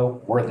 years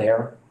ago. We're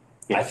there.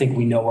 I think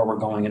we know where we're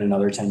going in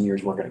another 10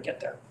 years. We're gonna get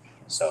there.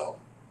 So.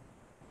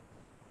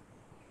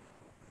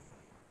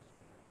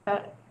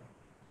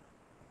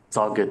 it's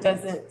all good.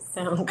 Doesn't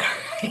sound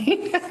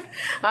great.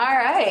 All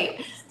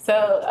right,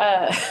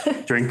 so,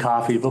 Drink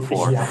coffee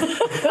before. Yeah.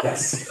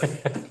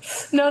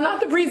 Yes. no, not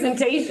the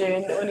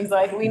presentation, when he's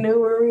like, we knew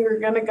where we were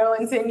gonna go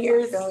in 10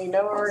 years and we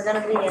know where we're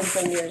gonna be in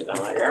 10 years.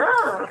 I'm like,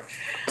 "Argh."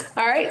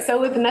 All right, so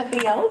with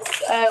nothing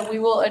else, we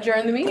will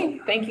adjourn the meeting.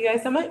 Thank you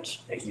guys so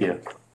much. Thank you.